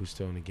trying to think who's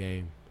still in the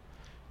game.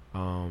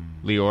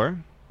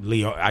 Lior?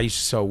 Lior, I used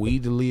to sell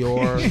weed to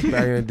Lior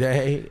back in the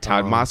day.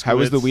 Todd Moskowitz? How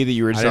was the weed that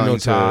you were I didn't know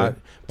selling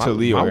Todd. to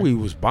Lior? My weed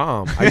was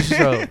bomb. I used to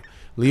sell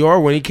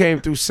Lior when he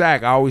came through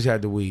SAC. I always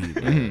had the weed.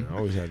 I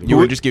always had the You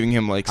weed. were just giving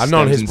him like I've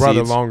known stems his and brother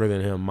seeds. longer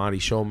than him, Monty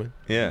Showman.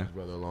 Yeah. His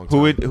brother a long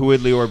Who time. would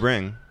Lior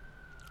bring?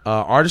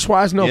 Artist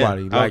wise,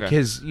 nobody. Yeah. Like Okay.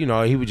 his,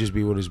 he would just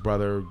be with his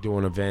brother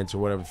doing events or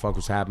whatever the fuck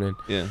was happening.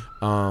 Yeah.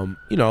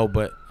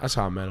 But that's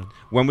how I met him.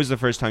 When was the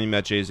first time you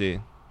met Jay-Z?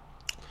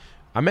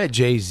 I met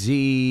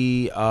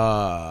Jay-Z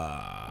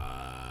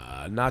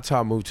not till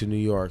I moved to New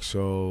York,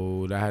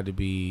 so that had to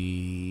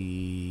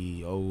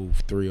be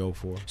 03,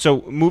 04.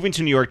 So moving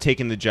to New York,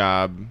 taking the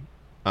job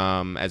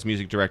as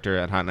music director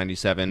at Hot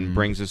 97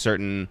 brings a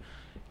certain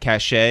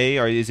cachet,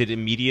 or is it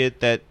immediate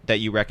that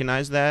you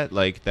recognize that?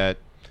 Like that?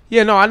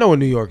 Yeah, no, I know what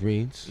New York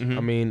means. Mhm.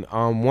 I mean,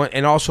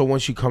 and also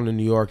once you come to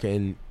New York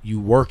and you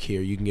work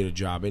here, you can get a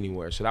job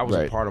anywhere. So that was a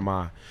Right. part of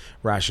my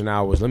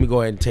rationale was, let me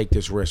go ahead and take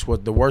this risk.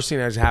 What the worst thing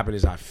that has happened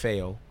is I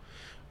fail,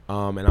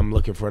 and I'm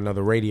looking for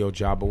another radio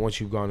job. But once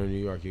you've gone to New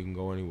York, you can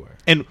go anywhere.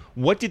 And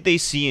what did they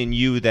see in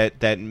you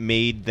that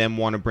made them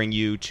want to bring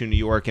you to New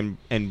York and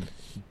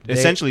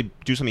essentially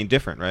do something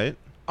different, right?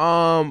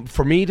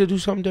 For me to do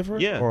something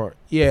different? Yeah.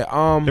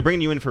 They're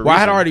bringing you in for a Well, I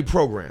had reason. already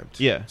programmed.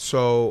 Yeah.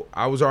 So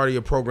I was already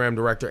a program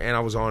director, and I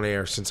was on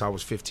air since I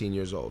was 15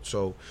 years old.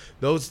 So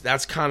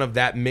that's kind of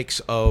that mix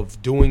of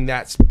doing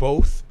that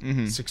both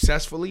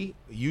successfully.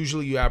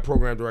 Usually you have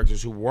program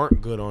directors who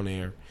weren't good on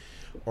air,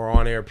 or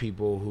on air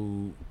people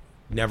who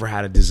never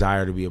had a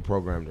desire to be a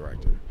program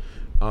director.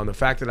 The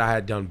fact that I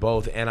had done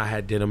both, and I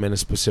had did them in a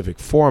specific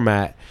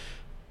format,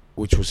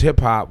 which was hip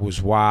hop,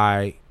 was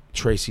why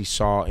Tracy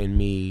saw in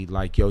me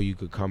like, yo, you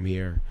could come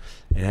here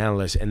and handle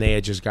this. And they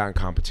had just gotten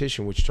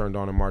competition, which turned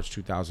on in March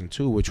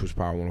 2002, which was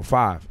Power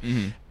 105.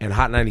 And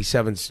Hot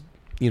 97's,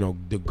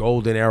 the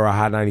golden era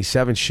Hot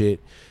 97 shit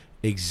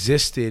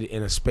existed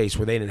in a space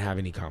where they didn't have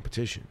any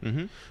competition.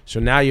 Mm-hmm. So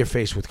now you're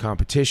faced with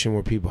competition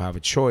where people have a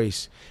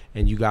choice,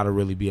 and you got to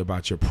really be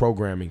about your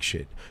programming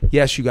shit.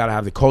 Yes, you got to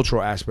have the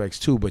cultural aspects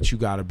too, but you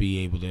got to be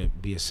able to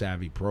be a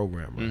savvy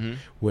programmer.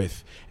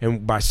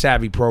 And by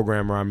savvy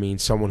programmer, I mean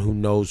someone who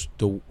knows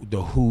the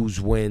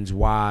who's, whens,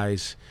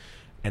 whys,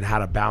 and how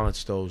to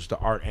balance those, the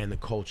art and the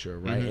culture,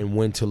 right? And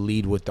when to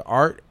lead with the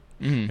art.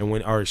 And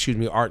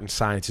art and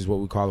science is what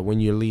we call it. When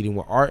you're leading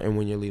with art and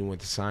when you're leading with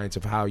the science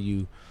of how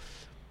you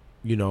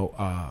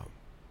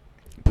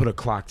put a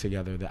clock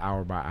together, the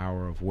hour by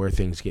hour of where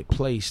things get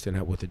placed and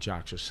what the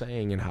jocks are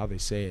saying and how they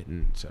say it,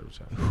 and et cetera, et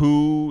cetera.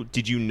 Who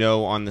did you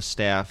know on the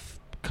staff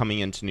coming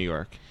into New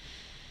York?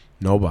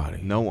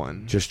 Nobody. No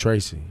one. Just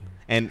Tracy.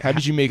 And how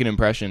did you make an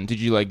impression? Did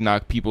you like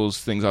knock people's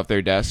things off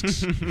their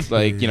desks,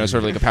 like sort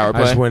of like a power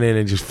play? I just went in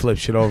and just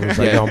flipped shit over. It's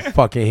like, yo, I'm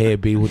fucking here,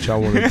 B. What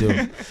y'all want to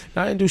do?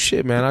 I didn't do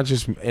shit, man. I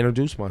just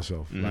introduced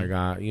myself. Like,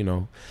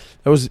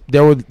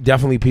 there were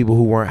definitely people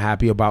who weren't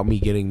happy about me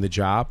getting the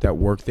job that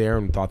worked there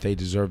and thought they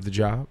deserved the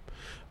job.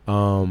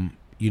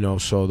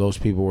 So those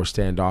people were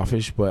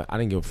standoffish, but I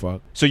didn't give a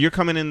fuck. So you're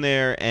coming in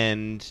there,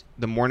 and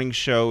the morning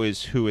show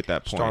is who at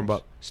that point? Star and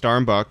Buck. Star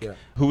and Buck. Yeah.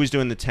 Who was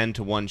doing the 10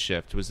 to 1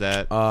 shift? Was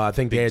that? I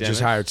think Big they had Dennis?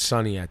 just hired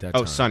Sonny at that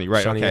time. Oh, Sonny,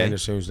 right? Sonny okay.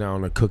 Anderson was now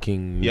on the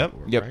cooking. Yep.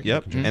 Right?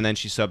 Mm-hmm. And then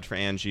she subbed for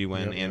Angie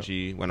when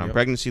Angie went on Yep.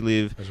 pregnancy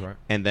leave. That's right.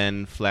 And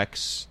then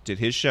Flex did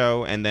his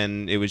show, and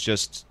then it was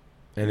just.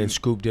 And then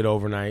Scoop did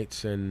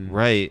overnights, and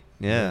Right.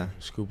 Yeah.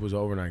 Scoop was an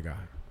overnight guy.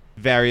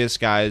 Various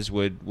guys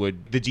the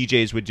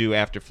DJs would do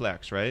after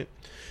Flex, right?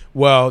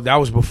 Well, that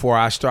was before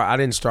I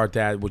didn't start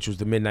that, which was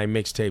the midnight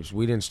mixtapes.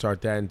 We didn't start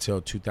that until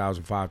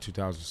 2005,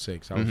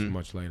 2006. That was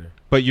much later.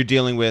 But you're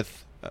dealing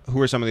with who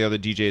are some of the other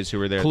DJs who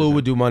were there? Clue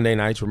would do Monday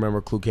nights.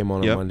 Remember, Clue came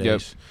on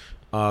Mondays.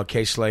 Yep.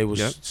 K Slay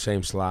was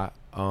same slot.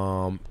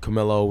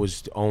 Camilo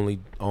was only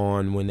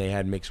on when they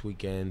had mixed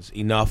weekends.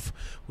 Enough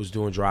was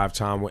doing drive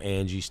time with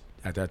Angie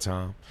at that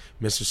time.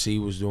 Mr. C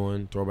was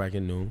doing Throwback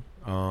and New.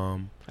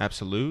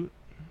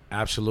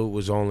 Absolute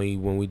was only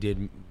when we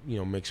did,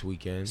 mixed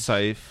weekends.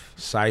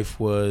 Syph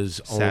was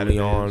Saturdays. only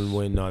on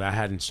when that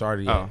hadn't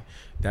started yet. Oh.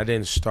 That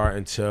didn't start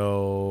until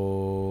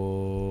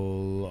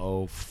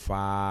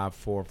 4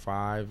 or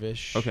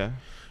 5-ish. Okay.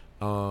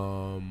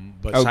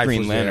 But Syph Green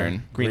was Lantern.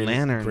 there. Green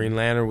Lantern. Green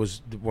Lantern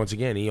was, once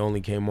again, he only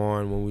came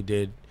on when we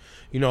did,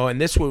 and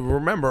this would,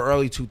 remember,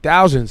 early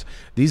 2000s,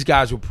 these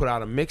guys would put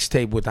out a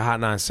mixtape with the Hot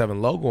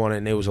 97 logo on it,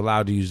 and they was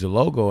allowed to use the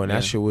logo, and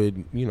that shit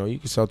would, you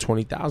could sell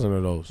 20,000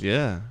 of those.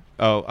 Yeah.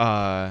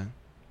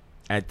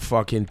 At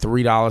fucking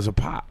 $3 a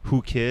pop.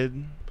 Who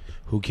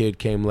Kid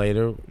came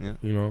later.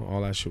 Yeah. All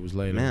that shit was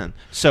later. Man.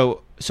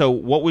 So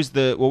what was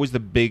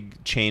the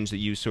big change that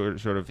you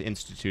sort of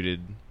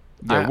instituted?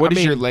 Yeah, what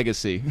is your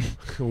legacy?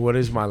 What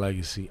is my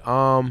legacy?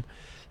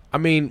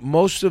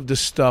 Most of the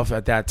stuff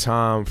at that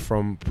time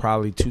from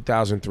probably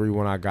 2003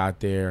 when I got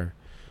there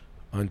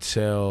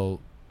until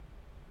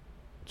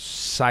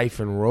Syph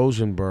and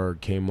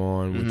Rosenberg came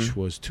on, which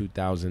was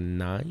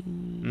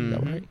 2009. Is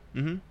that right?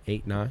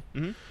 8,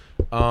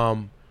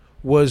 9.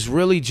 Was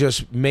really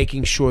just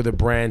making sure the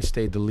brand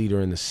stayed the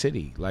leader in the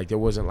city. Like, there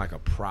wasn't like a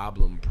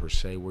problem per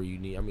se where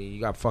you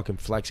got fucking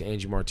Flex,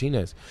 Angie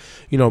Martinez.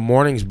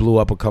 Mornings blew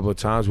up a couple of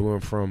times. We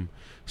went from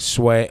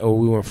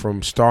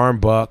Star and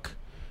Buck,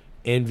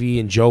 Envy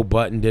and Joe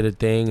Button did a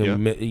thing,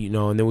 and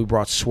and then we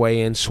brought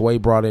Sway in. Sway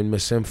brought in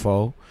Miss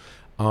Info.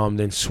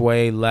 Then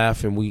Sway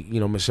left, and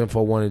Miss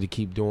Info wanted to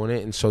keep doing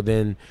it, and so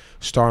then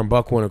Star and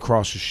Buck went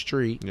across the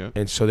street,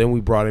 and so then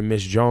we brought in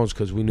Miss Jones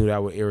because we knew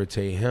that would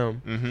irritate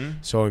him,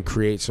 so and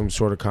create some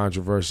sort of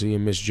controversy.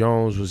 And Miss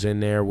Jones was in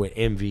there with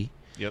Envy,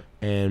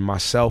 and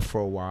myself for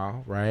a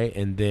while, right,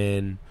 and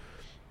then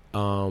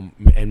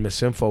and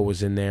Miss Info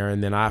was in there,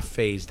 and then I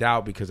phased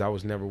out because I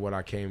was never what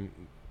I came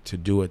to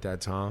do at that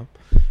time.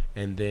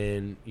 And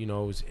then, it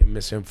was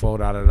Miss Info,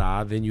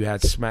 Then you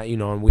had Smack,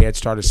 and we had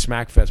started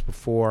Smackfest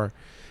before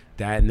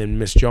that. And then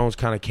Miss Jones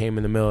kind of came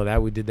in the middle of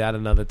that. We did that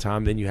another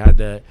time. Then you had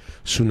the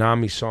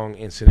Tsunami Song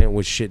incident,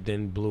 which shit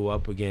then blew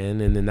up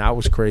again. And then that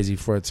was crazy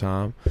for a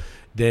time.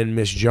 Then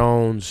Miss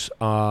Jones,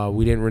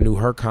 we didn't renew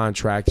her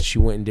contract. She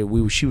went and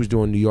did. She was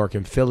doing New York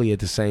and Philly at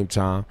the same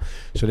time.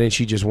 So then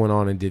she just went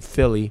on and did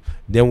Philly.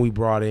 Then we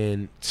brought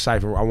in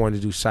Syph. I wanted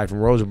to do Syph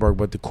and Rosenberg,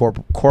 but the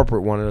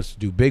corporate wanted us to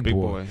do Big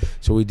Boy.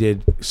 So we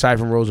did Syph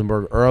and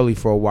Rosenberg early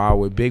for a while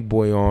with Big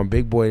Boy on.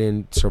 Big Boy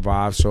didn't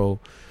survive, so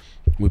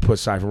we put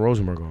Syph and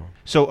Rosenberg on.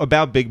 So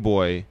about Big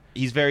Boy,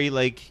 he's very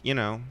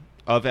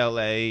of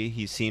LA.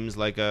 He seems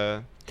like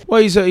a. Well,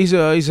 he's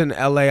an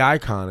LA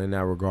icon in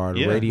that regard.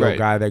 A radio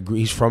guy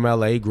he's from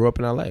LA, grew up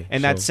in LA.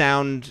 And that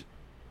sound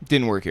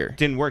didn't work here.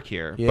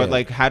 Yeah.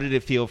 But how did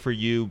it feel for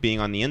you being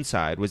on the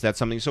inside? Was that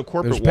something so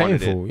corporate it was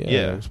painful. wanted it?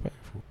 Yeah, it was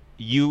painful.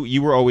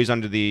 you were always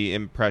under the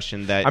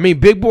impression that I mean,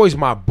 Big Boy's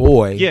my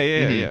boy.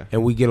 Yeah.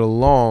 And we get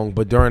along,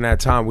 but during that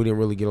time we didn't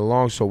really get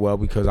along so well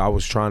because I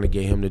was trying to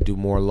get him to do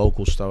more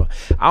local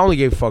stuff. I only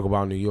gave a fuck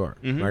about New York.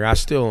 Like I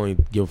still only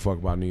give a fuck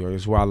about New York.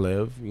 It's where I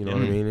live, you know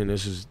what I mean?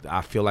 And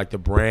I feel like the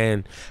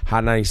brand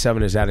Hot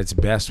 97 is at its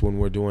best when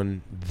we're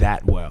doing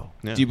that well.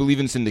 Do you believe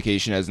in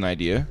syndication as an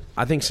idea?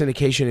 I think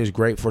syndication is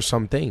great for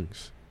some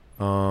things.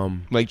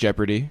 Like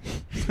Jeopardy,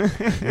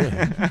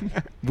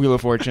 Wheel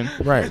of Fortune,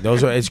 right?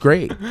 It's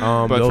great.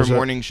 But for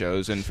morning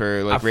shows and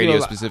for like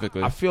radio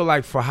specifically, I feel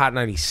like for Hot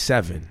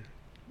 97,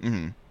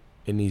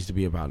 it needs to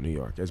be about New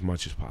York as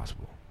much as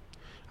possible.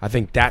 I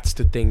think that's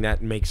the thing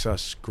that makes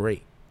us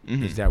great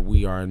is that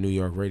we are a New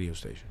York radio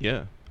station.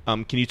 Yeah.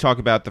 Can you talk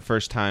about the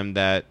first time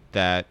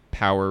that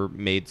Power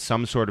made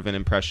some sort of an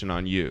impression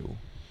on you?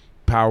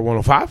 Power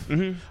 105?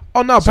 Mm-hmm.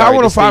 Oh no, Sorry, Power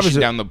 105 is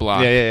down the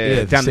block.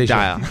 Yeah, down the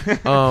dial.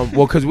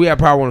 Well, because we had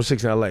Power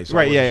 106 in LA, so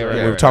right? We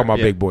were talking about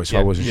Big Boy, so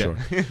I wasn't sure.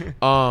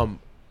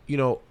 You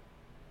know,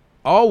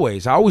 I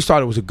always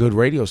thought it was a good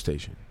radio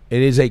station.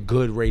 It is a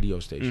good radio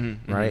station,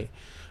 right?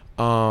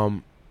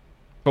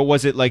 But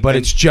was it like? But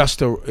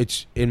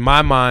it's in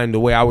my mind the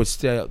way I would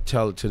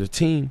tell it to the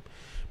team.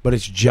 But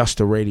it's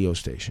just a radio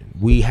station.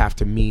 We have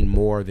to mean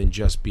more than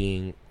just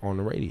being on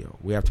the radio.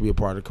 We have to be a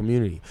part of the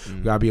community.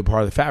 We gotta be a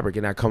part of the fabric,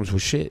 and that comes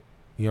with shit.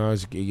 You know,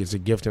 it's a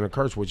gift and a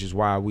curse, which is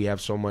why we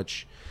have so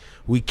much.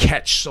 We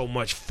catch so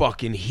much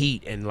fucking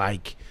heat and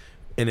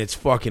it's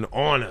fucking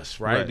on us,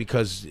 right?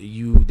 Because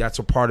that's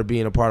a part of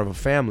being a part of a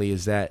family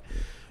is that.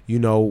 You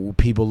know,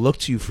 people look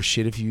to you for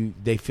shit if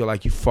they feel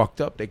like you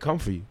fucked up, they come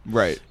for you.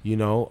 Right. You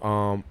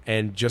know,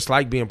 and just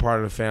like being part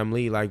of the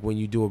family, like when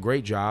you do a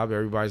great job,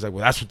 everybody's like,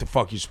 well, that's what the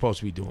fuck you're supposed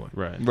to be doing.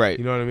 Right.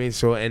 You know what I mean?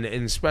 So, and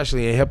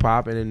especially in hip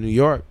hop and in New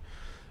York,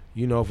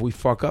 you know, if we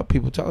fuck up,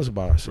 people tell us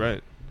about us.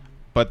 Right.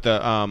 But the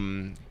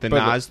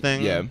Nas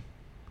thing. Yeah,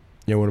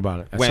 what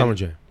about it? At Summer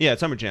Jam. Yeah, at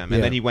Summer Jam.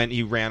 And then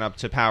he ran up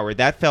to Power.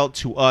 That felt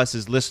to us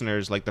as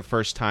listeners like the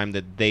first time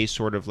that they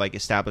sort of like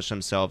established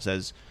themselves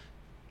as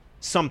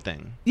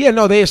something. Yeah,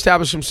 no, they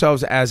established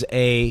themselves as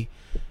as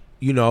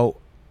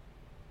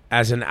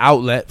an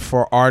outlet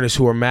for artists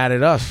who are mad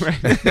at us.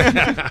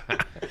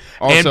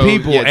 Also, and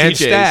people and DJs,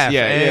 staff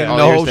and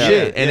the whole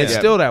shit. And it's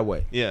still that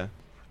way. Yeah.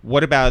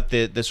 What about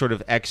the sort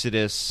of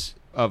exodus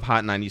of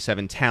Hot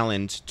 97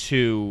 talent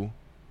to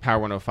Power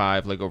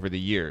 105 like over the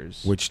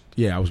years? Which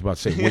I was about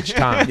to say which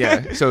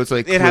time. So it's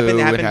like it happened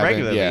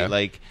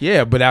regularly.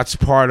 But that's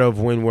part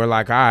of when we're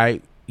like, all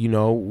right, you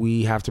know,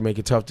 we have to make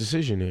a tough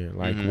decision here.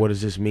 Like, what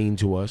does this mean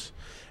to us?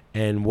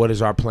 And what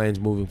is our plans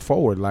moving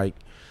forward? Like,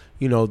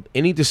 you know,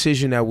 any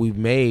decision that we've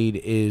made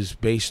is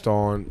based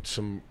on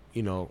some,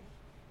 you know,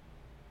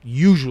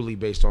 usually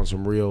based on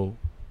some real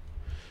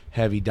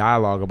heavy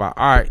dialogue about,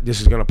 all right, this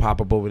is going to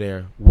pop up over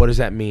there. What does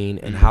that mean?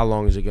 And how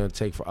long is it going to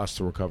take for us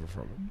to recover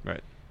from it?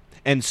 Right.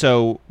 And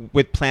so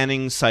with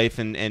planning Syph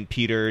and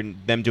Peter and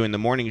them doing the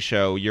morning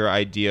show, your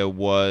idea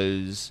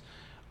was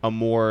a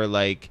more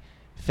like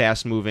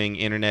fast-moving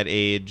internet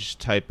age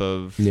type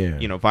of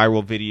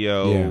viral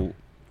video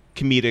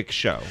comedic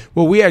show.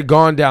 Well, we had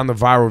gone down the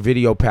viral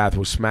video path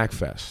with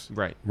Smackfest.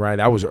 Right.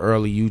 That was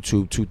early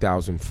YouTube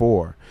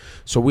 2004.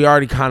 So we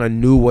already kind of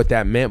knew what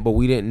that meant, but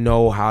we didn't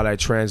know how that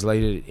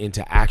translated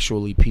into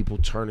actually people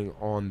turning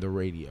on the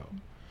radio.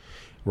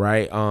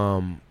 Right?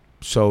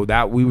 So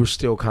that we were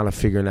still kind of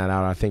figuring that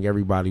out. I think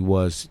everybody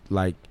was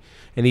like,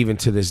 and even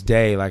to this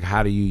day, like,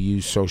 how do you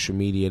use social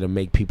media to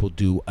make people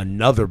do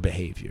another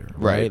behavior,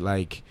 right?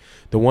 Like,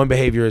 the one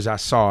behavior is I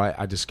saw it,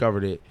 I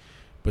discovered it,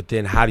 but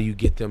then how do you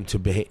get them to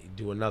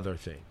do another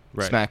thing?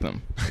 Right. Smack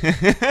them.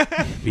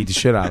 Beat the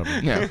shit out of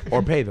them. Yeah.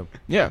 Or pay them.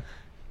 Yeah.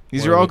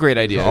 These are all great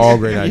ideas. All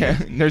great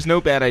ideas. There's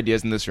no bad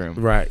ideas in this room.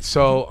 Right.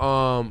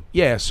 So,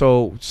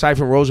 so Syph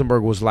and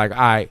Rosenberg was like, all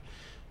right,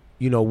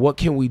 you know, what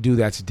can we do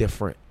that's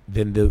different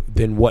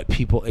than what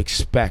people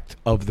expect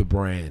of the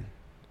brand?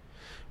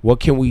 What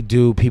can we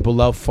do? People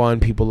love fun.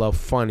 People love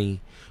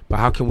funny. But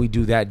how can we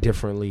do that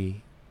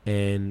differently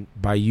and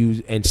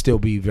still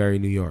be very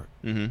New York?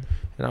 Mm-hmm. And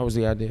that was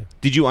the idea.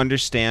 Did you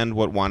understand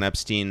what Juan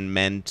Epstein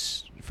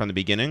meant from the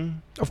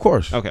beginning? Of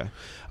course. Okay.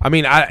 I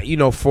mean,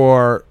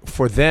 for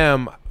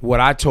them,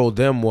 what I told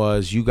them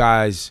was, you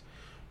guys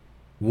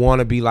want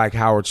to be like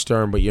Howard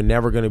Stern, but you're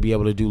never going to be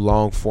able to do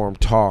long form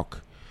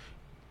talk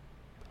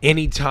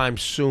anytime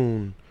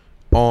soon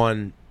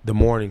on the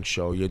morning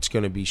show. It's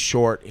going to be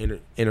short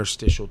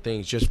interstitial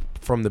things just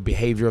from the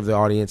behavior of the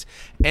audience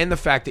and the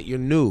fact that you're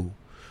new.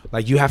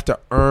 Like, you have to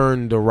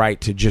earn the right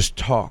to just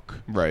talk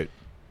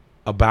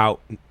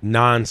about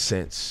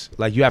nonsense.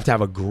 Like, you have to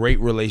have a great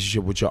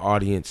relationship with your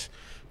audience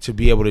to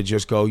be able to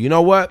just go, you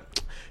know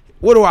what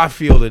do I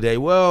feel today?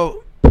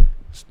 Well,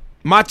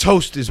 my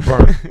toast is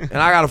burnt and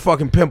I got a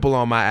fucking pimple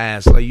on my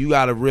ass. Like, you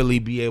got to really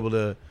be able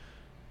to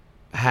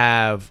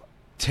have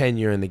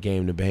tenure in the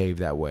game to behave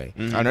that way.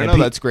 I don't know.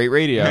 That's great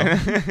radio.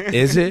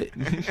 Is it?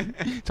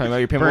 Talking about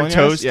your pimple on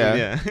toast?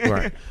 Yeah.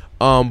 Right.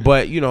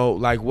 But, you know,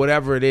 like,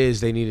 whatever it is,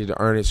 they needed to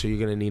earn it, so you're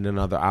going to need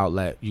another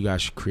outlet. You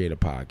guys should create a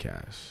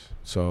podcast.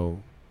 So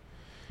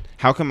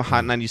How come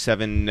Hot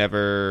 97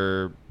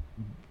 never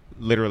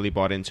literally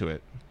bought into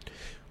it?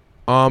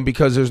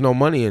 Because there's no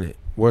money in it.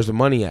 Where's the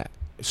money at?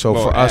 So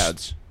for us,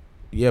 ads.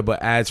 Yeah,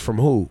 but ads from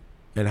who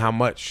and how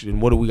much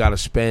and what do we got to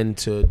spend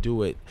to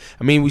do it?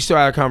 I mean, we still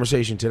had a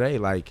conversation today.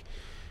 Like,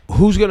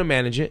 who's gonna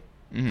manage it?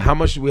 Mm-hmm. How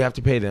much do we have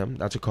to pay them?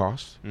 That's a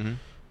cost. Mm-hmm.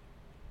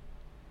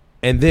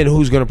 And then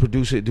who's going to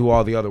produce it, do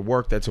all the other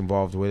work that's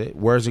involved with it?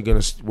 Where are we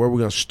going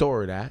to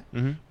store it at?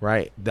 Mm-hmm.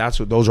 Right?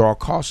 Those are all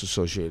costs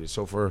associated.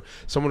 So for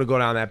someone to go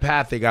down that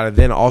path, they got to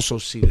then also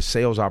see the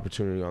sales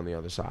opportunity on the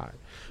other side.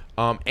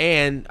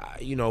 And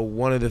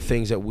one of the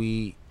things that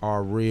we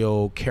are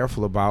real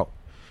careful about,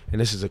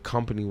 and this is a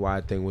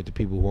company-wide thing with the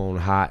people who own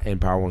Hot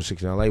and Power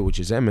 106 in LA, which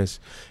is Emmis,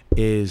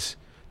 is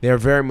they're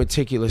very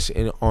meticulous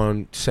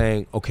on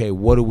saying, okay,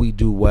 what do we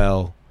do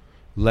well?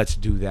 Let's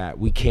do that.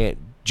 We can't.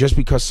 Just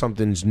because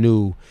something's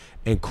new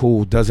and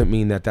cool doesn't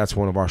mean that that's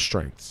one of our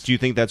strengths. Do you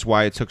think that's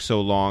why it took so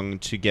long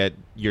to get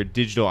your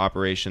digital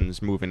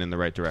operations moving in the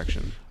right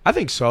direction? I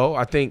think so.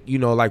 I think,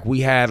 like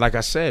I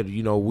said,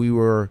 we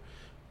were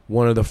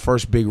one of the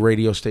first big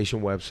radio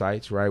station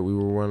websites, right? We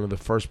were one of the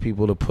first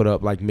people to put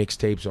up like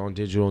mixtapes on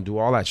digital and do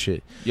all that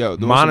shit. Yo,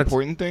 the most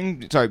important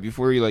thing, sorry,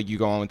 before you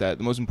go on with that,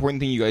 the most important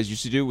thing you guys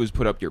used to do was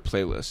put up your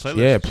playlist.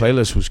 Yeah,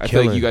 playlist was killing. I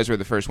feel like you guys were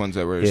the first ones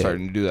that were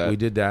starting to do that. We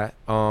did that.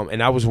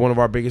 And that was one of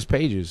our biggest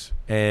pages.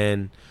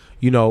 And,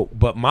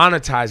 but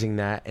monetizing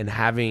that and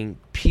having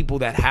people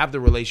that have the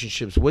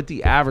relationships with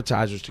the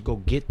advertisers to go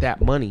get that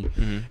money,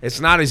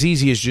 it's not as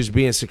easy as just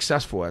being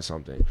successful at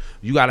something.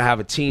 You got to have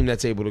a team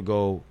that's able to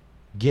go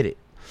get it.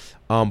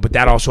 But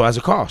that also has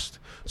a cost.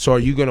 So are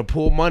you going to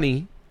pull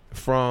money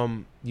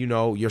from,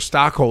 your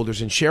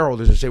stockholders and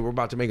shareholders and say we're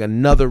about to make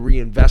another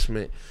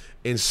reinvestment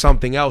in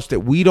something else that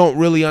we don't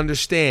really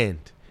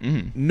understand?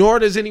 Mm-hmm. Nor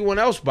does anyone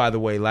else, by the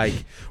way. Like,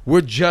 we're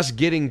just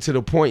getting to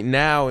the point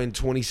now in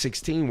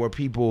 2016 where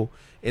people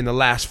in the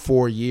last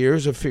 4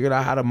 years have figured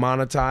out how to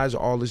monetize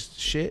all this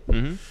shit.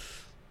 Mm-hmm.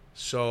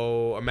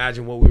 So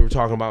imagine what we were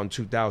talking about in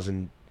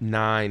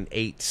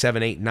 2009,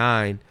 7, 8,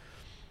 9.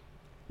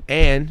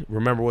 And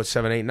remember what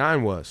 7, 8,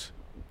 9 was.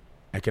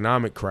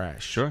 Economic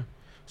crash. Sure.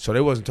 So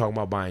they wasn't talking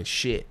about buying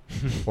shit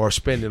or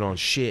spending on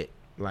shit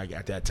like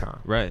at that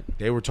time. Right.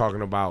 They were trying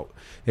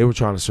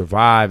to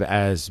survive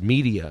as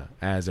media,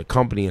 as a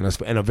company, and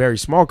a very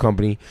small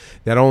company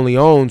that only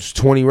owns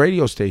 20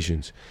 radio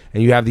stations.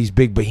 And you have these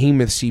big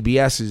behemoth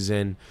CBSs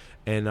and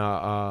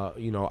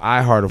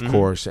iHeart, of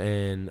course,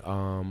 and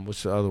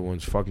what's the other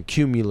ones? Fucking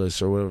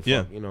Cumulus or whatever.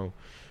 Yeah.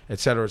 Et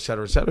cetera, et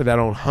cetera, et cetera, that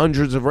own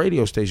hundreds of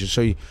radio stations.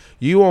 So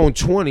you own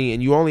 20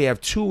 and you only have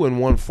 2 in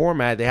one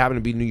format. They happen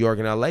to be New York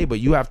and LA,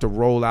 but you have to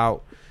roll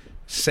out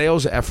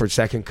sales efforts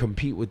that can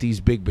compete with these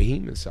big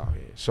behemoths out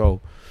here. So,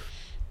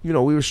 we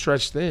were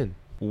stretched thin.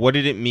 What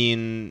did it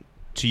mean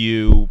to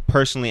you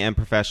personally and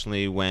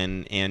professionally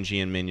when Angie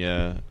and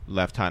Minya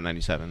left Hot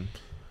 97?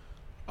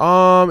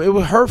 It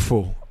was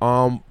hurtful,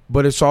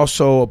 but it's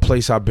also a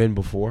place I've been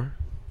before,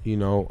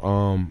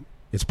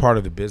 It's part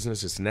of the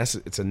business.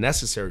 It's a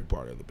necessary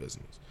part of the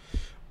business.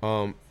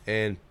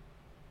 And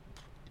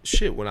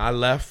shit, when I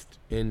left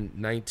in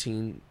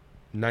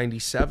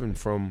 1997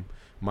 from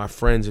my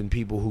friends and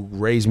people who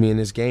raised me in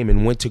this game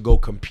and went to go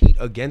compete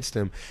against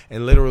them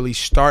and literally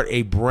start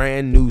a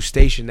brand new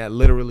station that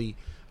literally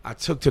I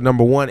took to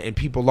 #1 and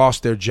people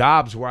lost their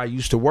jobs where I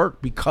used to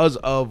work because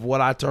of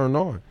what I turned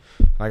on.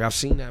 Like, I've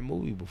seen that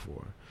movie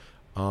before.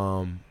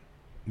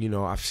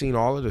 I've seen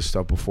all of this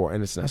stuff before,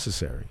 and it's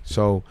necessary.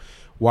 So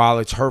while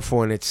it's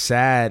hurtful and it's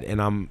sad,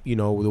 and I'm,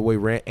 the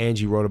way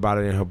Angie wrote about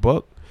it in her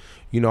book,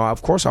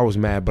 of course I was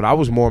mad, but I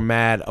was more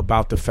mad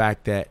about the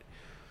fact that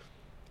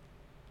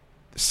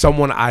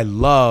someone I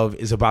love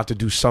is about to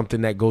do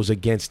something that goes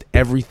against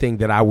everything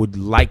that I would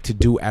like to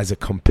do as a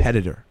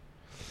competitor,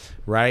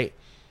 right?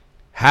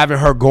 Having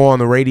her go on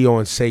the radio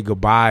and say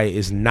goodbye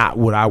is not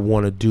what I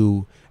want to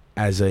do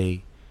as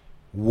a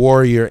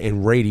warrior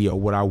in radio.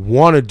 What I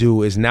want to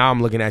do is, now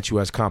I'm looking at you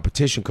as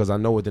competition because I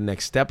know what the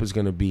next step is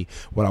going to be.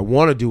 What I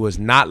want to do is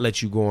not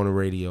let you go on the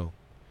radio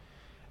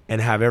and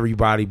have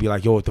everybody be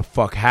like, yo, what the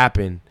fuck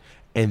happened?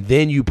 And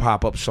then you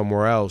pop up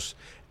somewhere else.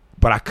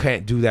 But I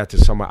can't do that to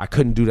somebody. I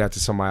couldn't do that to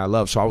somebody I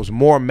love. So I was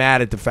more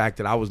mad at the fact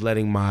that I was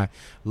letting my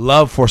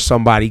love for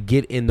somebody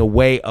get in the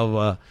way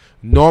of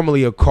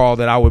normally a call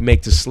that I would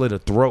make to slit a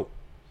throat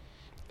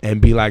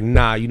and be like,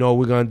 nah, you know what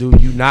we're going to do?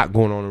 You not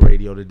going on the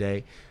radio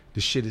today.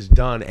 The shit is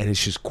done, and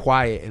it's just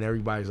quiet, and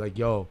everybody's like,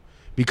 yo,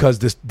 because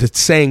the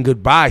saying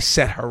goodbye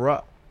set her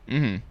up.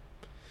 Mm-hmm.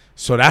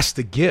 So that's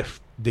the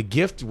gift. The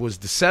gift was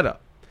the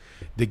setup.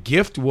 The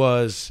gift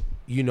was,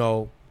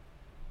 the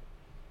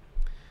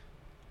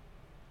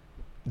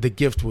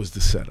gift was the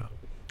setup.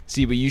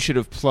 See, but you should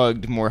have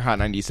plugged more Hot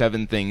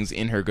 97 things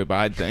in her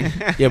goodbye thing.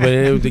 Yeah,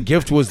 but the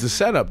gift was the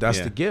setup.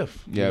 That's the gift.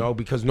 Yeah.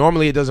 Because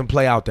normally it doesn't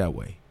play out that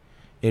way.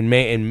 And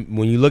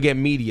when you look at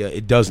media,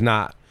 it does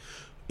not.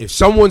 If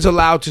someone's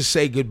allowed to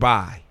say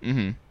goodbye,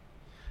 mm-hmm.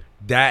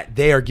 that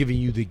they are giving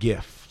you the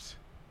gift.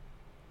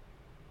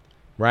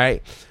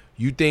 Right?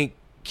 You think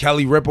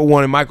Kelly Ripa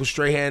wanted Michael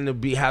Strahan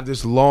to have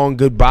this long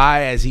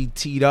goodbye as he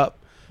teed up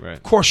Right.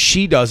 Of course,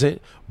 she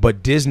doesn't,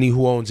 but Disney,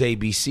 who owns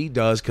ABC,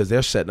 does because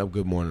they're setting up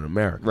Good Morning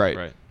America.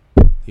 Right.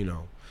 You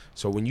know,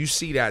 so when you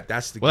see that,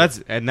 that's the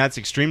that's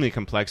extremely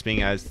complex,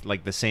 being as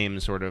like the same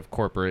sort of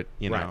corporate,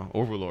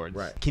 overlords.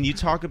 Right. Can you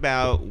talk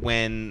about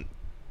when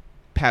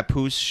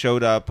Papoose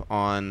showed up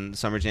on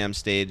Summer Jam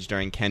stage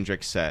during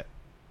Kendrick's set?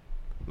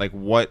 Like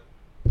what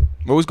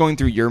was going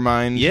through your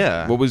mind?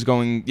 Yeah. What was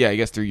going? Yeah, I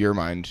guess through your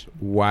mind.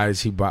 Why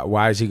is he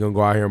gonna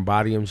go out here and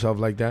body himself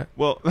like that?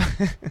 Well,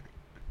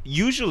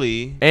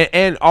 usually,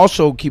 and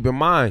also keep in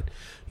mind,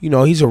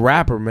 he's a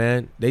rapper,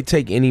 man. They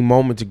take any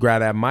moment to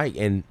grab that mic,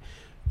 and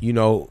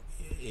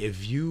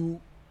if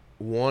you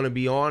want to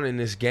be on in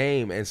this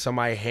game, and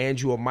somebody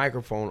hands you a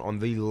microphone on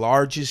the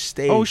largest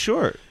stage, oh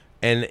sure,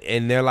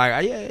 and they're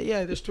like,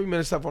 yeah, there's 3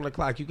 minutes left on the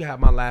clock. You can have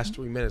my last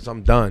 3 minutes.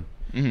 I'm done.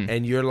 Mm-hmm.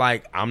 And you're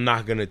like, I'm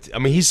not gonna.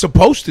 He's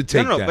supposed to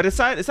take that. But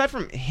aside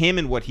from him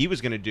and what he was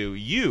gonna do,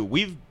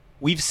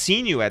 we've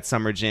seen you at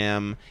Summer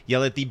Jam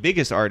yell at the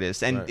biggest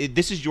artists, and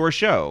this is your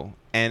show.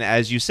 And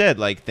as you said,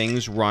 like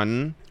things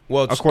run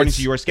according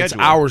to your schedule.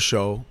 It's our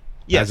show,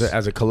 yes,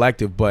 as a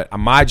collective. But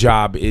my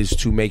job is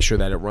to make sure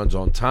that it runs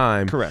on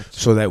time, correct,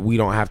 so that we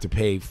don't have to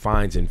pay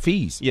fines and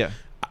fees. Yeah,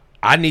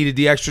 I needed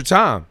the extra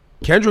time.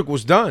 Kendrick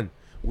was done.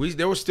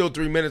 There was still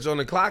 3 minutes on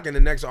the clock, and the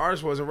next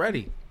artist wasn't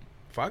ready.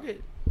 Fuck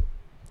it.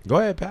 Go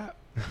ahead, Pat.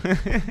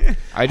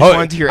 I just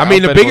wanted to hear.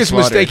 The biggest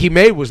mistake he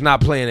made was not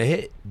playing a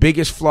hit.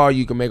 Biggest flaw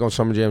you can make on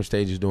Summer Jam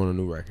stage is doing a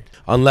new record,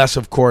 unless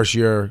of course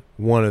you're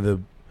one of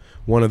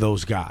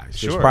those guys.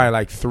 Sure. There's probably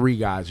like 3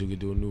 guys who could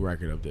do a new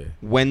record up there.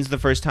 When's the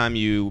first time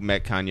you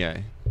met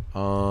Kanye?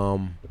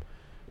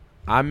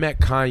 I met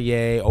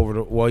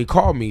Kanye he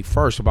called me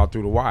first about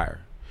Through the Wire,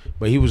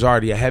 but he was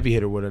already a heavy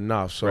hitter with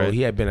Enough, so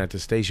he had been at the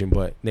station,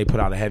 but they put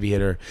out a heavy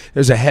hitter.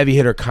 There's a heavy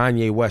hitter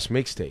Kanye West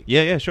mixtape.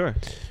 Yeah, sure.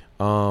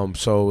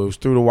 So it was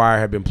Through the Wire,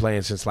 had been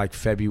playing since like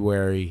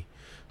February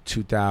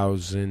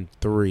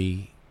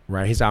 2003,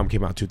 right? His album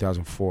came out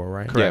 2004,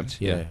 right?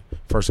 Correct. Yeah.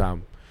 First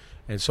album.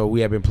 And so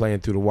we had been playing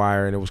Through the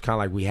Wire, and it was kind of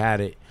like we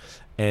had it.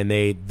 And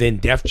then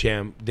Def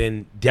Jam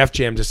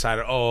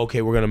decided,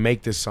 okay, we're gonna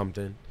make this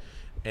something.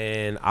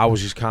 And I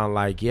was just kind of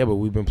like, yeah, but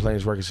we've been playing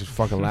this record since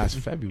fucking last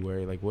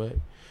February. Like what?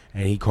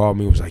 And he called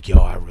me and was like, yo,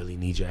 I really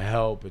need your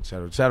help, et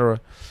cetera, et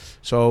cetera.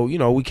 So,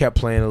 we kept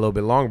playing a little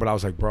bit longer, but I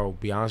was like, bro,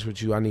 be honest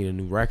with you, I need a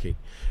new record.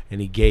 And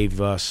he gave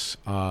us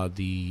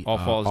the All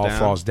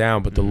Falls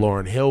Down, but the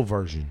Lauryn Hill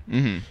version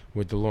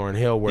with the Lauryn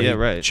Hill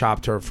where he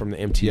chopped her from the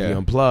MTV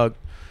Unplugged.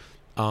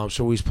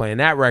 So we was playing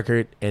that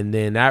record, and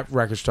then that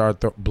record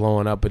started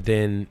blowing up, but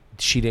then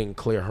she didn't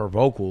clear her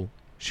vocal.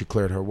 She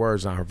cleared her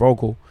words, not her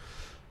vocal.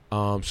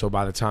 So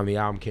by the time the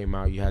album came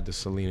out, you had the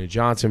Selena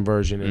Johnson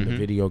version, and the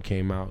video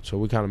came out. So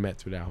we kind of met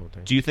through that whole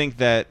thing. Do you think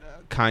that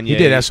Kanye? He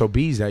did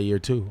SOBs that year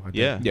too. I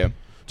think. Yeah.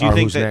 Do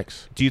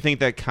you think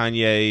that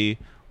Kanye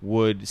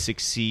would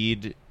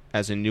succeed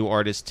as a new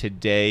artist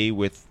today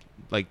with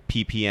like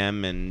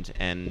PPM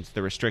and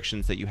the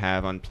restrictions that you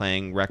have on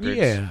playing records?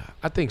 Yeah,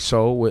 I think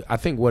so. I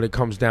think what it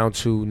comes down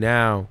to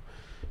now,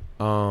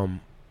 and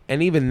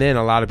even then,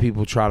 a lot of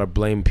people try to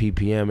blame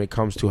PPM. It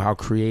comes to how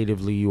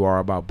creatively you are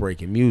about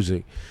breaking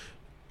music.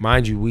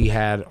 Mind you, we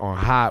had on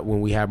Hot when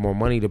we had more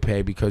money to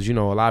pay, because a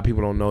lot of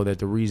people don't know that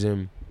the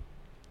reason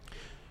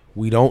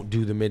we don't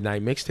do the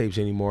midnight mixtapes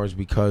anymore is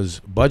because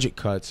budget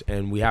cuts,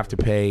 and we have to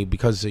pay,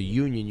 because it's a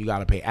union, you got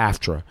to pay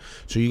AFTRA.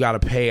 So I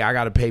got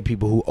to pay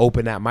people who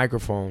open that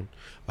microphone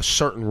a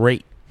certain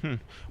rate,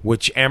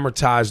 which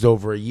amortized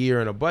over a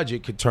year in a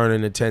budget could turn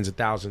into tens of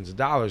thousands of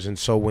dollars. And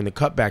so when the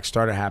cutbacks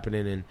started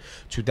happening in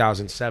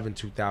 2007,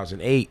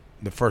 2008,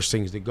 the first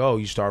things to go,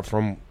 you start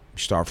from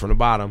the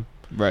bottom.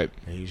 Right.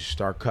 And you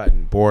start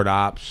cutting board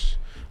ops,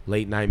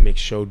 late night mix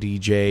show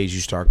DJs, you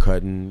start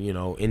cutting,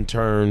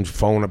 interns,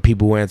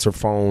 people who answer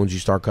phones, you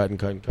start cutting.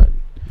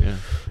 Yeah.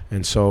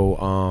 And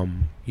so,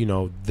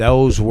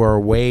 those were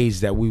ways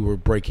that we were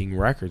breaking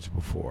records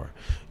before,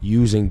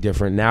 using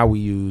different. Now we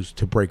use,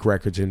 to break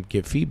records and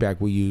get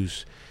feedback, we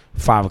use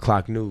 5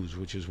 o'clock news,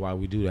 which is why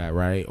we do that,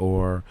 right?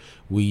 Or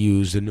we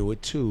use the new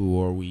at 2,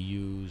 or we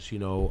use,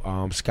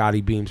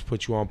 Scotty Beams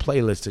put you on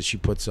playlists that she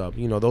puts up.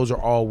 Those are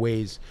all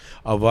ways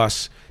of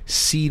us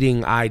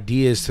seeding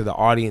ideas to the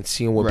audience,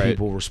 seeing what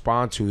people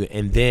respond to,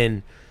 and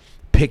then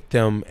pick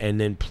them and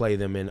then play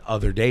them in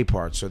other day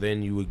parts. So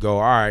then you would go,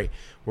 all right,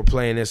 we're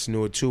playing this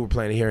new at 2, we're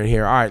playing it here and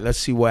here. All right, let's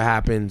see what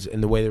happens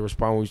in the way they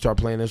respond when we start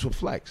playing this with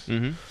Flex.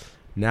 Mm-hmm.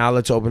 Now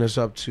let's open this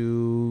up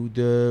to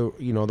the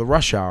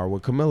Rush Hour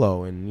with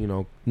Camilo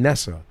and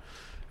Nessa,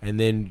 and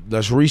then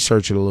let's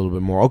research it a little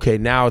bit more. Okay,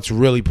 now it's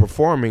really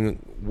performing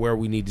where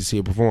we need to see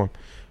it perform.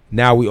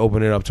 Now we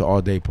open it up to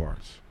all day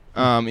parts.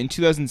 In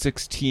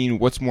 2016,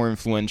 what's more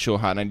influential,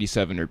 Hot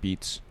 97 or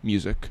Beats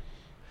music?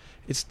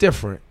 It's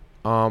different.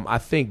 I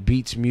think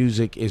Beats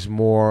music is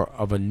more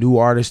of a new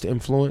artist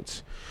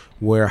influence,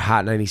 where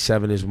Hot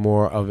 97 is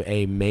more of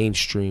a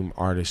mainstream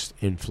artist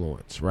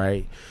influence,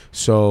 right?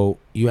 So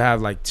you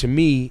have, like, to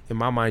me, in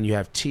my mind, you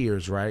have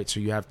tiers, right? So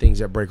you have things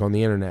that break on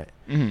the internet.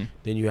 Mm-hmm.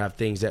 Then you have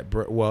things that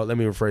let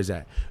me rephrase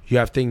that. You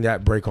have things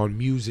that break on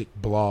music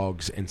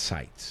blogs and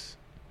sites.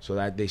 So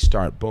that they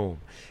start, boom.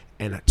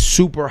 And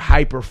super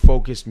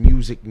hyper-focused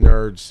music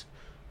nerds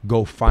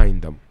go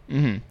find them.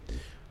 Mm-hmm.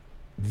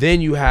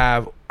 Then you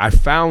have, I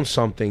found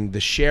something, the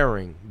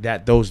sharing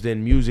that those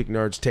then music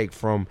nerds take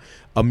from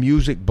a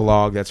music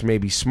blog that's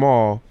maybe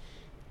small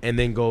and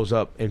then goes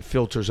up and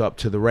filters up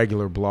to the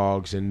regular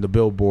blogs and the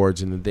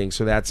billboards and the things.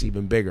 So that's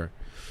even bigger.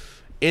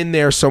 In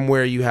there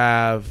somewhere you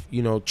have,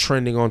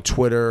 trending on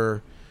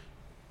Twitter,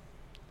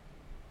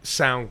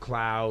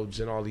 SoundClouds,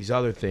 and all these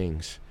other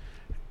things.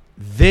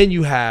 Then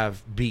you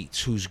have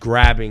Beats, who's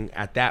grabbing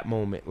at that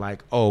moment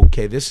like, oh,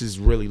 okay, this is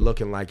really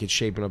looking like it's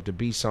shaping up to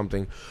be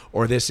something,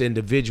 or this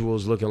individual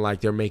is looking like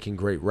they're making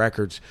great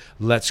records.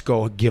 Let's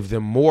go give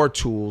them more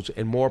tools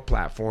and more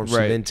platforms to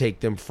then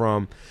take them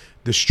from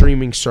the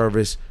streaming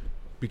service,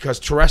 because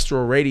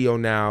terrestrial radio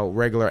now,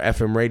 regular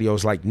FM radio,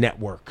 is like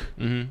network.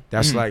 Mm-hmm.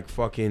 That's like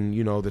fucking,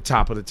 the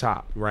top of the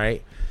top,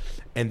 right?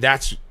 And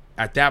that's,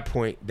 at that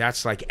point,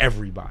 that's like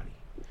everybody.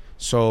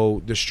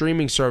 So the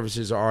streaming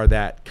services are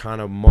that kind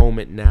of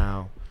moment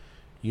now.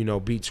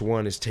 Beats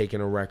One is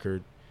taking a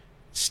record,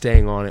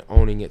 staying on it,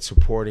 owning it,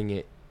 supporting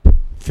it,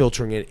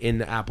 filtering it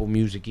into Apple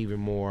Music even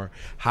more,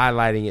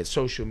 highlighting it,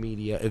 social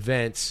media,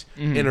 events,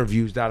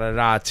 interviews,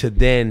 to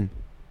then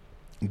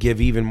give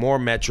even more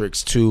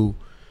metrics to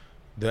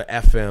the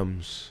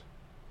FMs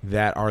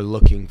that are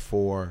looking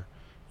for,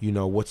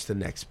 what's the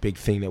next big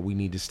thing that we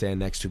need to stand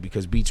next to,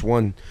 because Beats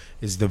One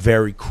is the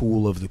very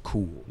cool of the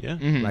cool. Yeah.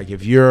 Mm-hmm. Like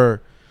if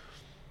you're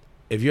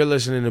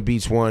listening to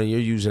Beats One and you're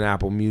using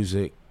Apple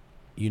Music,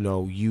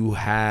 you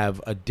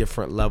have a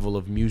different level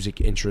of music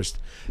interest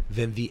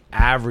than the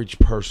average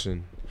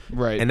person.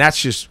 Right. And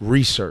that's just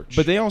research.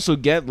 But they also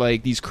get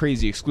like these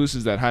crazy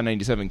exclusives that Hot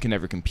 97 can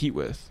never compete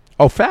with.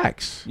 Oh,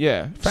 facts.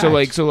 Yeah.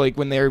 Facts. So like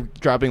when they're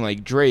dropping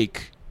like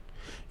Drake.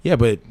 Yeah,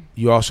 but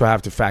you also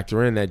have to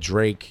factor in that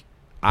Drake,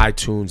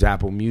 iTunes,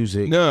 Apple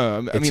Music.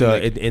 No, I mean,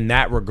 in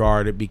that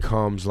regard, it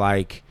becomes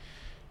like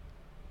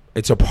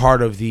it's a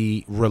part of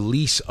the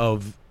release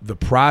of the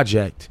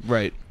project,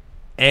 right?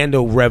 And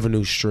a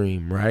revenue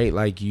stream, right?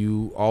 Like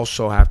you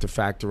also have to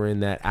factor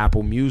in that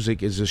Apple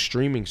Music is a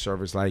streaming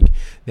service. Like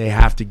they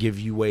have to give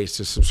you ways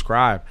to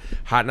subscribe.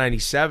 Hot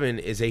 97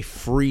 is a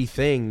free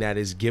thing that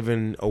is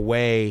given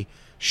away,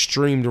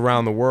 streamed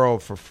around the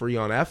world for free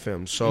on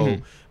FM. So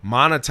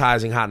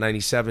monetizing Hot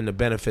 97 to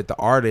benefit the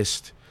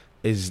artist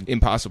is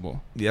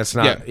impossible. That's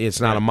not. Yeah. It's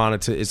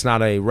not It's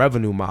not a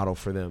revenue model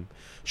for them.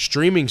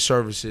 Streaming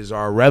services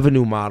are a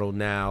revenue model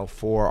now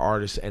for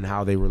artists and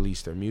how they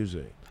release their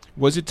music.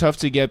 Was it tough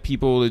to get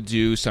people to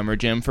do Summer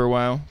Jam for a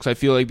while? Because I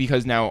feel like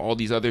because now all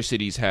these other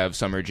cities have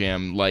Summer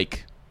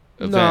Jam-like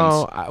events.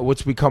 No,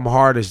 what's become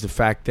hard is the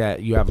fact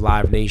that you have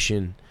Live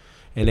Nation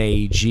and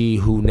AEG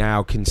who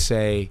now can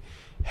say,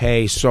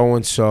 hey,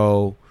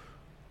 so-and-so,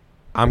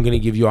 I'm going to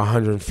give you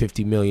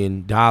 $150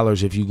 million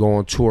if you go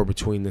on tour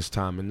between this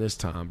time and this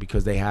time,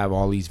 because they have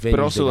all these venues. But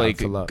also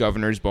like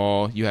Governor's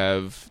Ball, you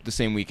have the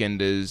same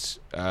weekend as,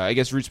 I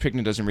guess Roots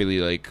Picnic doesn't really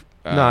like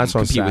it's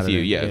on compete Saturday. with you.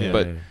 Yeah.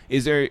 But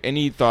is there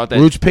any thought that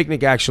Roots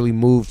Picnic actually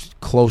moved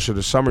closer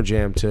to Summer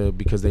Jam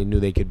because they knew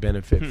they could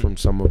benefit from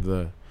some of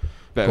the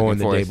going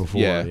the day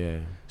before. Yeah.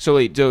 So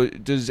wait,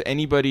 does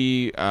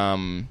anybody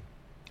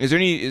Is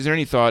there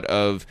any thought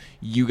of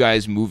you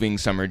guys moving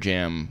Summer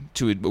Jam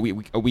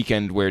to a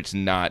weekend where it's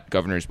not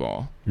Governor's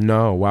Ball?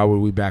 No. Why would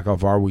we back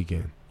off our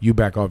weekend? You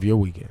back off your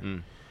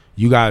weekend.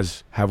 You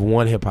guys have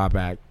one hip hop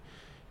act,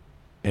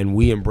 and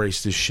we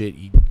embrace this shit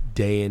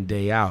day in,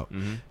 day out.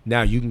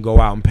 Now you can go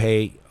out and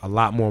pay a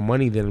lot more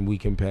money than we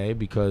can pay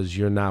because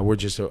you're not. We're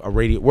just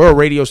we're a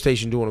radio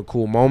station doing a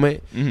cool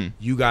moment.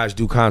 You guys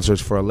do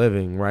concerts for a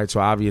living, right? So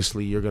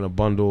obviously you're gonna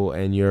bundle,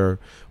 and your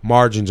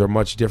margins are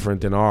much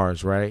different than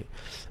ours, right?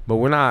 But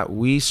we're not.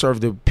 We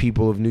serve the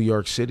people of New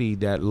York City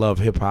that love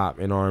hip hop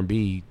and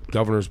R&B.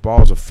 Governor's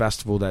Ball is a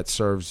festival that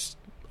serves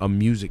a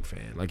music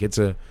fan. Like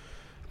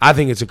I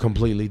think it's a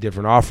completely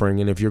different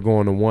offering. And if you're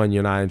going to one,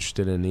 you're not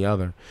interested in the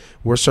other.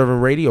 We're serving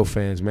radio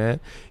fans,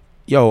 man.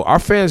 Yo, our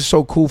fans are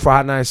so cool for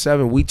Hot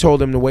 97. We told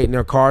them to wait in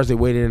their cars. They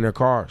waited in their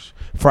cars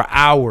for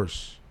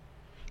hours.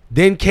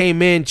 Then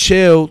came in,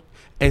 chilled,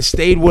 and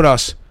stayed with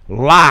us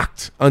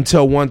locked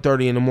until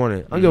 1:30 in the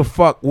morning. I don't give a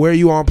fuck where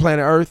you are on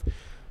planet Earth.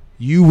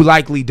 You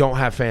likely don't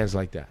have fans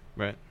like that.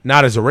 Right.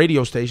 Not as a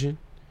radio station.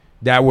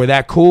 That were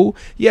that cool.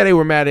 Yeah, they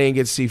were mad they didn't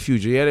get to see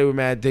Future. Yeah, they were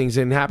mad things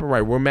didn't happen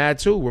right. We're mad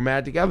too. We're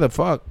mad together.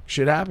 Fuck.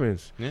 Shit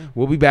happens. Yeah.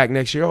 We'll be back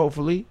next year,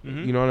 hopefully.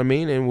 You know what I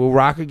mean? And we'll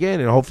rock again,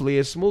 and hopefully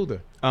it's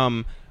smoother.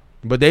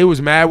 But they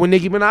was mad when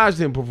Nicki Minaj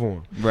didn't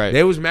perform. Right.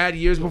 They was mad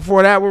years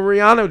before that when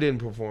Rihanna didn't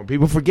perform.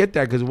 People forget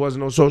that because it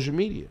wasn't on social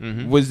media.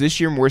 Was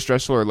this year more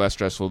stressful or less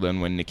stressful than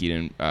when Nicki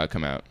didn't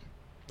come out?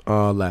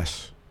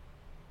 Less.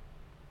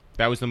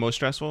 That was the most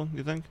stressful,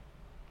 you think?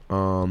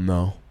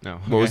 No. No.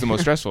 What was the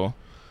most stressful?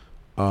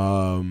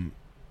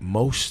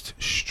 Most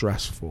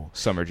stressful.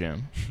 Summer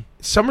Jam.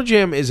 Summer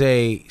Jam is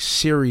a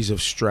series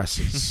of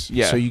stresses.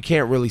 Yeah. So you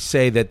can't really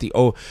say that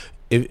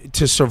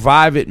to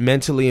survive it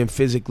mentally and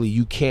physically,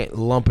 you can't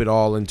lump it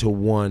all into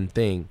one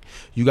thing.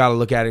 You got to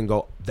look at it and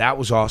go, that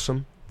was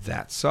awesome.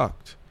 That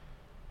sucked.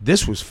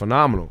 this was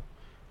phenomenal.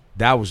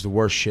 That was the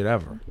worst shit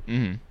ever.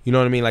 Mm-hmm. You know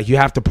what I mean? Like, you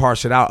have to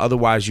parse it out.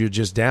 Otherwise, you're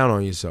just down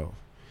on yourself.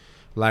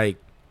 Like,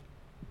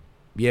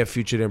 yeah,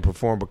 Future didn't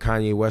perform, but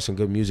Kanye West and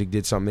Good Music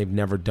did something they've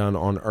never done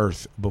on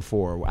earth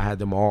before. I had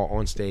them all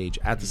on stage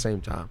at the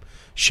same time,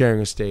 sharing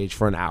a stage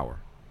for an hour.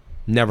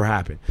 Never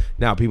happened.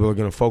 Now, people are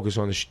going to focus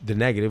on the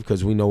negative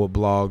because we know what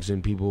blogs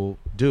and people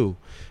do.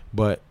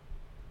 But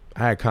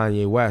I had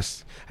Kanye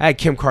West. I had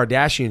Kim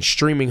Kardashian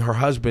streaming her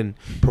husband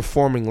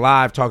performing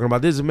live, talking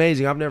about, this is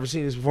amazing. I've never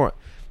seen this before.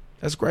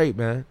 That's great,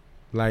 man.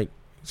 Like,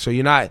 so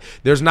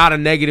there's not a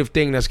negative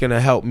thing that's going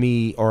to help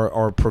me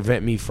or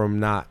prevent me from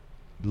not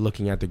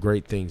looking at the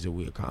great things that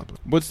we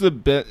accomplished. What's the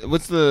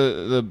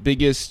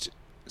biggest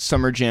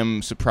Summer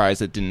Jam surprise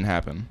that didn't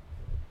happen?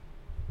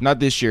 Not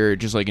this year,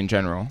 just like in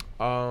general.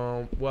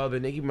 Well, the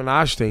Nicki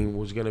Minaj thing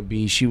was gonna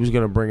be, she was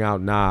gonna bring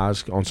out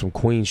Nas on some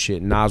Queen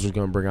shit. Nas was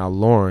gonna bring out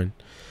Lauren,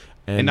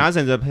 and Nas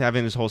ended up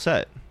having his whole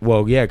set.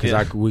 Well, yeah,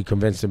 because we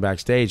convinced him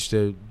backstage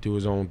to do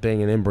his own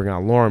thing and then bring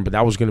out Lauren, but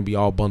that was gonna be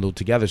all bundled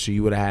together. So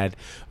you would have had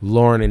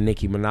Lauren and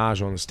Nicki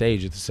Minaj on the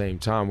stage at the same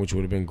time, which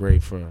would have been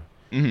great for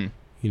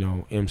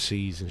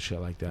MCs and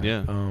shit like that.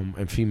 Yeah,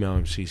 and female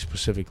MCs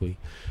specifically.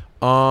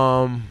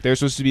 They're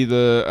supposed to be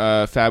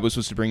Fab was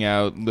supposed to bring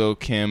out Lil'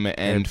 Kim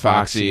and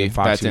Foxy.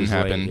 That didn't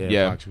happen.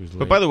 Yeah.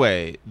 But by the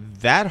way,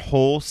 that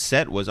whole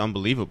set was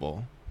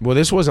unbelievable. Well,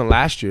 this wasn't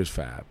last year's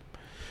Fab.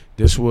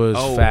 This was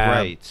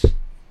Fab.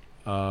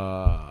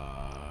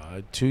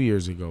 Right. 2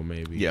 years ago,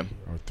 maybe. Yeah.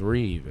 Or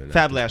 3 even.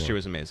 Fab last year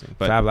was amazing.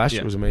 But Fab last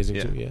year was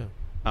amazing too. Yeah.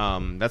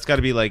 That's got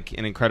to be like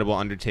an incredible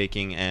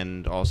undertaking,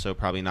 and also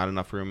probably not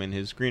enough room in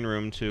his green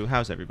room to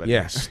house everybody.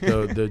 Yes,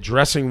 the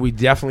dressing, we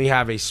definitely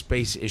have a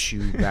space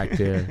issue back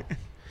there.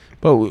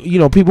 But,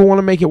 people want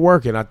to make it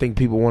work, and I think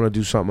people want to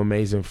do something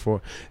amazing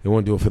they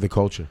want to do it for the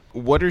culture.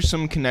 What are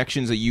some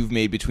connections that you've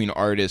made between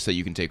artists that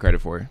you can take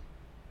credit for?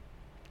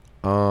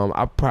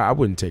 I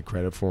wouldn't take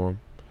credit for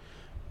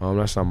them.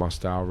 That's not my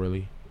style,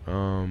 really.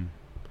 I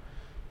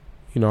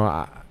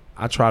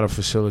try to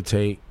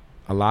facilitate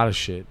a lot of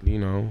shit.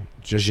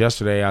 Just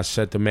yesterday I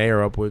set the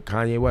mayor up with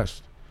Kanye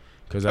West.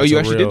 You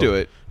actually did do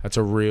it. That's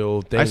a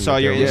real thing. I saw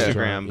your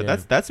Instagram,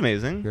 but that's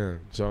amazing. Yeah.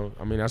 So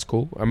that's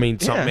cool.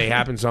 Something may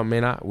happen, something may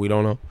not. We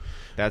don't know.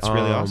 That's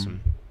really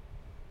awesome.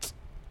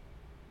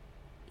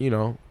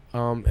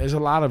 There's a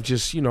lot of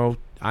just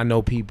I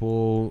know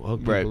people, hook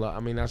people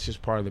up. That's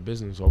just part of the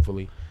business.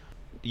 Hopefully,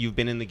 you've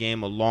been in the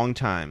game a long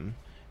time.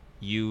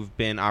 You've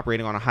been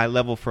operating on a high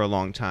level for a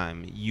long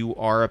time. You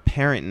are a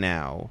parent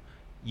now.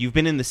 You've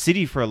been in the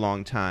city for a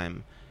long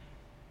time.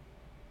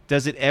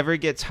 Does it ever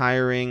get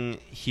tiring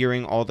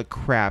hearing all the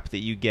crap that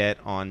you get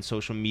on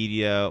social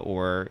media,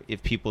 or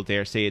if people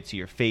dare say it to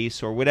your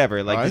face or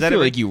whatever? Like, I feel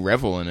like you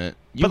revel in it.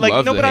 But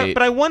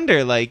I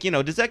wonder,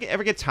 does that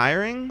ever get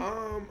tiring?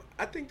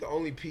 I think the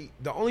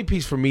only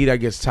piece for me that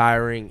gets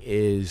tiring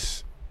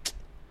is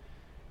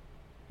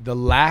the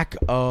lack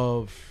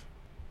of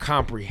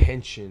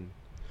comprehension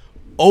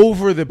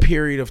over the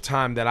period of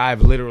time that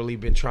I've literally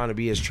been trying to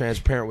be as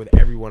transparent with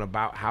everyone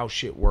about how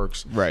shit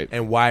works, right,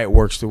 and why it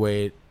works the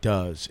way it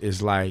does.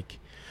 Is like,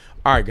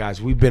 all right,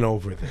 guys, we've been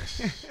over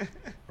this.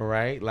 All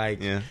right,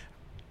 like,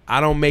 I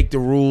don't make the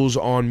rules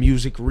on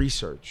music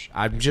research.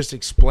 I'm just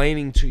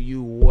explaining to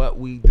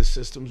you the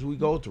systems we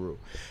go through.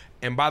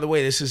 And by the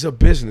way, this is a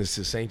business.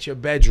 This ain't your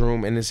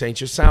bedroom, and this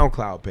ain't your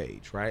SoundCloud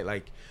page, right?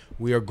 Like,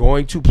 we are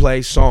going to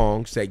play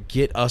songs that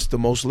get us the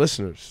most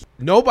listeners.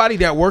 Nobody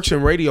that works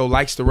in radio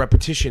likes the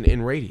repetition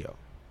in radio.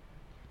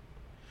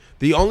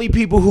 The only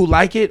people who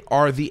like it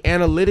are the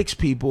analytics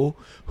people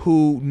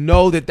who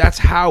know that that's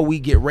how we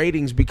get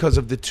ratings because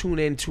of the tune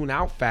in, tune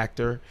out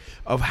factor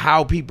of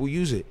how people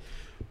use it.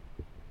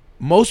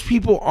 Most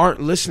people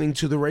aren't listening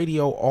to the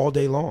radio all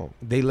day long.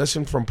 They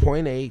listen from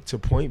point A to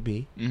point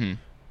B. Mm-hmm.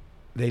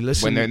 They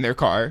listen when they're in their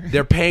car.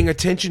 They're paying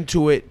attention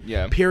to it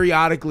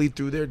periodically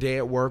through their day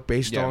at work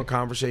based on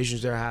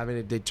conversations they're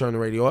having. They turn the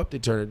radio up, they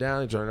turn it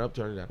down, they turn it up,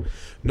 turn it down.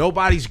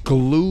 Nobody's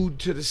glued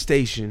to the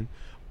station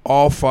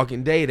all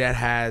fucking day that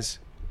has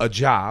a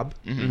job,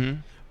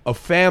 a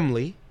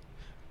family,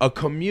 a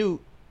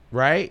commute,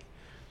 right?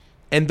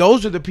 And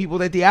those are the people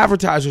that the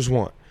advertisers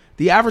want.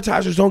 The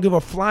advertisers don't give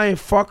a flying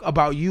fuck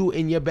about you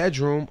in your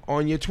bedroom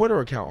on your Twitter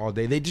account all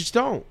day. They just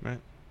don't. Right.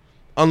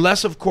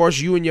 Unless, of course,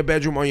 you in your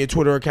bedroom on your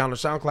Twitter account or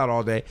SoundCloud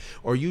all day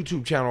or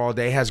YouTube channel all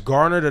day has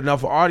garnered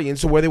enough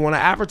audience to where they want to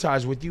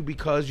advertise with you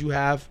because you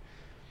have,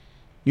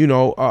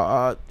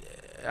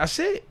 that's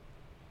it.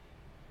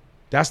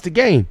 That's the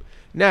game.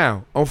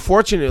 Now,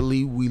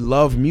 unfortunately, we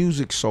love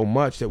music so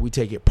much that we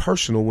take it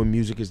personal when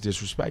music is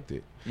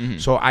disrespected. Mm-hmm.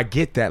 So I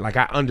get that. Like,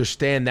 I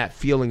understand that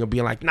feeling of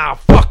being like, nah,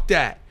 fuck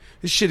that.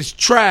 This shit is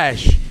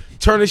trash.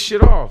 Turn this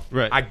shit off.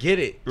 Right. I get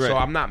it. Right. So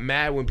I'm not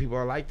mad when people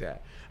are like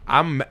that.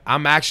 I'm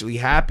actually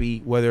happy,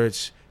 whether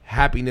it's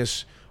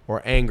happiness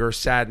or anger,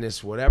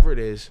 sadness, whatever it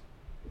is,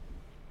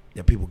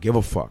 that people give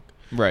a fuck.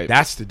 Right.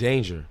 That's the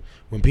danger.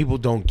 When people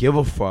don't give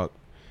a fuck,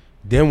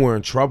 then we're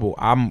in trouble.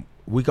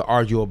 We could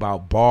argue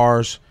about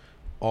bars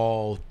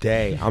all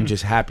day. I'm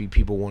just happy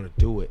people want to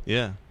do it.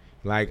 Yeah.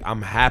 Like,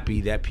 I'm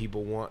happy that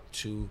people want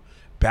to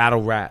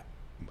battle rap.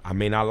 I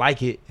may not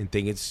like it and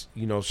think it's,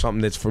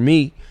 something that's for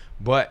me,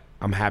 but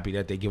I'm happy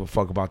that they give a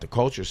fuck about the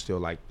culture still.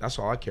 Like, that's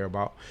all I care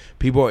about.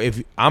 People,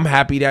 if I'm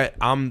happy that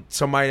I'm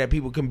somebody that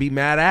people can be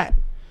mad at,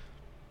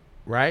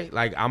 right?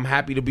 Like, I'm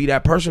happy to be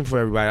that person for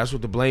everybody. That's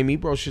what the Blame Me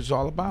Bro shit's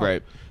all about.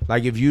 Right.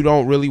 Like, if you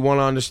don't really want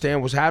to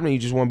understand what's happening, you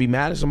just want to be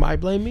mad at somebody,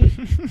 blame me.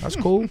 That's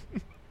cool.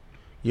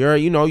 You're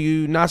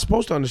not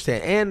supposed to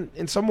understand. And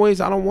in some ways,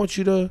 I don't want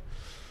you to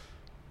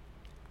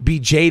be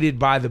jaded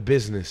by the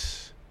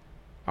business.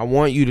 I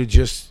want you to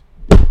just,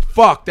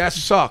 fuck, that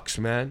sucks,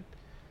 man.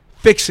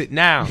 Fix it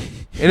now.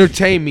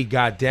 Entertain me,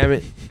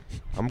 goddammit.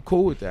 I'm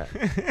cool with that.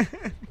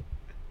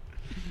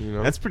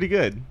 That's pretty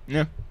good.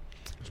 Yeah.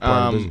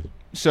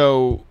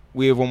 So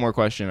we have one more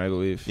question, I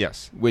believe.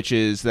 Yes. Which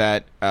is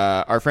that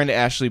our friend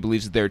Ashley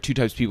believes that there are two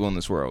types of people in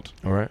this world.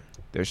 All right.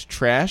 There's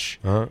trash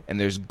and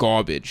there's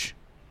garbage.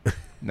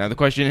 Now the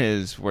question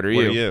is, what are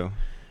you?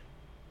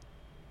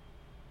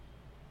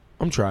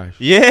 I'm trash.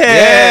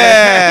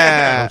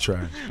 Yeah. I'm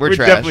trash. We're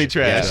trash. Definitely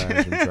trash.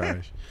 I'm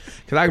trash.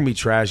 Because I can be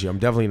trashy. I'm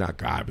definitely not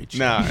garbage.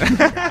 No.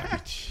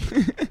 Garbage.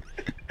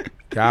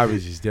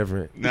 Garbage is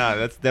different. No,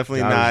 that's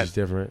definitely Garbage not. is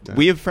different.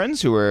 We have friends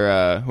who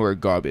are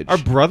garbage. Our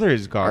brother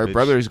is garbage. Our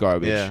brother is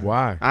garbage. Yeah.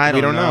 Why? I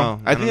don't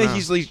know. I think that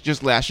he's like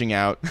just lashing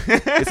out.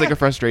 It's like a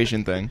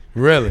frustration thing.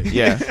 Really?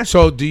 Yeah.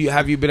 So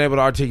have you been able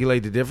to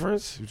articulate the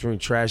difference between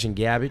trash and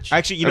garbage?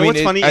 Actually, you know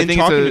what's funny? In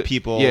talking to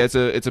people, yeah,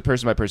 it's a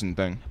person by person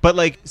thing. But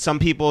like some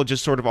people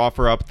just sort of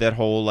offer up that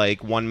whole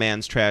like one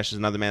man's trash is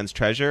another man's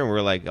treasure, and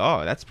we're like,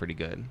 oh, that's pretty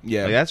good.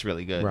 Yeah, like, that's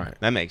really good. Right.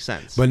 That makes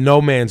sense. But no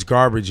man's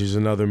garbage is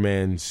another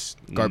man's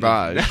garbage.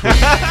 Garbage.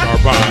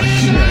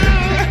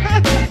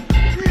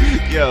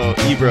 Yo,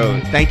 Ebro,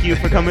 thank you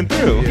for coming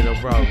through. Yeah,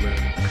 no problem,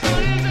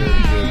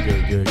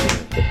 man. Good.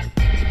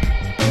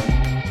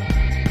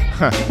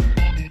 Huh.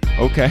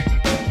 Okay.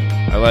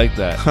 I like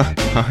that.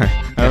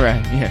 All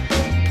right. Yeah.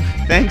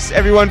 Thanks,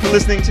 everyone, for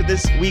listening to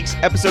this week's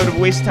episode of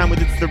Waste of Time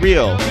with It's The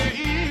Real.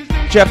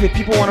 Jeff, if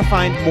people want to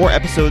find more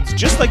episodes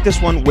just like this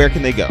one, where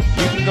can they go?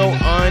 You can go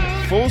on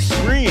Full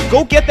Screen.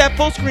 Go get that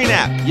Full Screen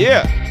app.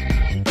 Yeah.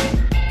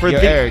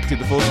 Eric, did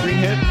the Full Screen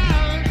hit?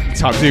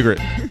 Top secret.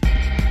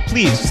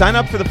 Please sign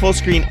up for the Full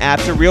Screen app.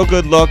 It's a real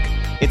good look.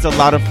 It's a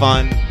lot of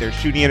fun. They're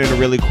shooting it in a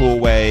really cool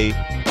way.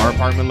 Our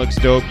apartment looks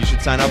dope. You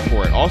should sign up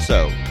for it.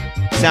 Also,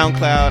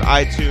 SoundCloud,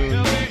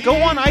 iTunes. Go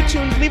on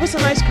iTunes. Leave us a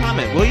nice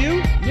comment, will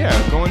you? Yeah,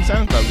 go on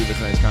SoundCloud. Leave us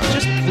a nice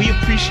comment. We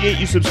appreciate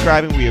you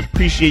subscribing. We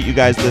appreciate you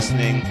guys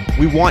listening.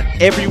 We want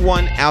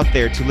everyone out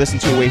there to listen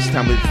to A Waste of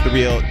Time with It's The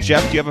Real.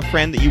 Jeff, do you have a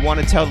friend that you want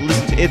to tell to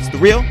listen to It's The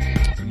Real?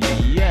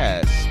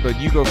 Yes, but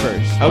you go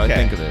first while I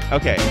think of it.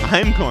 Okay,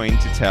 I'm going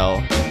to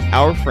tell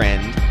our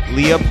friend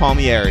Leah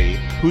Palmieri,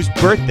 whose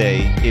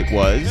birthday it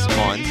was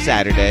on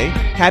Saturday.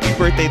 Happy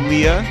birthday,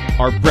 Leah,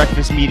 our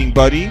breakfast meeting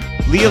buddy.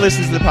 Leah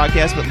listens to the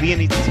podcast, but Leah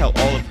needs to tell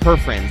all of her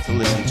friends to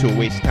listen to A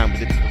Waste of Time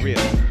with It's The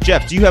Real.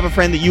 Jeff, do you have a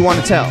friend that you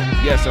want to tell?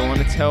 Yes, I want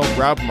to tell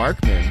Rob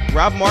Markman.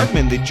 Rob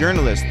Markman, the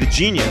journalist, the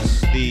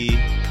genius, the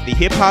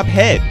hip-hop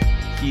head.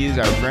 He is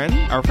our friend.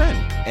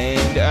 And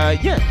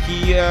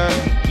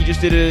he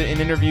just did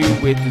an interview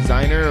with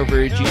Designer over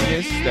at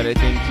Genius that I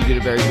think he did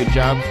a very good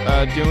job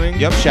doing.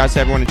 Yep, shouts to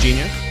everyone at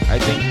Genius. I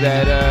think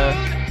that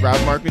Rob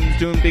Markman is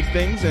doing big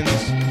things, and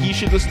he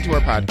should listen to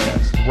our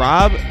podcast.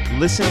 Rob,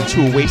 listen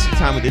to A Waste of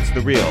Time with It's The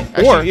Real.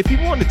 Actually, or if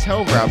people want to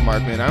tell Rob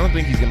Markman, I don't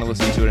think he's going to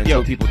listen to it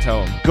until people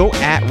tell him. Go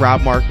at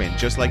Rob Markman,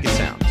 just like it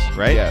sounds,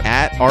 right? Yeah.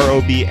 At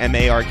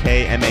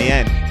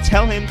ROBMARKMAN.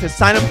 Tell him to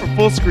sign up for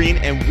Full Screen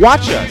and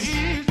watch us.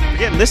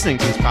 Forget listening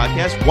to this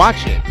podcast.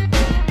 Watch it.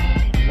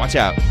 Watch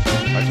out.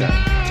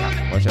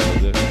 Watch out a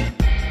little bit.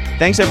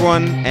 Thanks,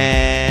 everyone,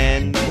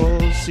 and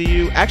we'll see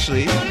you.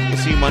 Actually, we'll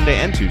see you Monday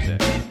and Tuesday.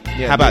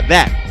 Yeah, how about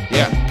that?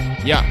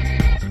 Yeah.